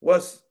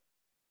was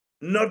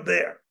not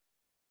there.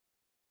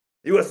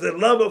 He was the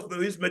love of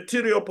his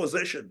material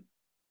possession.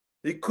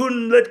 He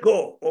couldn't let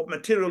go of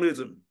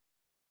materialism,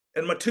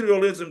 and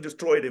materialism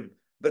destroyed him.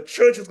 The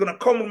church is going to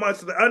compromise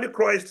to the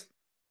Antichrist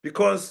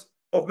because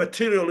of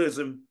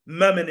materialism,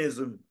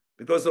 mammonism,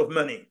 because of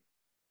money.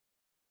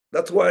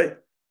 That's why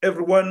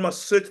everyone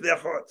must search their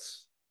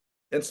hearts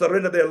and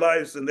surrender their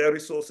lives and their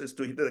resources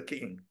to the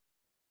King.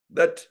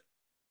 That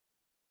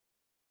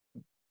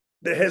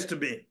there has to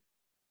be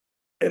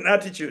an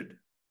attitude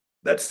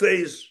that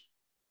says,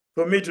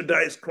 for me to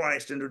die is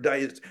Christ, and to die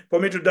is for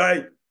me to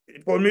die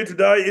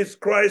is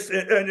Christ,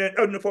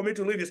 and for me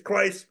to live is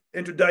Christ,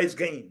 and to die is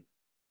gain.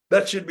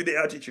 That should be the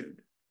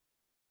attitude.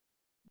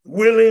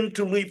 Willing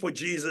to live for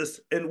Jesus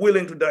and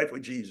willing to die for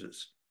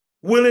Jesus.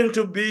 Willing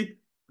to be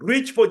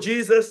rich for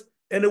Jesus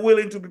and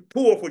willing to be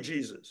poor for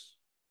Jesus.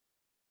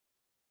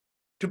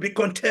 To be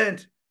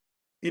content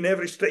in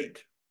every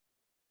state.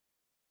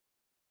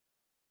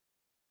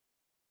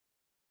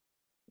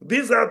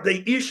 These are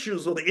the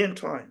issues of the end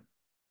time.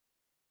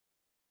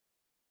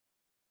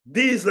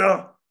 These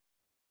are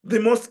the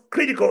most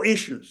critical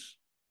issues.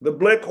 The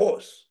black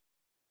horse.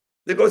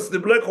 Because the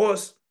black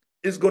horse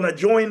is going to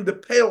join the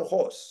pale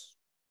horse.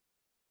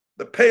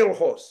 The pale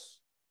horse.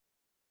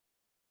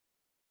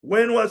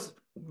 When was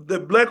the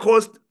black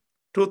horse?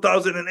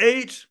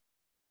 2008.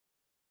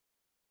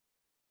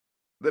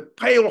 The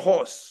pale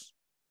horse.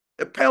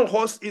 A pale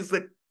horse is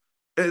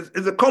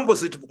a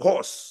composite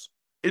horse.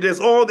 It has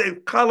all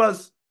the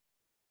colors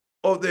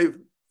of the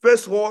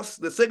first horse,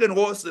 the second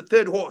horse, the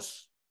third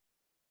horse.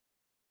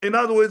 In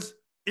other words,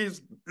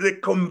 is the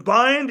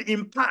combined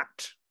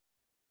impact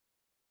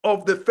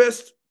of the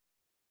first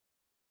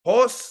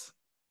horse,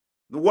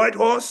 the white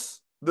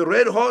horse, the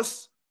red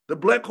horse, the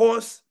black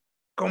horse,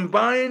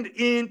 combined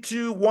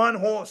into one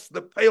horse,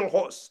 the pale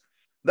horse.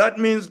 That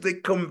means the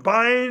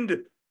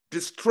combined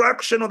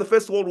destruction of the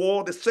First World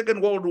War, the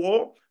Second World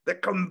War, the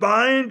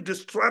combined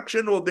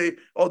destruction of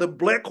the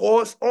black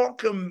horse, all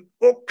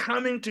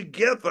coming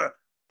together,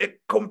 a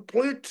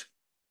complete,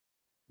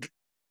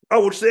 I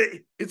would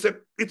say,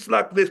 it's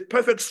like this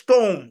perfect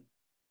storm.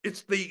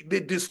 It's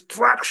the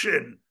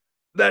destruction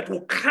that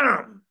will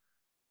come,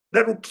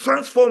 that will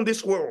transform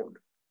this world,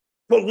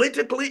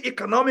 politically,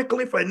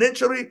 economically,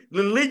 financially,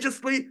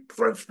 religiously,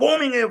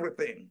 transforming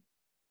everything.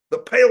 The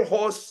pale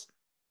horse,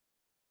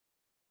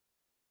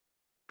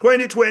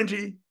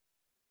 2020,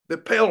 the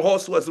pale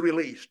horse was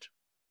released.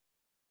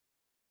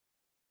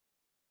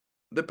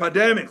 The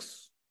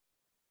pandemics,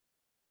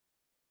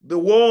 the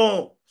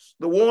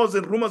wars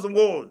and rumors of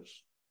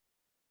wars,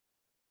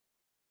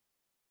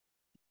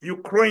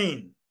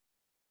 Ukraine,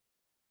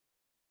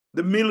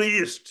 the Middle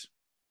East,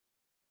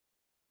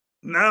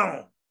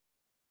 now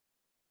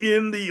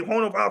in the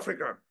Horn of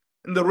Africa,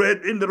 in the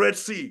Red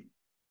Sea,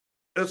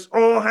 it's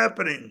all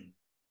happening.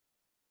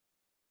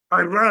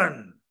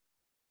 Iran,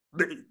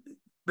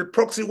 the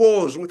proxy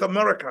wars with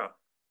America,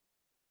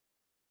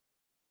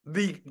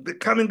 the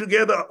coming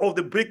together of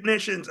the BRIC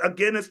nations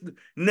against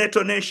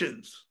NATO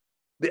nations,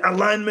 the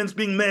alignments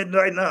being made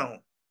right now,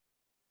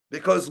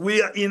 because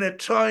we are in a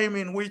time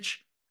in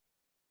which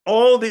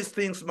all these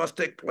things must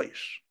take place.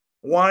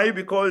 Why?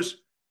 Because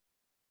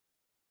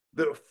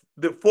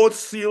the fourth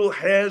seal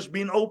has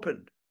been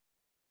opened.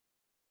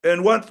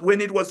 And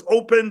when it was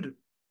opened,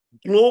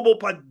 global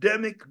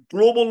pandemic,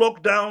 global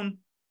lockdown,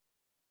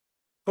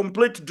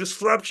 complete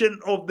disruption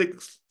of the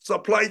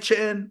supply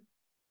chain.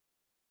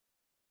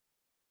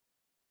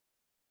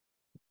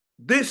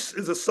 This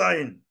is a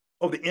sign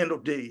of the end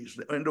of days,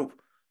 the end of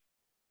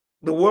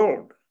the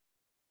world.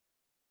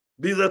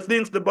 These are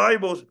things the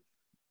Bible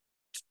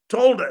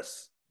told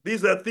us.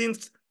 These are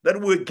things that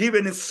were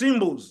given as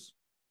symbols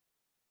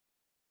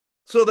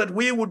so that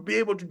we would be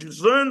able to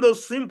discern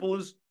those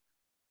symbols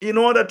in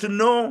order to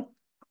know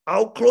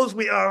how close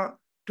we are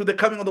to the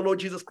coming of the Lord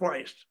Jesus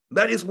Christ.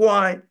 That is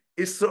why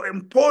it's so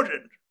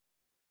important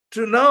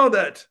to know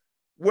that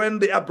when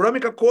the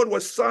Abrahamic Accord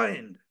was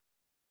signed,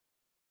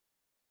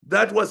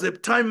 that was a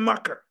time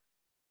marker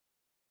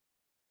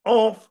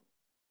of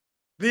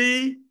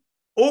the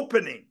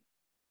opening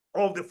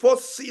of the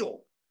fourth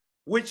seal,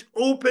 which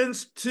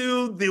opens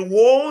to the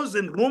wars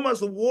and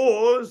rumors of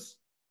wars,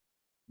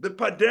 the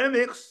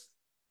pandemics,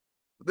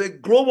 the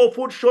global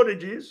food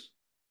shortages,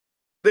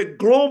 the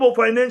global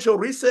financial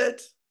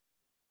reset,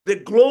 the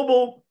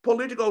global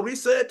political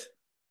reset.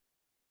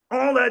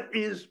 All that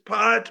is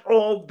part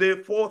of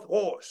the fourth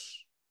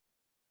horse.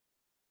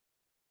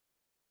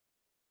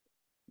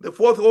 The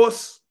fourth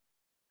horse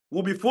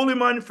will be fully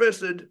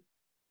manifested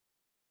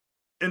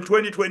in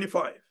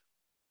 2025.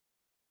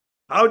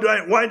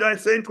 Why do I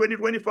say in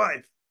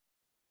 2025?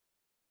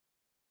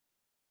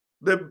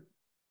 The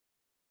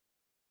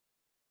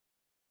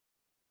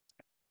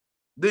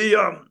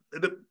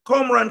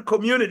Qumran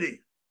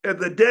community at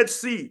the Dead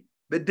Sea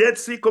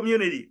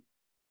community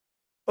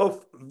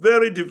of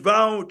very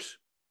devout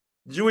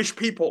Jewish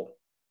people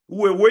who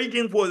were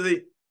waiting for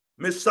the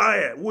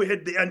Messiah, who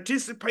had the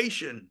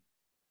anticipation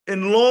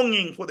and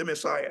longing for the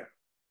Messiah,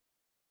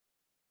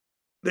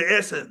 the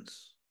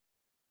essence.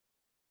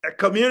 A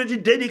community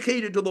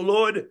dedicated to the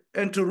Lord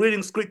and to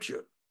reading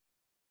scripture.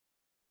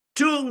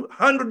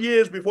 200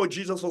 years before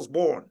Jesus was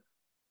born.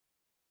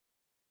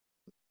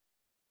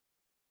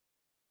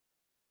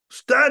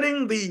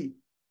 Studying the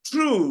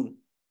true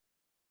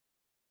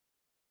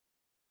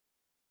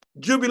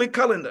Jubilee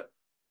calendar,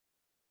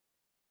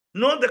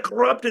 not the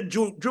corrupted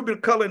Jubilee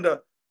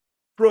calendar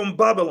from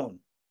Babylon,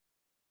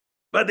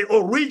 but the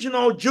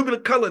original Jubilee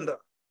calendar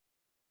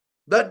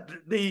that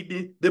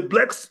the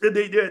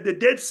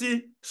Dead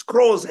Sea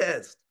Scrolls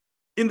has.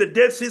 In the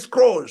Dead Sea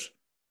Scrolls,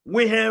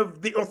 we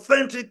have the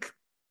authentic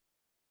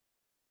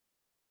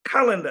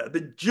calendar,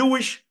 the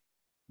Jewish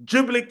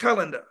Jubilee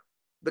calendar,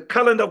 the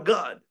calendar of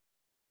God.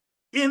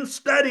 In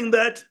studying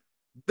that,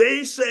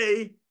 they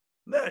say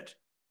that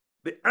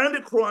the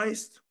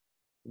Antichrist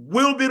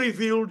will be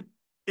revealed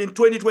in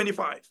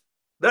 2025.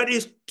 That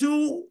is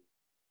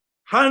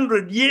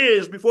 200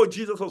 years before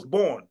Jesus was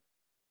born.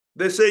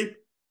 They say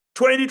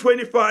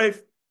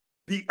 2025,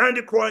 the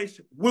Antichrist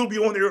will be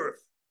on the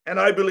earth. And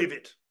I believe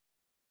it.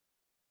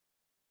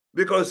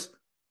 Because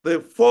the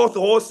fourth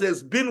horse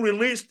has been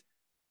released,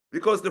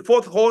 because the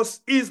fourth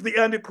horse is the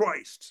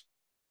Antichrist.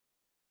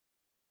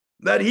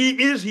 That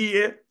he is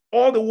here.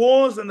 All the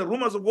wars and the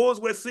rumors of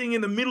wars we're seeing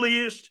in the Middle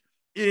East,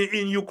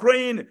 in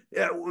Ukraine,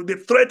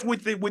 the threat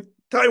with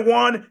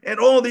Taiwan, and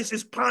all this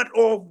is part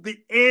of the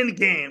end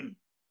game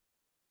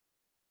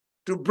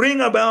to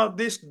bring about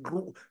this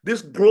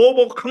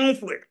global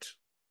conflict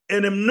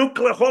and a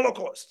nuclear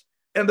holocaust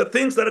and the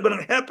things that are going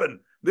to happen,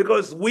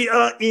 because we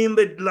are in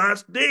the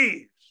last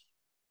days,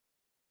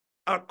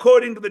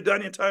 according to the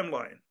Daniel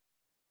timeline.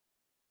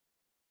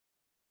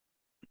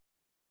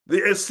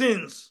 The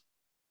Essenes,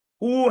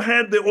 who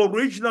had the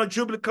original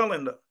Jubilee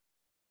calendar,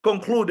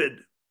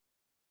 concluded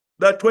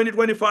that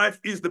 2025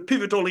 is the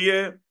pivotal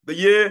year, the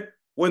year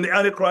when the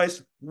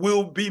Antichrist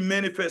will be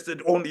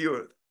manifested on the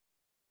earth.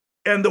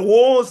 And the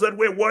wars that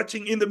we're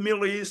watching in the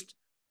Middle East,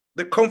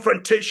 the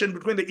confrontation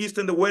between the East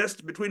and the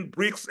West, between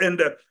BRICS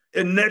and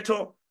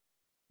NATO,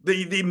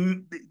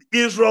 the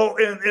Israel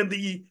and in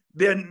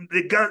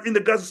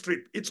the Gaza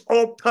Strip, it's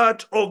all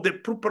part of the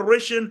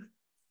preparation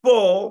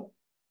for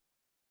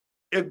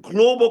a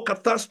global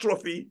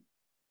catastrophe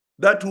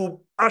that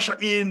will usher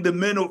in the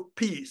man of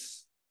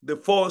peace, the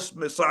false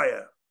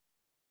Messiah.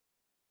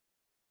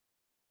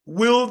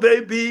 Will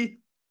there be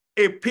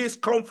a peace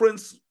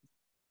conference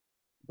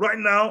right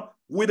now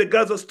with the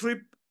Gaza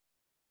Strip?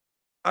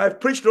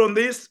 I've preached on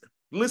this.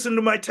 Listen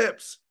to my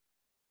tapes.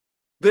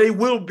 They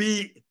will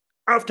be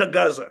after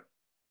Gaza,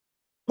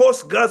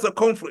 post-Gaza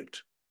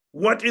conflict.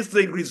 What is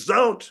the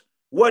result?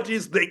 What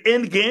is the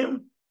end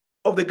game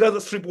of the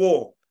Gaza Strip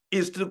war?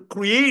 Is to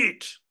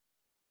create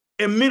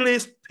a Middle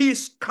East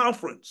peace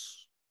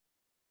conference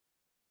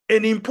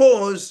and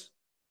impose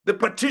the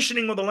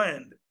partitioning of the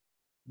land.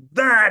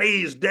 That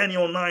is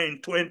Daniel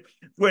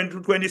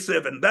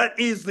 9:27. That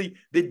is the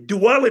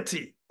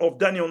duality of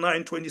Daniel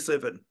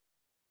 9:27.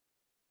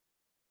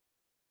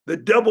 The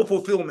double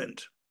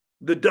fulfillment,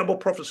 the double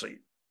prophecy.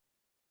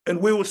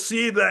 And we will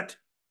see that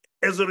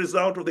as a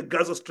result of the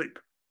Gaza Strip.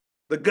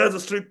 The Gaza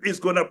Strip is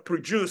going to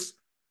produce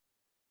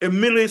a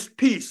Middle East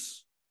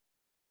peace.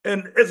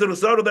 And as a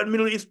result of that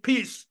Middle East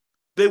peace,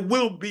 there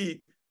will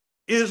be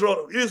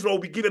Israel will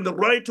be given the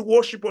right to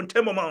worship on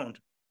Temple Mount.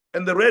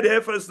 And the red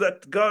heifers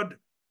that God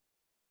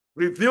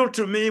revealed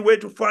to me where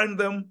to find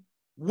them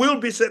will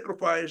be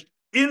sacrificed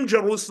in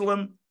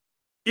Jerusalem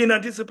in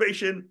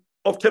anticipation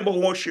of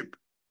temple worship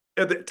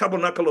at the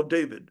tabernacle of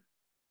David,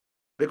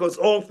 because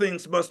all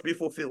things must be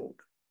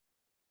fulfilled.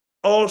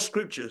 All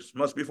scriptures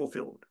must be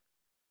fulfilled.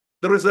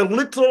 There is a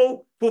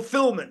literal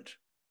fulfillment,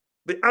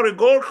 the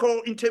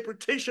allegorical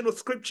interpretation of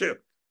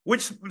scripture,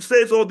 which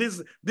says, oh,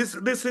 these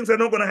things are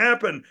not going to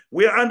happen.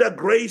 We are under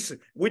grace.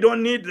 We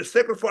don't need the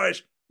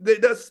sacrifice.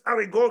 That's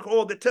allegorical.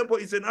 Oh, the temple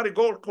is an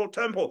allegorical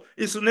temple.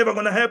 It's never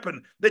going to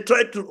happen. They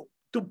try to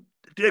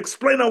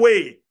explain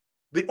away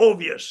the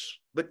obvious,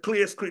 the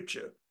clear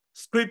scripture.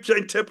 Scripture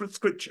interprets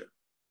scripture.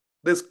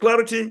 There's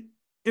clarity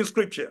in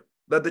scripture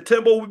that the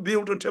temple will be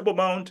built on Temple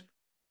Mount.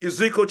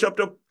 Ezekiel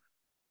chapter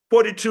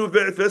 42,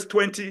 verse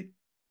 20.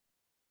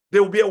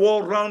 There will be a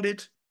wall around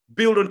it,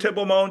 built on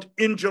Temple Mount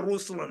in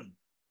Jerusalem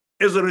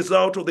as a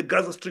result of the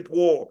Gaza Strip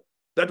war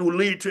that will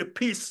lead to a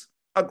peace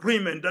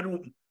agreement that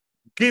will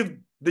give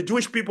the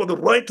Jewish people the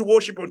right to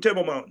worship on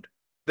Temple Mount.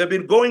 They've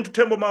been going to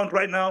Temple Mount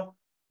right now.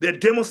 They're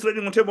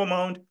demonstrating on Temple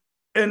Mount.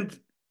 And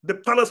the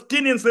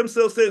Palestinians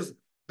themselves says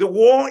the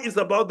war is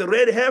about the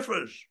red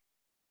heifers.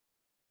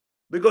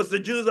 Because the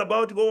Jews are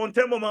about to go on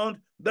Temple Mount,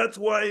 that's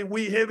why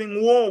we're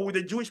having war with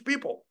the Jewish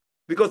people.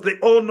 Because they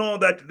all know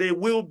that there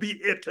will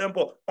be a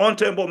temple on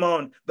Temple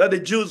Mount, that the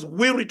Jews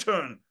will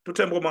return to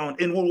Temple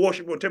Mount and will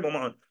worship on Temple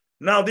Mount.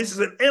 Now, this is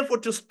an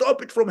effort to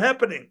stop it from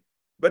happening,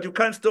 but you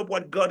can't stop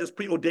what God has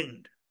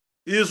preordained.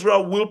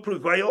 Israel will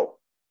prevail.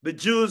 The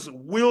Jews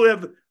will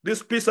have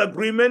this peace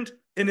agreement,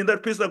 and in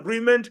that peace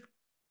agreement,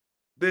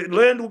 the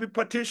land will be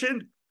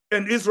partitioned,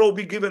 and Israel will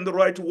be given the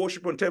right to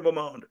worship on Temple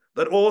Mount,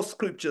 that all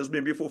scriptures may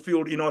be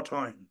fulfilled in our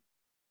time.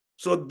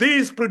 So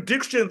these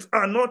predictions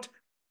are not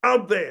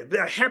out there. They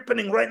are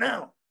happening right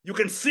now. You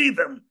can see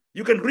them.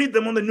 You can read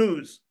them on the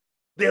news.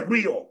 They're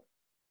real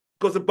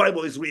because the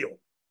Bible is real.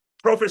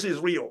 Prophecy is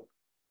real.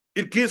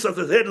 It gives us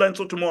the headlines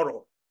for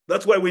tomorrow.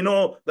 That's why we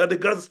know that the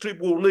Gaza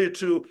Strip will lead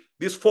to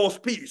this false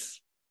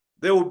peace.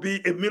 There will be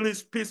a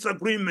military peace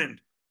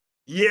agreement.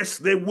 Yes,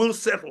 they will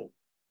settle.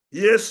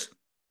 Yes,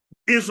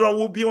 Israel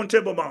will be on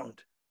Temple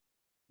Mount.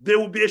 There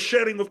will be a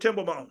sharing of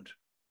Temple Mount.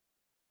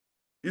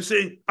 You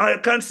say, I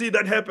can't see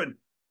that happen.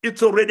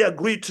 It's already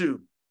agreed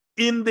to.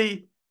 In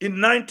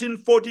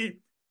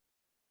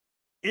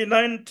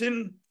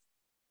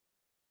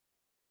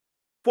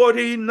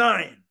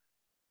 1949,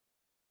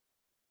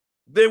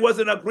 there was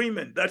an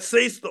agreement that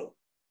says so.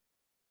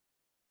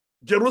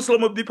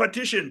 Jerusalem will be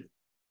partitioned.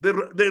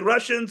 The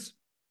Russians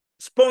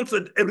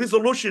sponsored a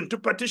resolution to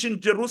partition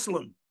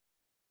Jerusalem.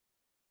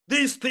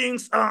 These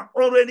things are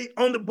already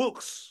on the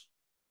books.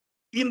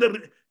 In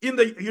the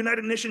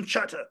United Nations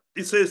Charter,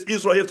 it says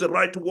Israel has the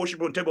right to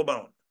worship on Temple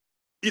Mount.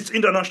 It's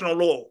international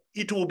law.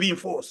 It will be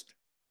enforced.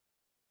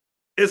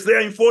 As they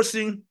are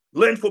enforcing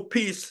land for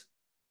peace,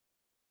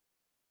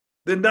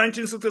 the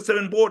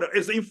 1967 border,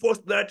 as they enforce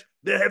that,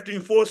 they have to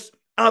enforce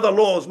other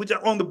laws which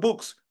are on the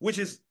books, which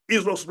is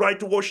Israel's right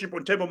to worship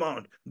on Temple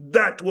Mount.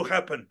 That will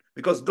happen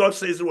because God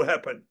says it will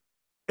happen.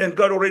 And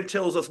God already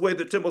tells us where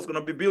the temple is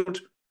going to be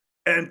built.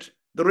 And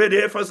the red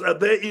heifers are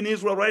there in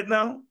Israel right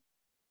now.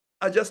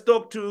 I just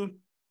talked to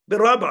the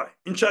rabbi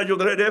in charge of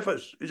the red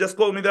heifers. He just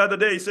called me the other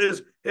day. He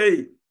says,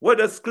 hey, what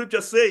does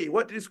scripture say?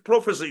 What is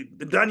prophecy?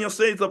 Daniel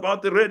says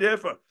about the red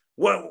heifer.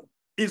 Well,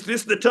 is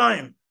this the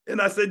time? And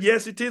I said,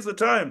 yes, it is the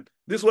time.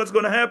 This is what's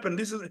going to happen.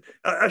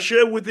 I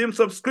share with him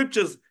some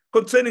scriptures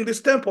concerning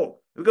this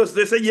temple, because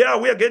they say, yeah,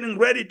 we are getting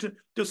ready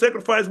to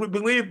sacrifice. We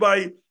believe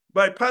by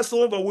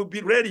Passover we'll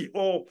be ready,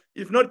 or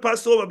if not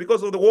Passover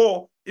because of the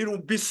war, it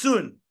will be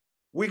soon.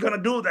 We're going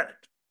to do that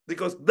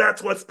because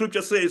that's what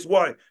scripture says.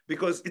 Why?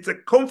 Because it's a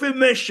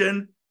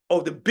confirmation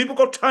of the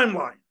biblical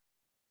timeline,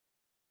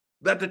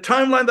 that the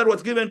timeline that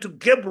was given to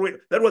Gabriel,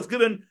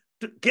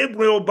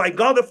 by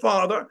God the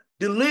Father,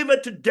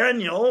 delivered to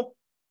Daniel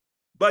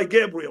by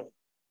Gabriel,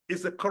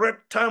 is the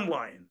correct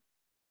timeline.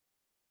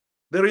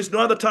 There is no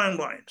other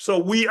timeline. So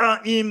we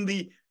are in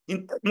the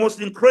most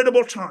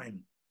incredible time,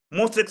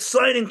 most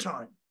exciting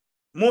time,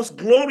 most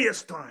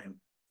glorious time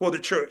for the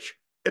church.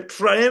 A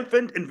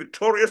triumphant and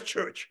victorious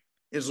church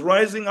is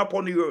rising up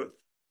on the earth.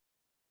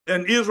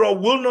 And Israel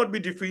will not be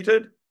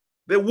defeated.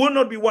 They will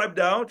not be wiped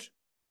out.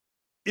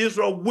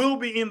 Israel will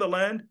be in the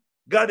land.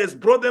 God has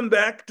brought them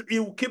back. He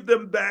will keep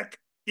them back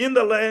in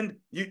the land.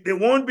 They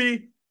won't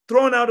be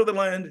thrown out of the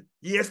land.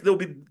 Yes, there will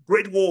be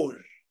great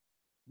wars,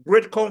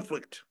 great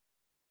conflict,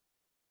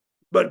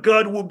 but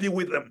God will be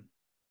with them.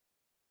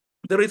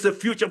 There is a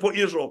future for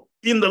Israel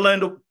in the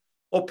land of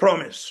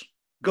promise,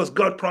 because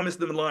God promised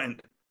them the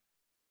land.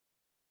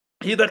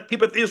 He that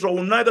keepeth Israel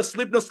will neither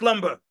sleep nor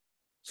slumber.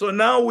 So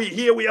now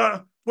here we are,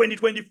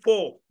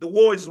 2024. The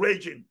war is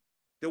raging.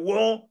 The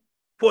war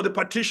for the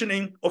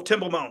partitioning of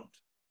Temple Mount,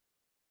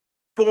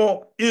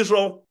 for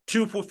Israel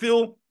to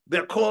fulfill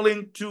their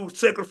calling to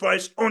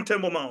sacrifice on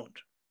Temple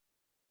Mount.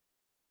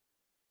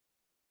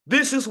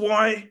 This is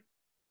why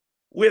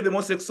we're the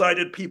most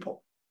excited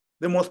people,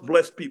 the most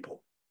blessed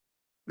people,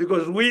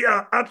 because we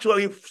are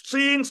actually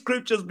seeing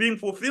scriptures being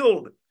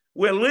fulfilled.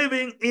 We're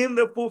living in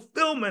the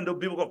fulfillment of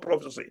biblical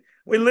prophecy.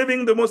 We're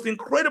living the most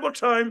incredible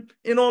time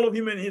in all of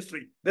human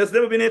history. There's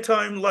never been a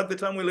time like the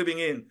time we're living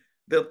in,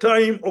 the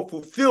time of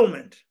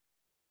fulfillment,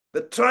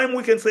 the time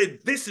we can say,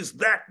 this is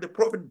that the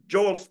prophet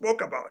Joel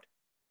spoke about.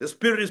 The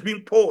Spirit is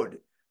being poured.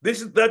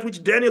 This is that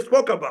which Daniel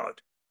spoke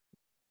about.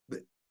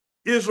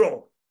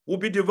 Israel will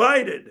be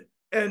divided,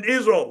 and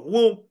Israel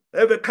will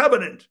have a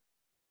covenant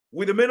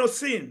with the men of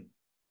sin.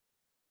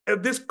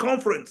 At this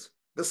conference,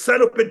 the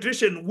son of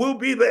perdition will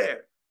be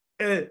there,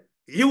 and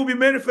he will be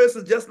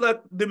manifested just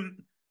like the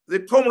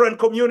Qumran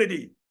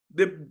community.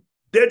 The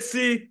Dead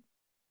Sea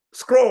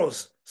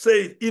Scrolls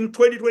say in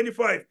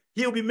 2025,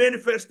 he'll be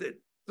manifested.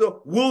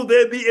 So will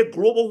there be a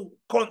global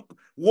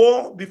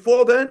war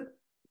before then?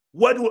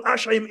 What will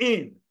usher him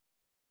in?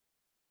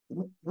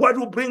 What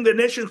will bring the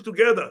nations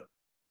together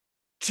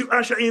to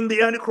usher in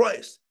the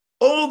Antichrist?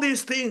 All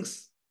these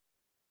things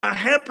are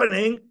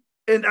happening,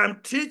 and I'm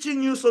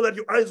teaching you so that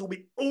your eyes will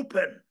be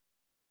open.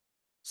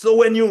 So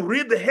when you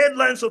read the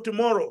headlines of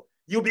tomorrow,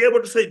 you'll be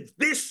able to say,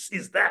 this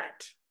is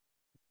that.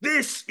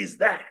 This is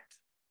that.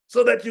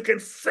 So that you can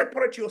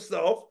separate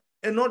yourself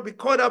and not be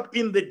caught up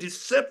in the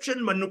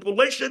deception,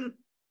 manipulation,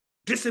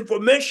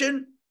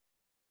 disinformation,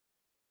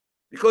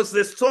 because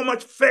there's so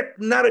much fake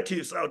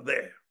narratives out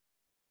there.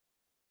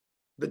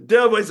 The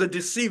devil is a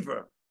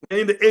deceiver. We're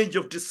in the age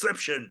of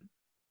deception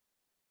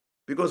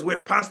because we're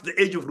past the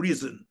age of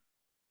reason.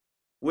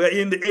 We're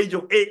in the age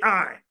of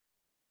AI,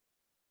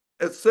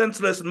 a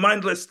senseless,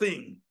 mindless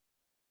thing.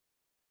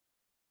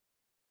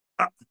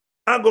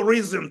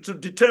 Algorithm to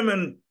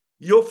determine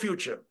your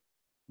future.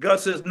 God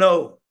says,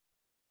 no.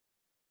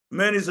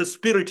 Man is a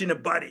spirit in a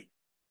body.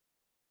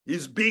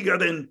 He's bigger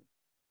than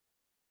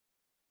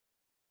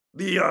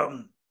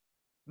the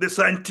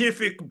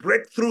scientific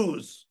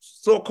breakthroughs,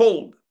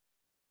 so-called.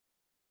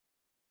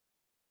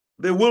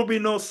 There will be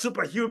no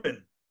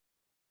superhuman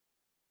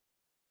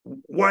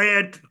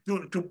wired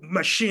to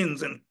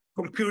machines and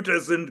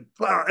computers and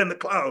the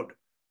cloud.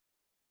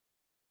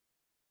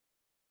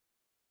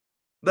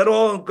 That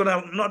all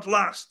gonna not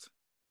last,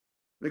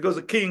 because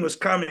the king was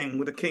coming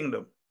with the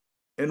kingdom.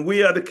 And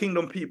we are the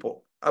kingdom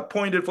people,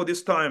 appointed for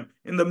this time,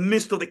 in the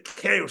midst of the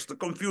chaos, the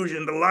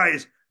confusion, the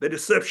lies, the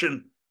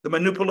deception, the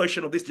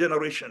manipulation of this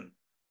generation.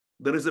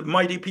 There is a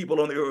mighty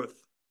people on the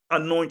earth,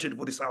 anointed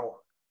for this hour,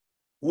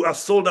 who are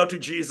sold out to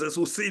Jesus,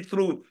 who see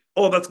through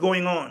all that's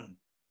going on.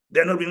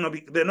 They're not going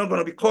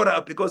to be caught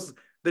up, because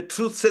the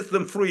truth sets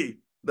them free.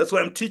 That's why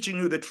I'm teaching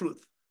you the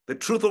truth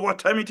of what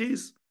time it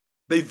is,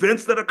 the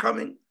events that are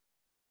coming,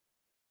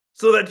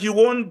 so that you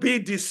won't be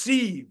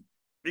deceived,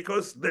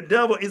 because the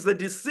devil is a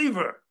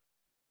deceiver.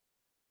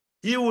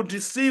 He will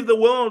deceive the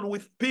world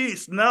with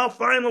peace. Now,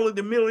 finally,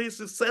 the Middle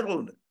East is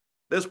settled.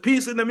 There's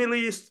peace in the Middle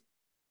East.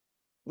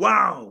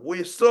 Wow,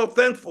 we're so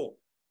thankful.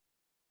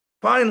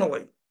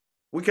 Finally,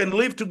 we can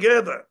live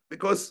together,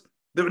 because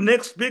the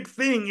next big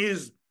thing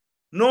is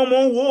no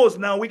more wars.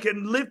 Now we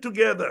can live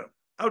together.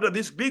 Out of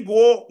this big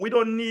war, we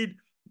don't need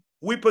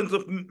weapons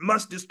of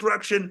mass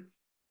destruction.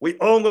 We're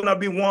all going to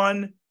be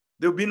one.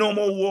 There'll be no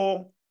more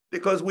war,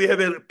 because we have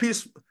a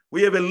peace.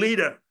 We have a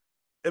leader,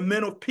 a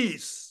man of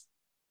peace,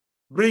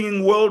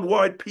 bringing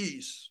worldwide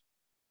peace.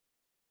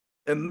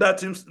 And that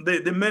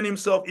the man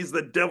himself is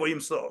the devil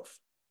himself,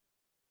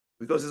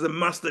 because he's a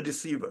master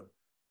deceiver.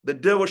 The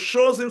devil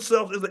shows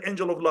himself as the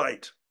angel of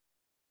light.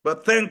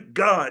 But thank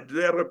God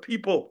there are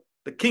people,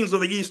 the kings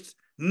of the East,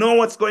 know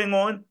what's going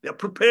on. They're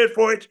prepared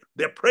for it.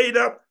 They're prayed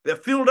up. They're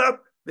filled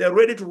up. They're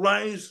ready to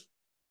rise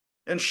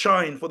and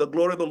shine, for the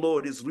glory of the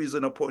Lord is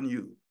risen upon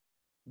you.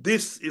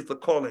 This is the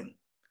calling.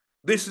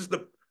 This is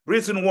the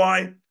reason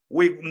why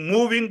we're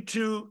moving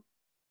to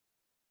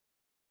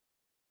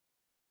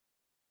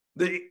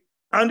the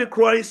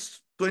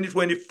Antichrist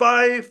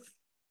 2025,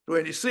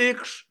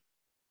 26,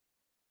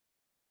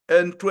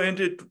 and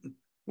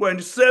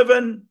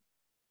 2027.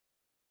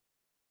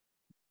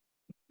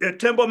 A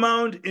Temple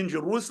Mount in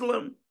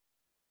Jerusalem.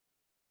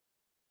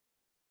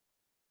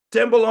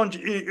 Temple on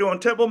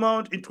Temple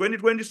Mount in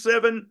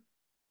 2027.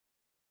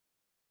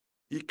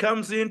 He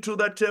comes into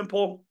that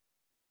temple,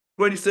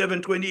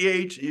 27,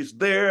 28, he's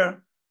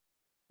there.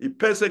 He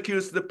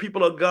persecutes the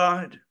people of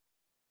God.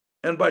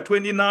 And by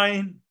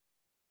 29,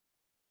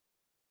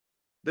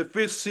 the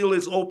fifth seal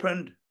is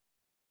opened.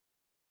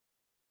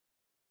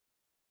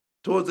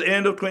 Towards the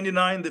end of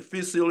 29, the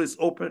fifth seal is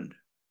opened.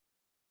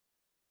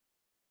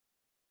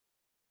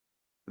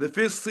 The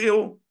fifth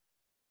seal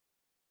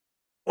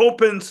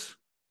opens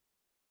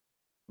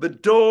the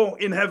door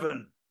in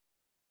heaven.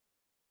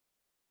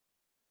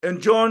 And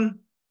John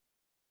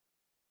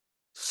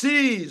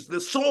sees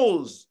the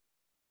souls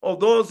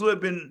of those who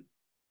have been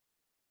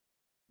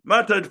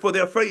martyred for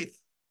their faith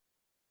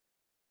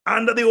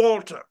under the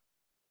altar,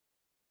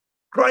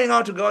 crying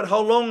out to God,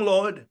 how long,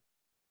 Lord?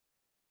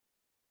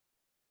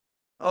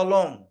 How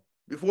long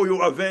before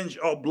you avenge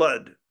our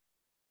blood?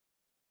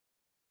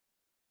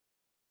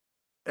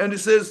 And he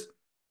says,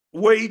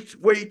 wait,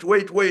 wait,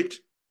 wait, wait.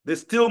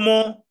 There's still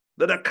more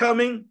that are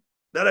coming,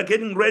 that are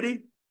getting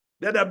ready,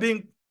 that are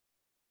being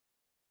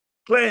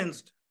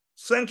cleansed,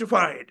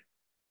 sanctified,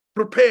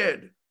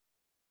 prepared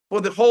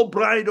for the whole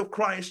bride of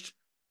Christ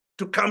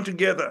to come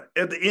together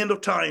at the end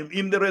of time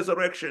in the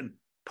resurrection,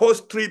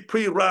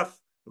 pre-wrath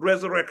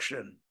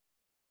resurrection.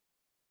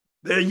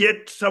 There are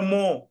yet some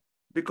more,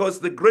 because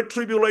the great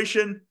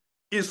tribulation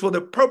is for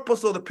the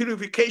purpose of the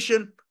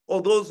purification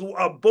of those who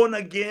are born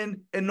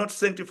again and not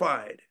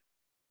sanctified.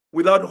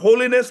 Without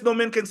holiness, no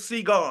man can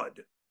see God.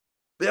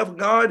 Therefore,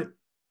 God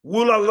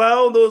will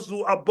allow those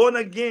who are born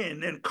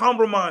again and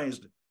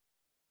compromised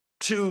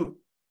to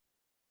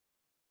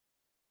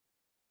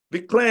be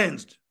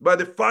cleansed by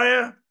the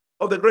fire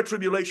of the great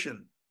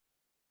tribulation.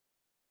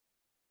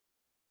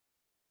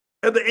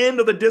 At the end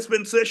of the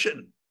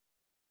dispensation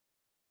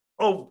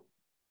of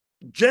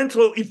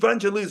gentle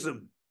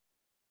evangelism,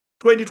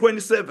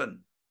 2027,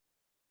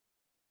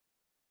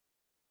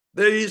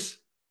 there is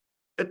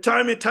a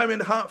time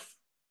and a half.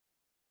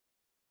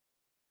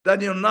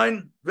 Daniel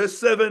 9, verse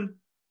 7,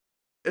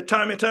 a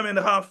time and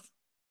a half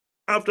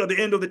after the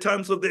end of the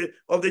times of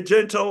the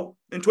gentle,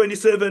 in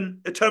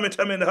 27, a time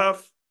and a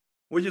half,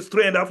 which is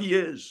 3.5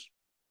 years.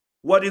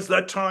 What is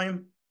that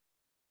time?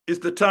 It's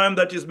the time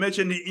that is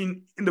mentioned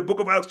in the book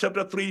of Acts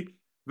chapter 3,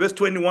 verse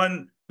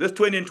 21, verse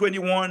 20 and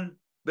 21,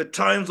 the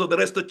times of the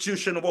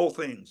restitution of all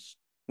things,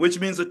 which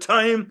means the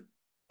time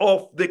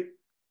of the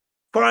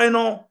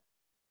final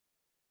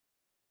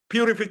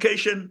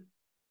purification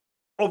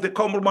of the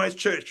compromised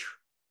church.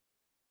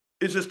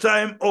 It's the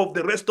time of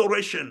the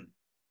restoration,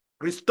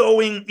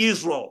 restoring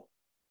Israel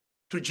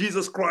to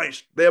Jesus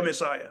Christ, their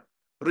Messiah,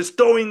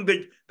 restoring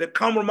the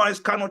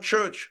compromised carnal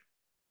church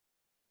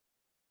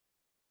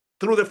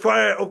through the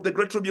fire of the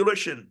great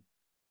tribulation,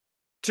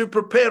 to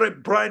prepare a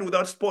bride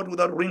without spot,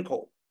 without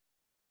wrinkle.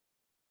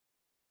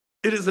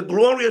 It is a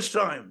glorious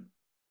time.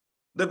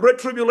 The great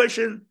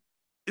tribulation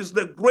is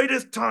the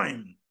greatest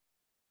time.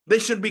 There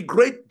should be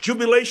great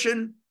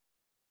jubilation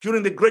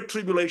during the great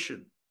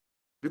tribulation,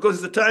 because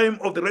it's the time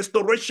of the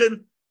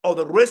restoration of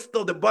the rest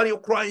of the body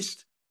of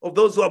Christ, of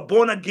those who are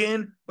born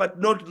again, but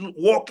not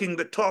walking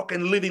the talk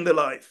and living the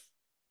life.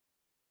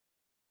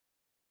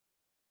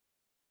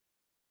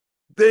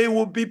 They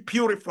will be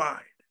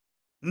purified.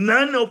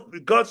 None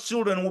of God's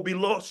children will be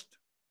lost.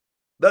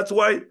 That's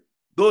why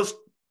those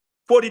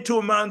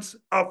 42 months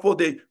are for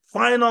the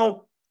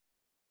final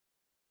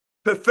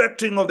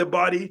perfecting of the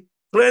body,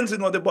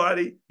 cleansing of the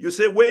body. You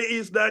say, where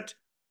is that?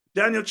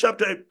 Daniel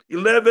chapter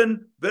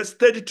 11, verse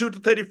 32 to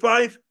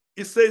 35,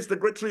 it says the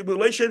great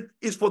tribulation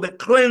is for the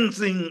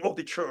cleansing of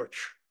the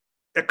church,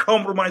 a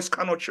compromised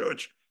carnal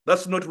church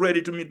that's not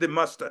ready to meet the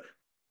master.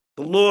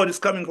 The Lord is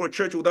coming for a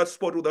church without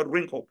spot, without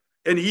wrinkle,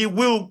 and he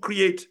will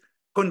create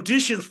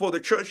conditions for the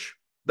church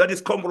that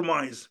is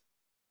compromised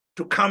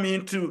to come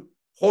into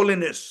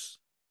holiness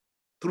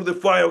through the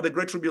fire of the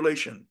great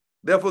tribulation.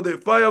 Therefore, the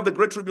fire of the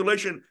great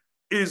tribulation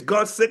is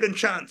God's second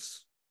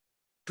chance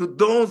to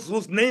those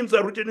whose names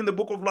are written in the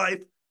book of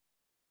life,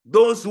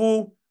 those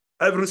who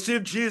have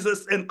received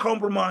Jesus and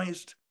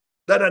compromised,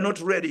 that are not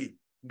ready.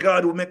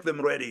 God will make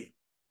them ready.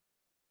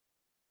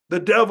 The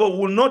devil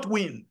will not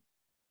win,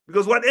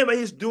 because whatever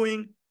he's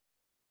doing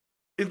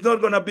is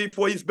not going to be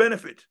for his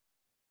benefit.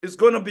 It's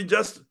going to be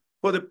just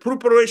for the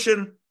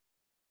preparation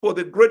for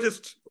the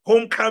greatest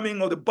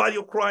homecoming of the body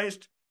of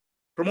Christ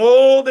from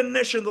all the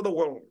nations of the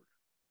world.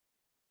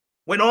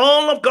 When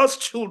all of God's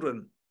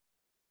children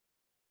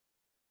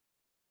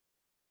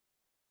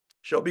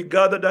shall be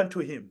gathered unto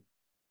him,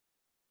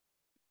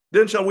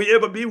 then shall we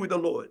ever be with the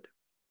Lord.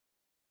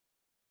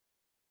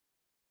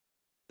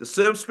 The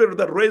same spirit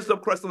that raised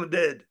up Christ from the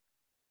dead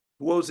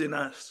dwells in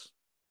us.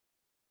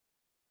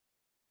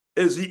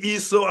 As he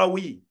is, so are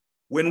we.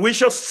 When we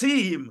shall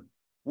see him,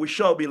 we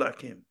shall be like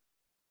him.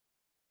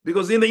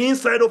 Because in the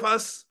inside of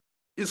us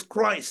is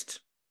Christ.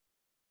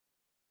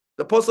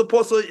 The Apostle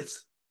Paul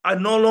says, I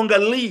no longer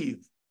live,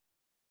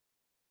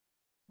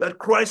 but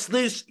Christ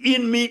lives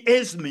in me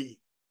as me.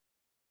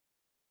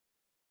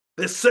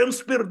 The same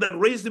spirit that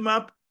raised him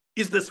up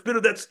is the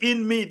spirit that's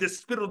in me, the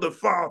spirit of the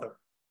Father.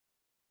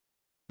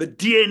 The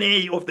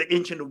DNA of the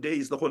Ancient of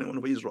Days, the Holy One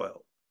of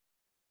Israel.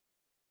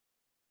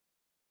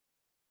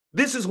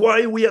 This is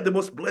why we are the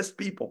most blessed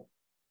people.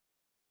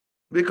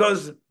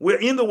 Because we're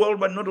in the world,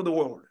 but not of the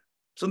world.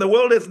 So the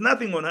world has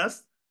nothing on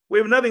us. We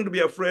have nothing to be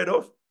afraid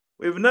of.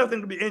 We have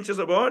nothing to be anxious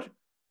about.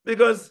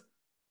 Because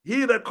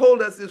he that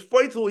called us is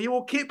faithful. He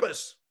will keep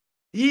us.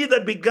 He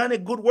that began a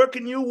good work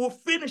in you will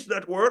finish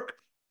that work.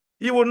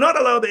 He will not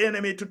allow the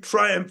enemy to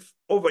triumph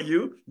over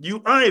you.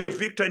 You are a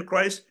victor in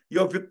Christ.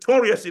 You're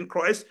victorious in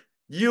Christ.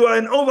 You are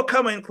an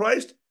overcomer in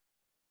Christ.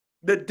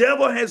 The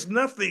devil has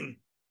nothing.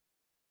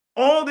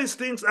 All these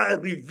things are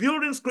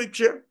revealed in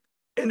Scripture,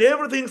 and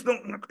everything is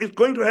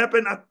going to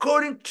happen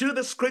according to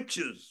the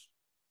Scriptures.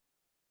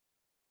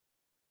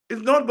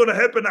 It's not going to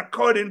happen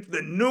according to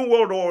the New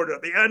World Order,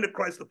 the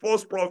Antichrist, the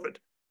false prophet.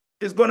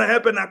 It's going to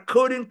happen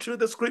according to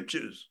the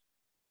Scriptures.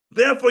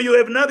 Therefore, you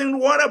have nothing to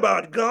worry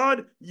about.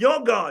 God,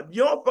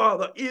 your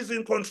Father is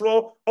in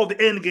control of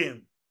the end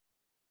game.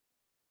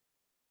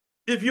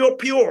 If you're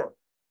pure,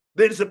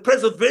 there is a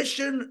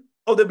preservation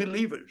of the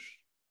believers.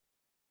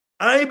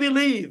 I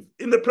believe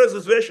in the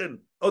preservation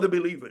of the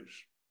believers.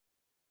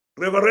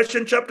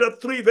 Revelation chapter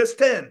 3, verse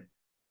 10.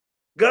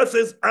 God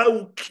says, I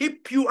will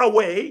keep you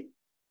away,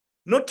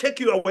 not take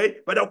you away,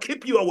 but I'll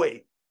keep you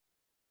away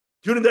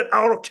during that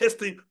hour of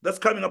testing that's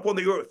coming upon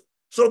the earth.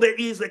 So there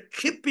is a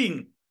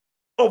keeping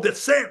of the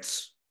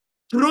saints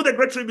through the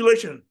great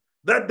tribulation,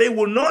 that they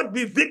will not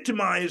be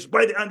victimized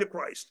by the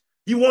Antichrist.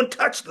 He won't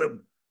touch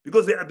them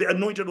because they are the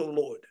anointed of the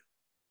Lord.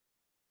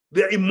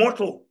 They are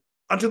immortal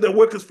until their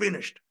work is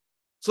finished.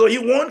 So he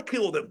won't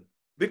kill them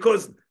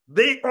because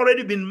they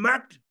already been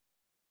marked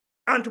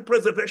unto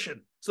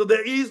preservation. So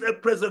there is a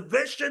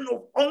preservation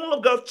of all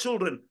of God's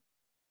children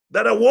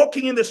that are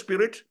walking in the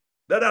Spirit,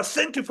 that are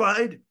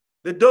sanctified,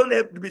 they don't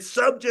have to be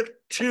subject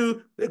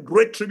to the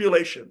great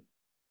tribulation.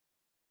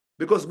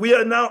 Because we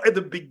are now at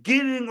the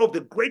beginning of the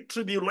great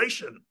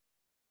tribulation.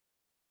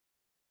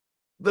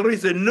 There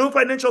is a new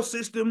financial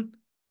system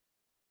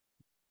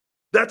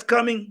that's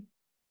coming,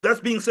 that's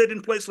being set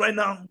in place right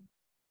now.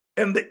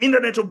 And the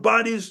internet of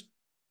bodies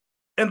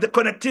and the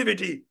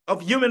connectivity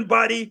of human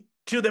body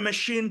to the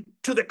machine,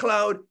 to the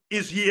cloud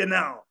is here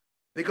now.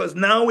 Because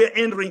now we're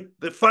entering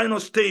the final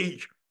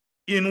stage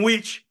in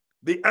which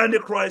the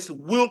Antichrist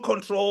will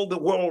control the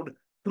world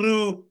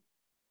through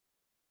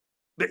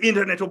the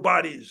internet of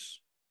bodies.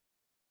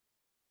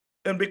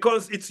 And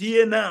because it's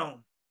here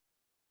now,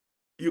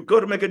 you've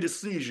got to make a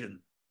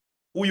decision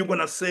who you're going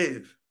to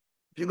save.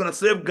 If you're going to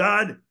save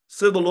God,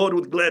 serve the Lord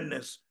with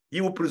gladness. He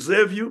will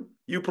preserve you,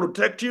 He will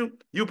protect you,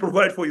 He will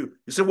provide for you.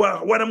 You say,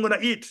 well, what I'm going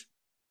to eat?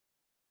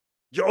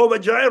 Jehovah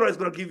Jireh is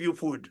going to give you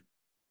food.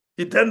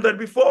 He done that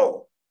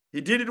before.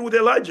 He did it with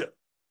Elijah.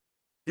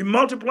 He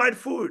multiplied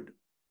food.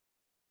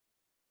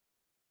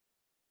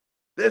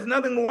 There's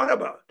nothing to worry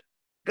about.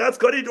 God's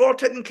got it all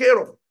taken care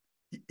of.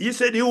 He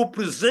said He will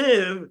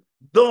preserve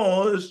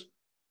those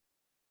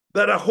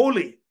that are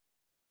holy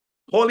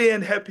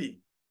and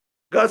happy.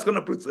 God's going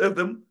to preserve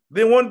them.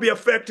 They won't be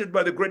affected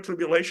by the great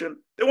tribulation.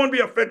 They won't be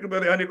affected by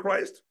the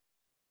Antichrist.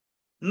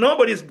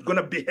 Nobody's going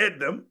to behead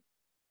them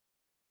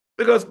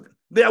because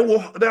they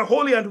are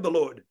holy unto the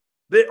Lord.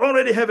 They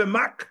already have a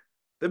mark.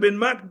 They've been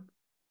marked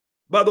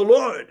by the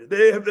Lord.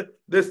 They have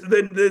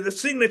the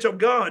signature of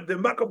God, the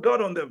mark of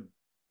God on them.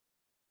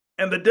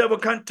 And the devil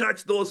can't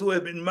touch those who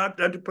have been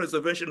marked unto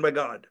preservation by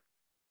God.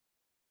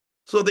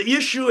 So the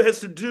issue has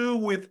to do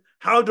with,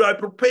 how do I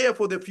prepare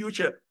for the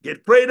future?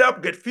 Get prayed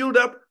up, get filled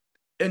up,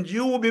 and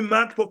you will be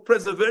marked for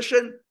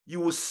preservation. You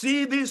will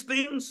see these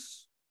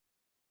things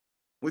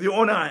with your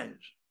own eyes,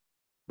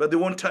 but they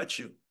won't touch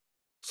you.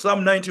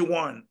 Psalm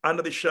 91,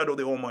 under the shadow of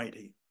the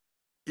Almighty,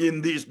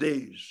 in these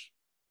days.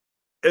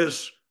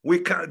 As we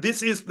can,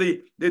 this is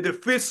the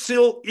fifth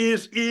seal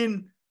is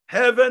in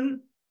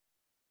heaven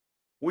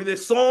with the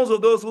souls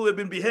of those who have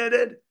been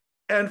beheaded.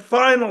 And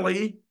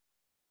finally,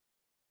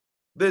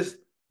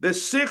 the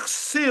sixth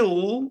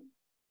seal,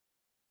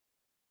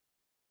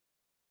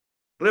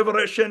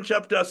 Revelation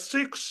chapter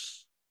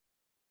 6,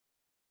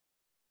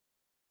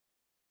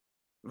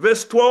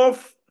 verse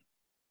 12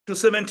 to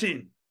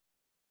 17,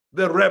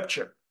 the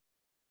rapture.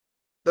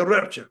 The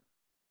rapture.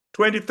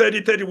 20,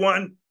 30,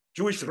 31,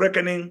 Jewish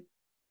reckoning.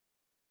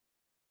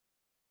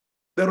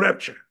 The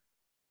rapture.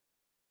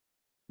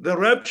 The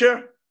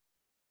rapture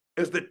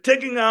is the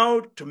taking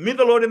out to meet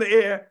the Lord in the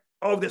air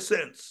of the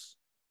saints.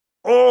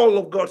 All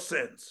of God's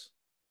saints.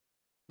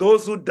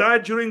 Those who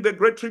died during the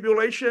great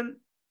tribulation,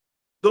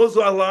 those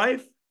who are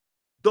alive,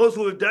 those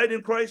who have died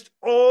in Christ,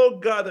 all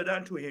gathered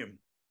unto Him.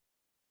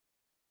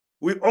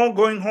 We're all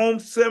going home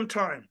same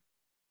time.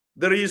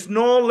 There is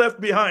no left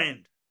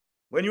behind.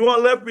 When you are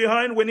left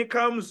behind, when He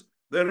comes,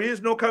 there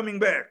is no coming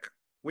back.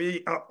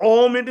 We are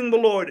all meeting the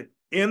Lord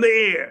in the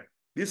air.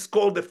 This is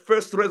called the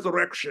first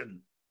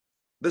resurrection.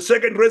 The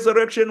second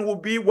resurrection will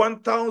be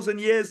 1,000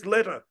 years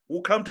later.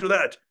 We'll come to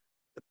that.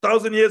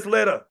 1,000 years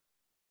later,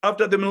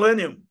 after the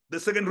millennium, the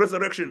second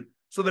resurrection.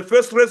 So the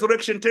first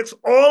resurrection takes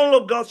all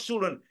of God's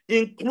children,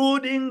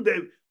 including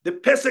the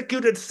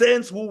persecuted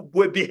saints who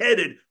were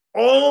beheaded,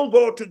 all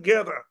go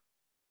together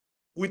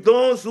with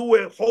those who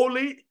were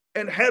holy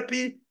and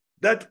happy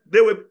that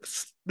they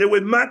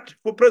were marked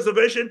for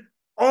preservation.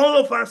 All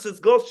of us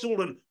as God's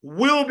children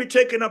will be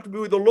taken up to be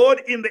with the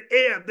Lord in the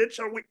air. That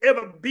shall we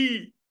ever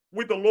be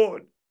with the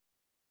Lord.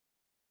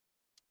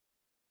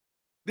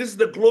 This is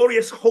the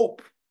glorious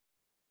hope.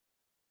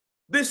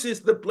 This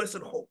is the blessed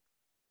hope.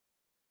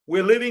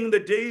 We're living the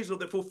days of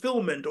the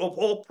fulfillment of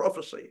all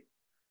prophecy.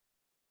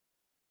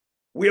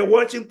 We are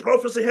watching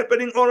prophecy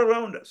happening all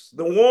around us.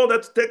 The war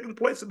that's taking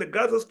place in the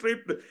Gaza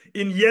Strip,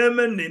 in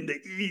Yemen,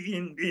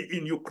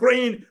 in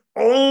Ukraine,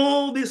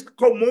 all these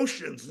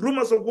commotions,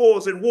 rumors of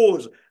wars and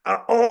wars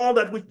are all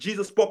that which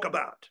Jesus spoke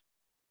about.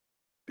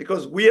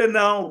 Because we are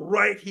now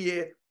right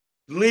here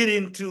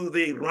leading to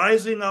the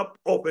rising up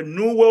of a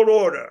new world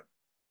order.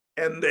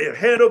 And the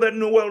head of that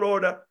new world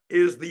order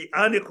is the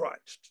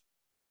Antichrist.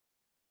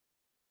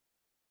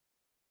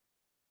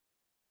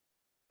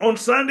 On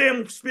Sunday,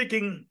 I'm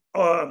speaking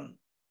on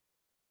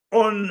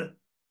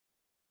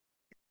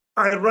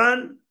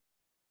Iran,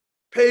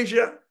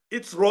 Persia,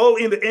 its role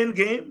in the end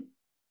game.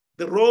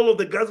 the role of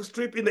the Gaza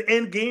Strip in the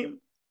end game?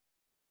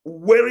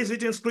 Where is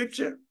it in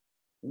Scripture?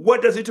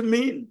 What does it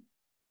mean?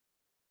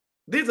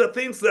 These are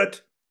things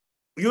that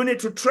you need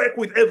to track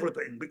with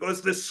everything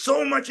because there's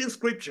so much in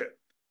Scripture.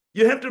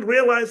 You have to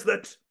realize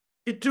that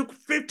it took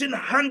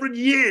 1,500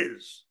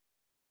 years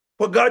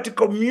for God to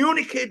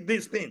communicate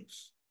these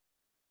things.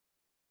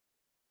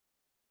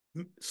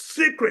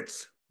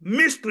 Secrets,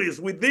 mysteries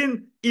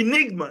within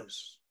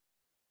enigmas,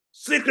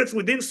 secrets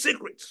within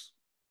secrets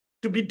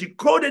to be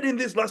decoded in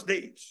these last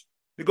days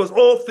because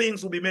all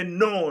things will be made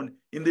known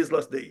in these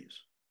last days.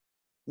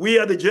 We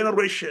are the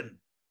generation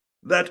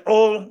that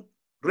all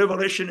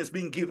revelation is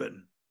being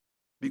given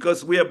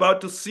because we are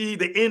about to see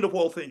the end of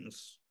all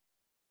things.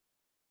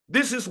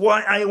 This is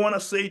why I want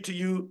to say to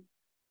you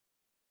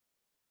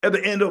at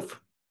the end of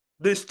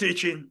this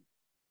teaching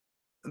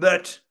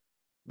that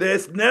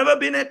there's never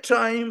been a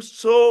time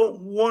so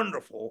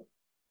wonderful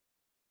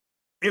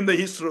in the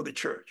history of the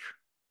church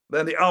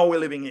than the hour we're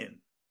living in.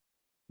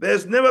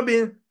 There's never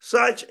been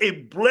such a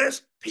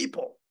blessed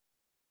people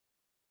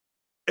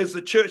as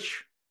the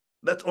church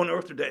that's on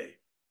earth today.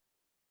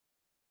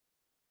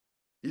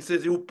 He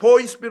says, he will pour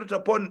his spirit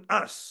upon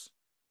us,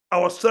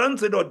 our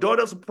sons and our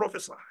daughters will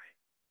prophesy.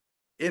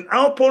 An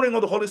outpouring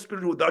of the Holy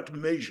Spirit without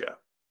measure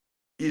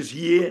is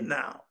here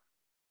now.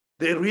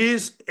 There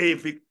is a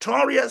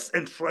victorious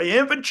and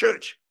triumphant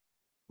church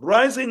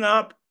rising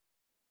up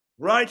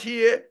right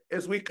here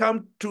as we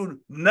come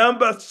to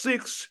number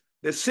 6,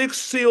 the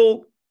sixth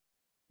seal.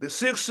 The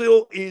sixth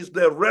seal is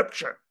the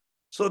rapture.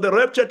 So the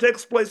rapture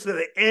takes place at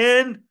the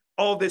end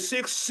of the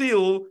sixth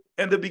seal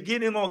and the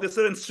beginning of the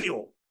seventh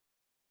seal.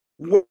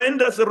 When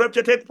does the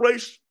rapture take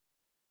place?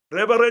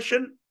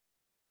 Revelation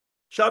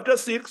chapter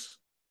 6,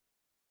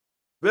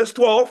 verse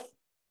 12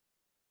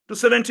 to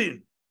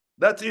 17.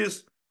 That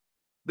is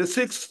the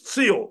sixth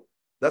seal.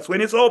 That's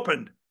when it's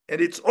opened. And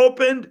it's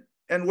opened,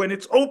 and when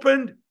it's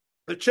opened,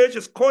 the church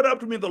is caught up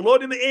to meet the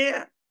Lord in the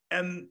air.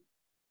 And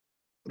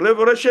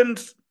Revelation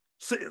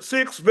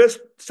 6, verse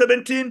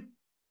 17,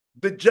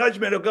 the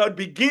judgment of God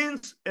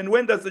begins. And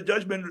when does the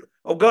judgment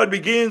of God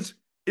begins?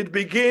 It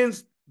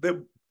begins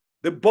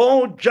the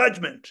bowl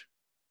judgment.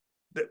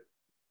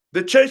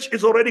 The church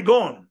is already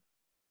gone.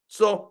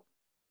 So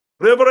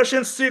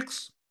Revelation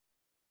 6,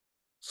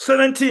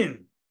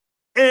 17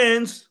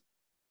 ends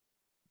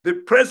the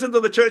presence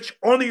of the church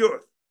on the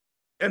earth.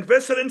 And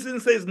verse 17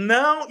 says,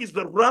 now is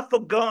the wrath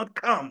of God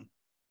come.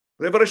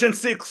 Revelation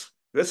 6,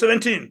 verse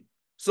 17.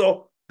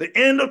 So the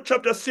end of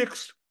chapter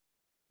 6,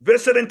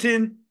 verse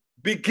 17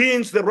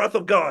 begins the wrath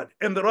of God.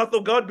 And the wrath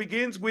of God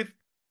begins with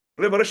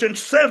Revelation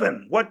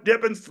 7. What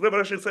happens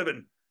Revelation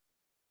 7?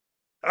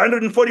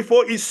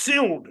 144 is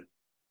sealed.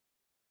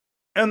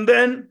 And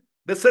then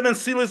the seventh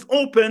seal is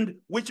opened,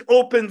 which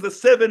opens the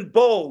 7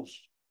 bowls,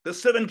 the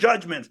 7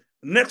 judgments.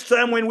 Next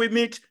time when we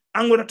meet,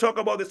 I'm going to talk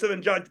about the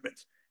 7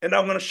 judgments. And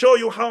I'm going to show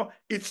you how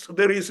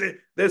there's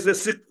a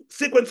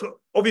sequence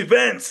of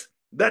events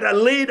that are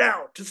laid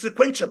out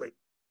sequentially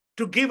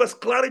to give us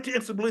clarity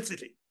and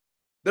simplicity.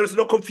 There is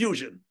no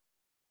confusion.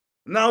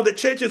 Now the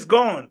church is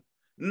gone.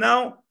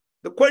 Now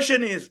the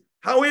question is,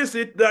 how is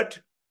it that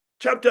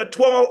chapter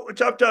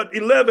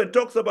 11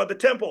 talks about the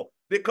temple?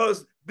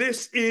 Because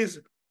this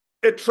is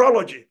a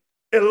trilogy,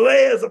 a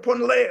layers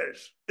upon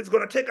layers. It's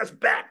going to take us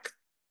back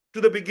to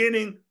the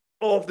beginning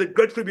of the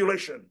Great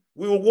Tribulation.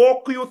 We will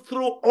walk you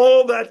through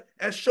all that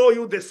and show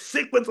you the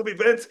sequence of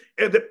events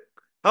and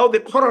how they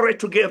correlate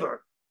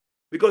together.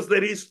 Because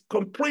there is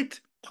complete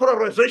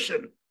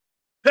correlation,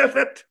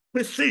 perfect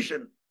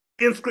precision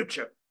in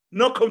Scripture,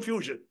 no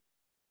confusion.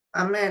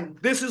 Amen.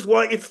 This is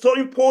why it's so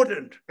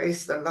important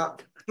Praise the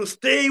Lord. to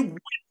stay with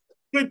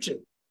Scripture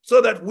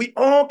so that we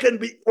all can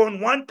be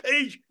on one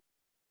page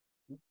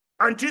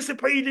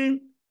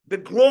anticipating the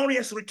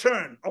glorious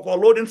return of our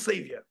Lord and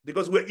Savior,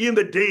 because we're in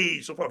the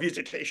days of our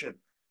visitation.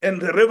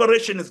 And the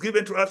revelation is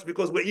given to us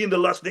because we're in the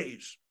last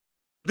days.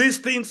 These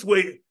things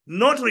were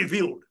not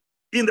revealed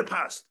in the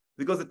past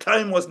because the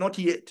time was not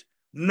yet.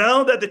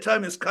 Now that the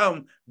time has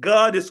come,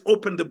 God has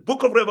opened the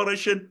book of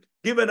Revelation,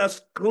 given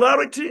us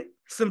clarity,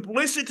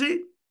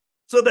 simplicity,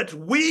 so that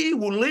we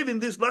who live in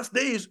these last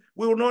days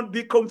will not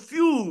be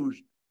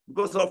confused,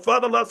 because our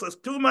Father loves us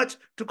too much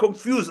to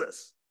confuse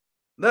us.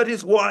 That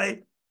is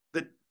why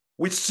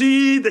we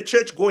see the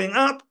church going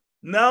up.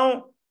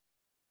 Now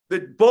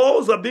the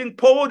balls are being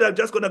poured. I'm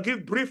just going to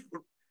give brief,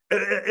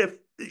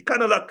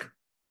 kind of like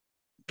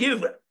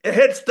give a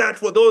head start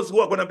for those who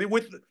are going to be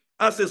with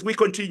us as we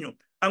continue.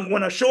 I'm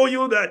going to show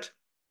you that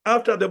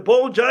after the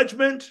bowl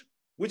judgment,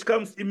 which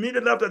comes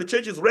immediately after the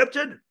church is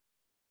raptured,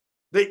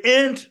 they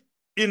end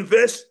in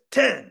verse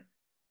 10.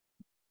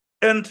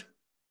 And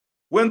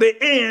when they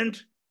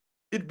end,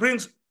 it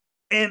brings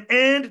an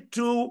end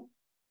to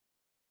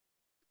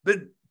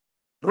the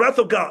wrath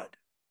of God.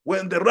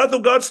 When the wrath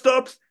of God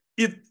stops,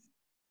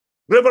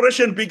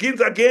 Revelation begins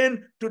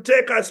again to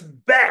take us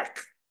back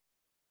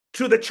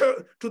to the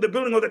church, to the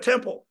building of the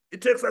temple.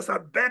 It takes us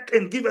back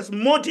and gives us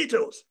more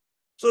details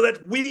so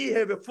that we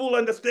have a full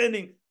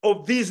understanding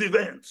of these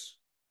events.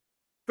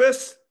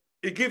 First,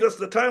 it gives us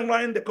the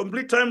timeline, the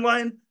complete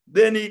timeline.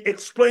 then he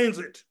explains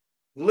it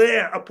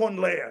layer upon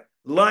layer,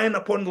 line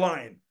upon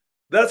line.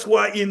 That's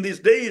why in these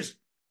days,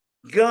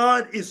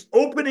 God is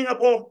opening up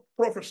all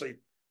prophecy,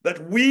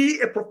 that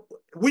we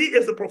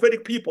as the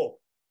prophetic people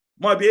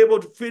might be able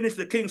to finish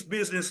the king's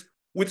business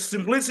with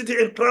simplicity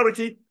and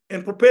clarity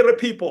and prepare the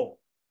people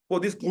for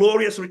this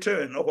glorious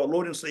return of our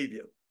Lord and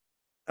Savior.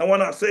 I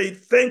want to say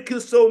thank you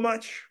so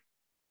much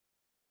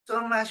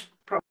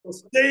for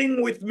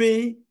staying with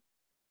me.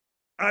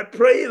 I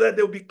pray that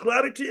there will be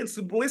clarity and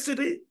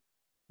simplicity,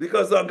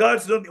 because God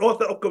is not the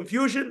author of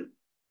confusion,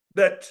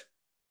 that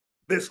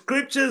the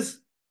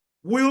scriptures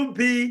will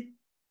be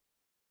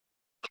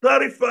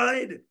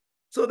clarified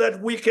so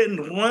that we can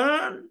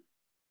run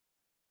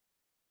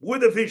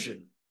with a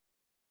vision.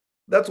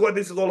 That's what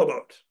this is all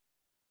about.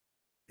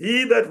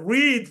 He that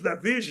reads the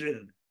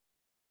vision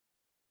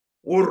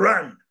will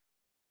run.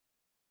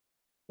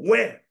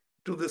 Where?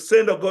 To the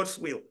center of God's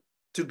will,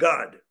 to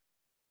God,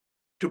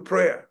 to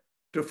prayer,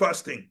 to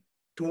fasting,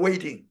 to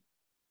waiting.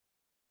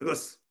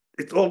 Because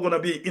it's all going to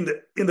be in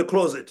the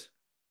closet,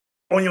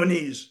 on your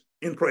knees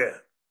in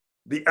prayer.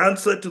 The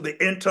answer to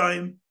the end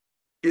time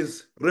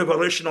is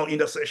revelational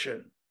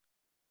intercession,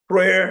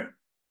 prayer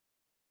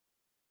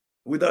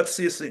without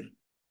ceasing.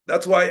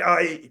 That's why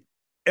I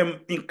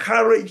am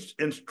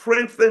encouraged and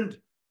strengthened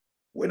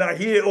when I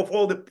hear of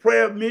all the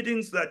prayer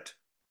meetings that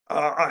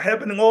are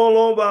happening all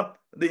over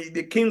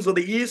the kings of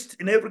the East,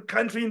 in every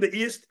country in the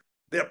East.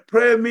 There are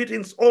prayer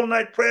meetings,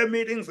 all-night prayer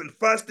meetings and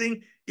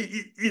fasting.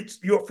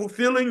 You're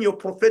fulfilling your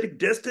prophetic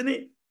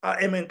destiny.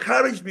 I am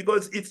encouraged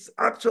because it's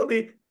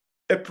actually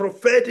a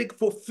prophetic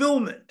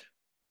fulfillment,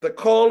 the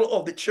call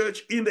of the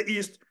church in the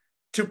East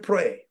to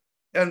pray.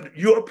 And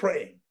you're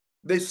praying.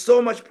 There's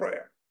so much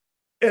prayer.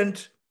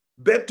 And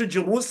back to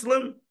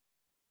Jerusalem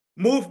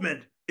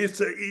movement.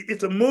 It's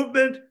a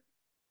movement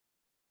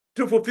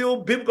to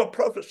fulfill biblical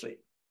prophecy.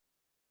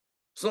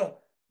 So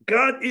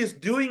God is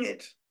doing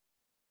it.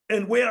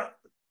 And we are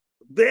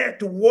there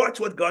to watch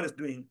what God is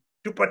doing,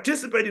 to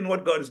participate in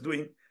what God is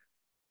doing.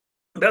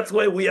 That's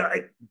why we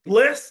are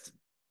blessed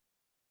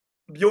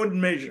beyond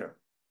measure.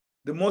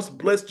 The most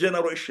blessed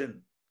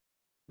generation,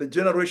 the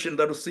generation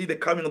that will see the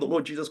coming of the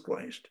Lord Jesus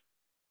Christ,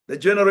 the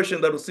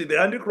generation that will see the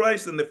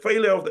Antichrist and the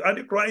failure of the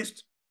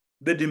Antichrist,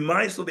 the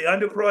demise of the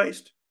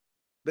Antichrist,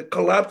 the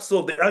collapse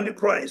of the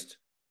Antichrist.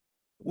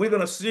 We're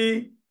going to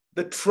see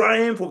the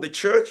triumph of the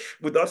church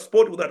without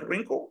spot, without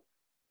wrinkle.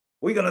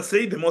 We're going to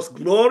see the most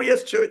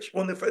glorious church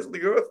on the face of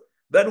the earth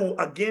that will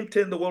again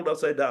turn the world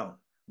upside down.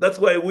 That's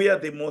why we are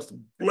the most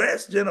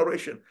blessed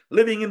generation,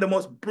 living in the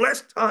most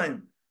blessed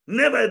time.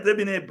 Never has there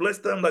been a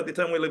blessed time like the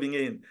time we're living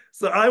in.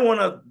 So I want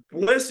to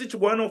bless each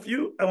one of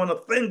you. I want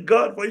to thank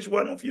God for each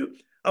one of you.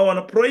 I want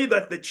to pray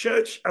that the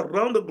church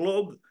around the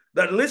globe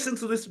that listens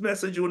to this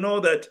message will know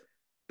that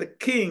the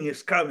King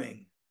is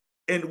coming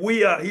and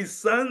we are his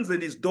sons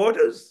and his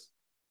daughters.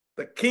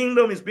 The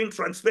kingdom is being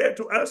transferred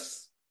to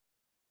us.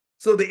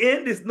 So the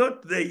end is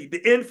not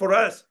the end for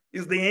us,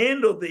 is the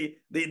end of the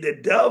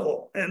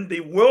devil and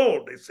the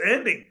world. It's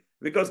ending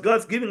because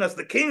God's giving us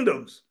the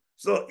kingdoms.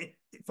 So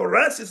for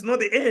us, it's not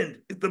the end,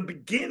 it's the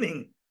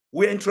beginning.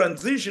 We're in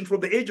transition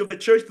from the age of the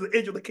church to the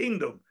age of the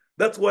kingdom.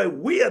 That's why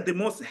we are the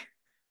most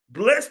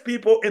blessed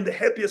people and the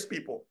happiest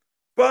people.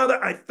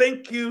 Father, I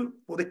thank you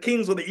for the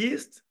kings of the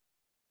East,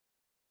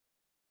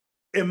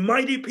 a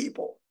mighty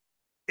people,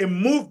 a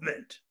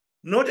movement,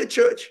 not a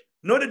church,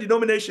 not a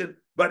denomination,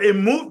 but a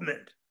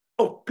movement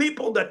of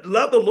people that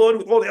love the Lord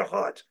with all their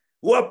heart,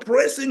 who are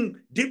pressing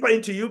deeper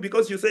into you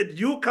because you said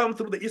you come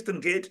through the eastern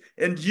gate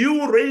and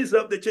you raise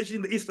up the church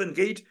in the eastern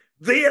gate.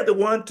 They are the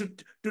one to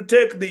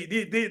take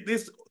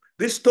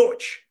this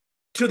torch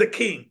to the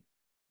king.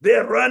 They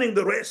are running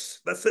the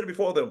race that's set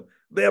before them.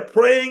 They are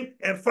praying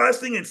and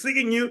fasting and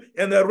seeking you,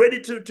 and they're ready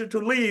to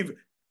leave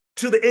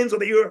to the ends of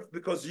the earth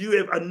because you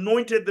have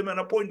anointed them and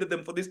appointed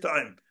them for this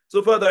time.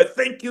 So, Father, I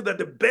thank you that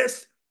the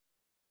best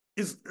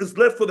is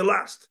left for the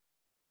last.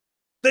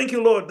 Thank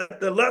you, Lord,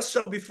 that the last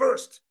shall be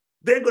first.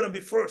 They're going to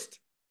be first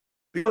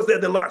because they're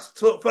the last.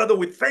 So, Father,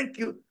 we thank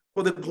you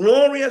for the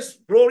glorious,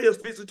 glorious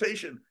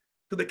visitation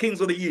to the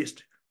kings of the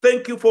East.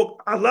 Thank you for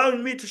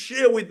allowing me to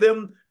share with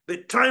them the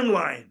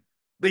timeline,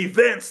 the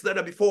events that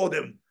are before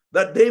them,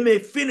 that they may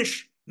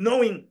finish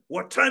knowing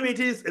what time it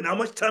is and how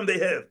much time they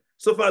have.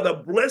 So, Father,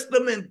 bless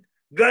them and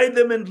guide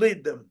them and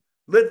lead them.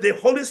 Let the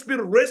Holy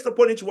Spirit rest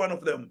upon each one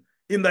of them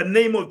in the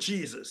name of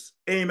Jesus.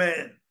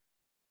 Amen.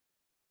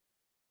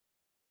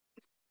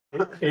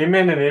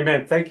 Amen and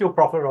amen. Thank you,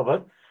 Prophet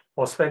Robert,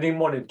 for spending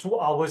more than 2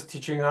 hours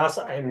teaching us.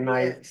 And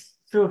I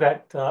feel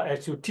that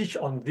as you teach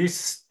on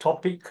this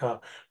topic,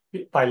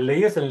 by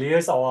layers and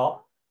layers,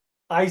 our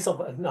eyes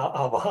of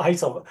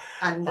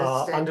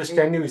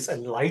understanding is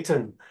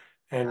enlightened,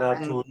 and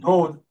to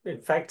know,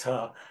 in fact,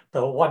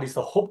 what is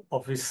the hope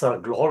of this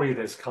glory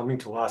that's coming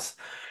to us.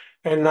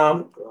 And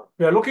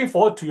we are looking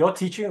forward to your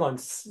teaching on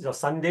your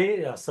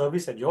Sunday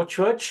service at your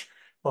church,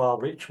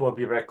 which will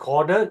be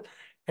recorded.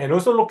 And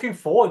also looking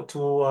forward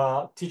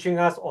to teaching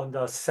us on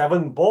the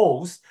 7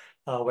 bowls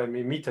when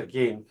we meet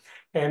again.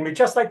 And we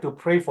just like to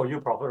pray for you,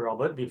 Prophet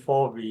Robert,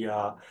 before we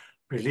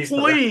release the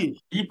rest of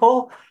Please, the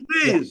people.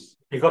 please,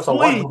 Because of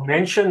what please. you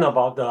mentioned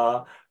about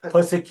the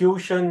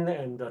persecution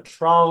and the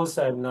trials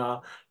and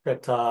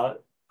that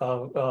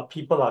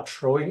people are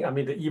throwing,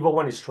 the evil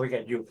one is throwing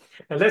at you.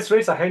 And let's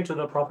raise our hand to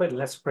the prophet and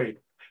let's pray.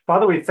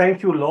 Father, we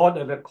thank you, Lord,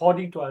 and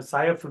according to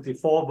Isaiah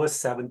 54, verse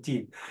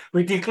 17,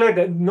 we declare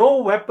that no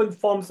weapon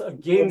formed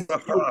against you,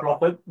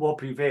 prophet, will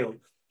prevail.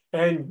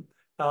 And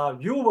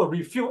you will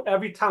refute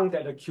every tongue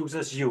that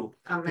accuses you.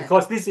 Amen.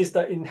 Because this is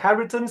the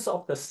inheritance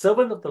of the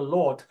servant of the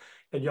Lord.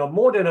 And you're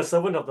more than a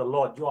servant of the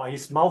Lord. You are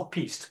his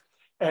mouthpiece.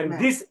 And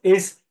Amen. this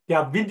is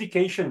their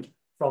vindication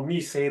from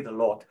me, say the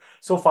Lord.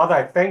 So, Father,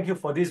 I thank you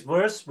for this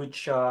verse,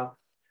 which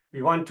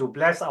we want to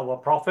bless our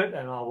prophet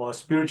and our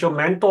spiritual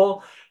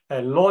mentor.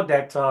 And Lord,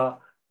 that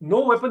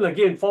no weapon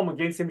again formed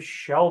against him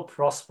shall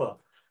prosper.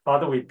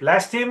 Father, we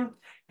blessed him.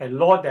 And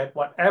Lord, that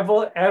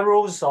whatever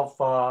arrows of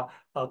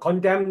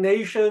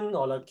condemnation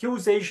or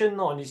accusation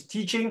on his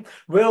teaching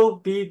will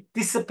be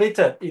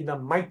dissipated in the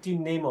mighty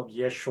name of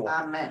Yeshua.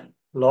 Amen.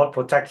 Lord,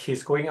 protect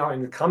his going out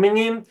and coming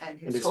in And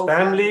his whole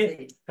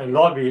family. And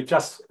Lord, we're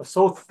just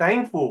so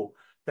thankful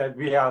that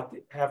we are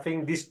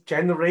having this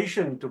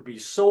generation to be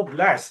so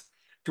blessed,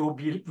 to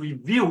be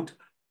revealed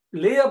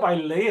layer by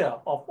layer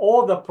of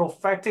all the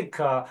prophetic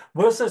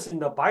verses in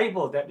the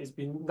Bible that is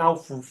being now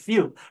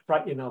fulfilled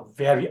right in our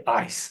very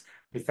eyes.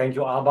 We thank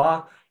you,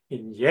 Abba,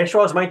 in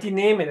Yeshua's mighty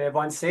name, and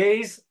everyone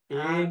says,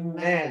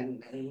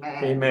 Amen. Amen.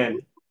 Amen.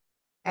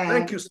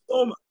 Thank you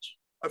so much.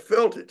 I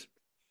felt it.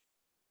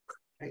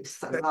 Praise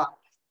the Lord.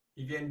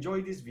 If you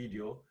enjoyed this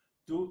video,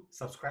 do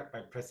subscribe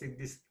by pressing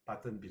this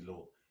button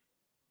below.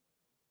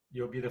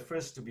 You'll be the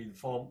first to be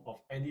informed of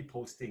any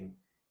posting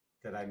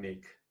that I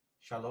make.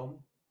 Shalom.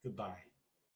 Goodbye.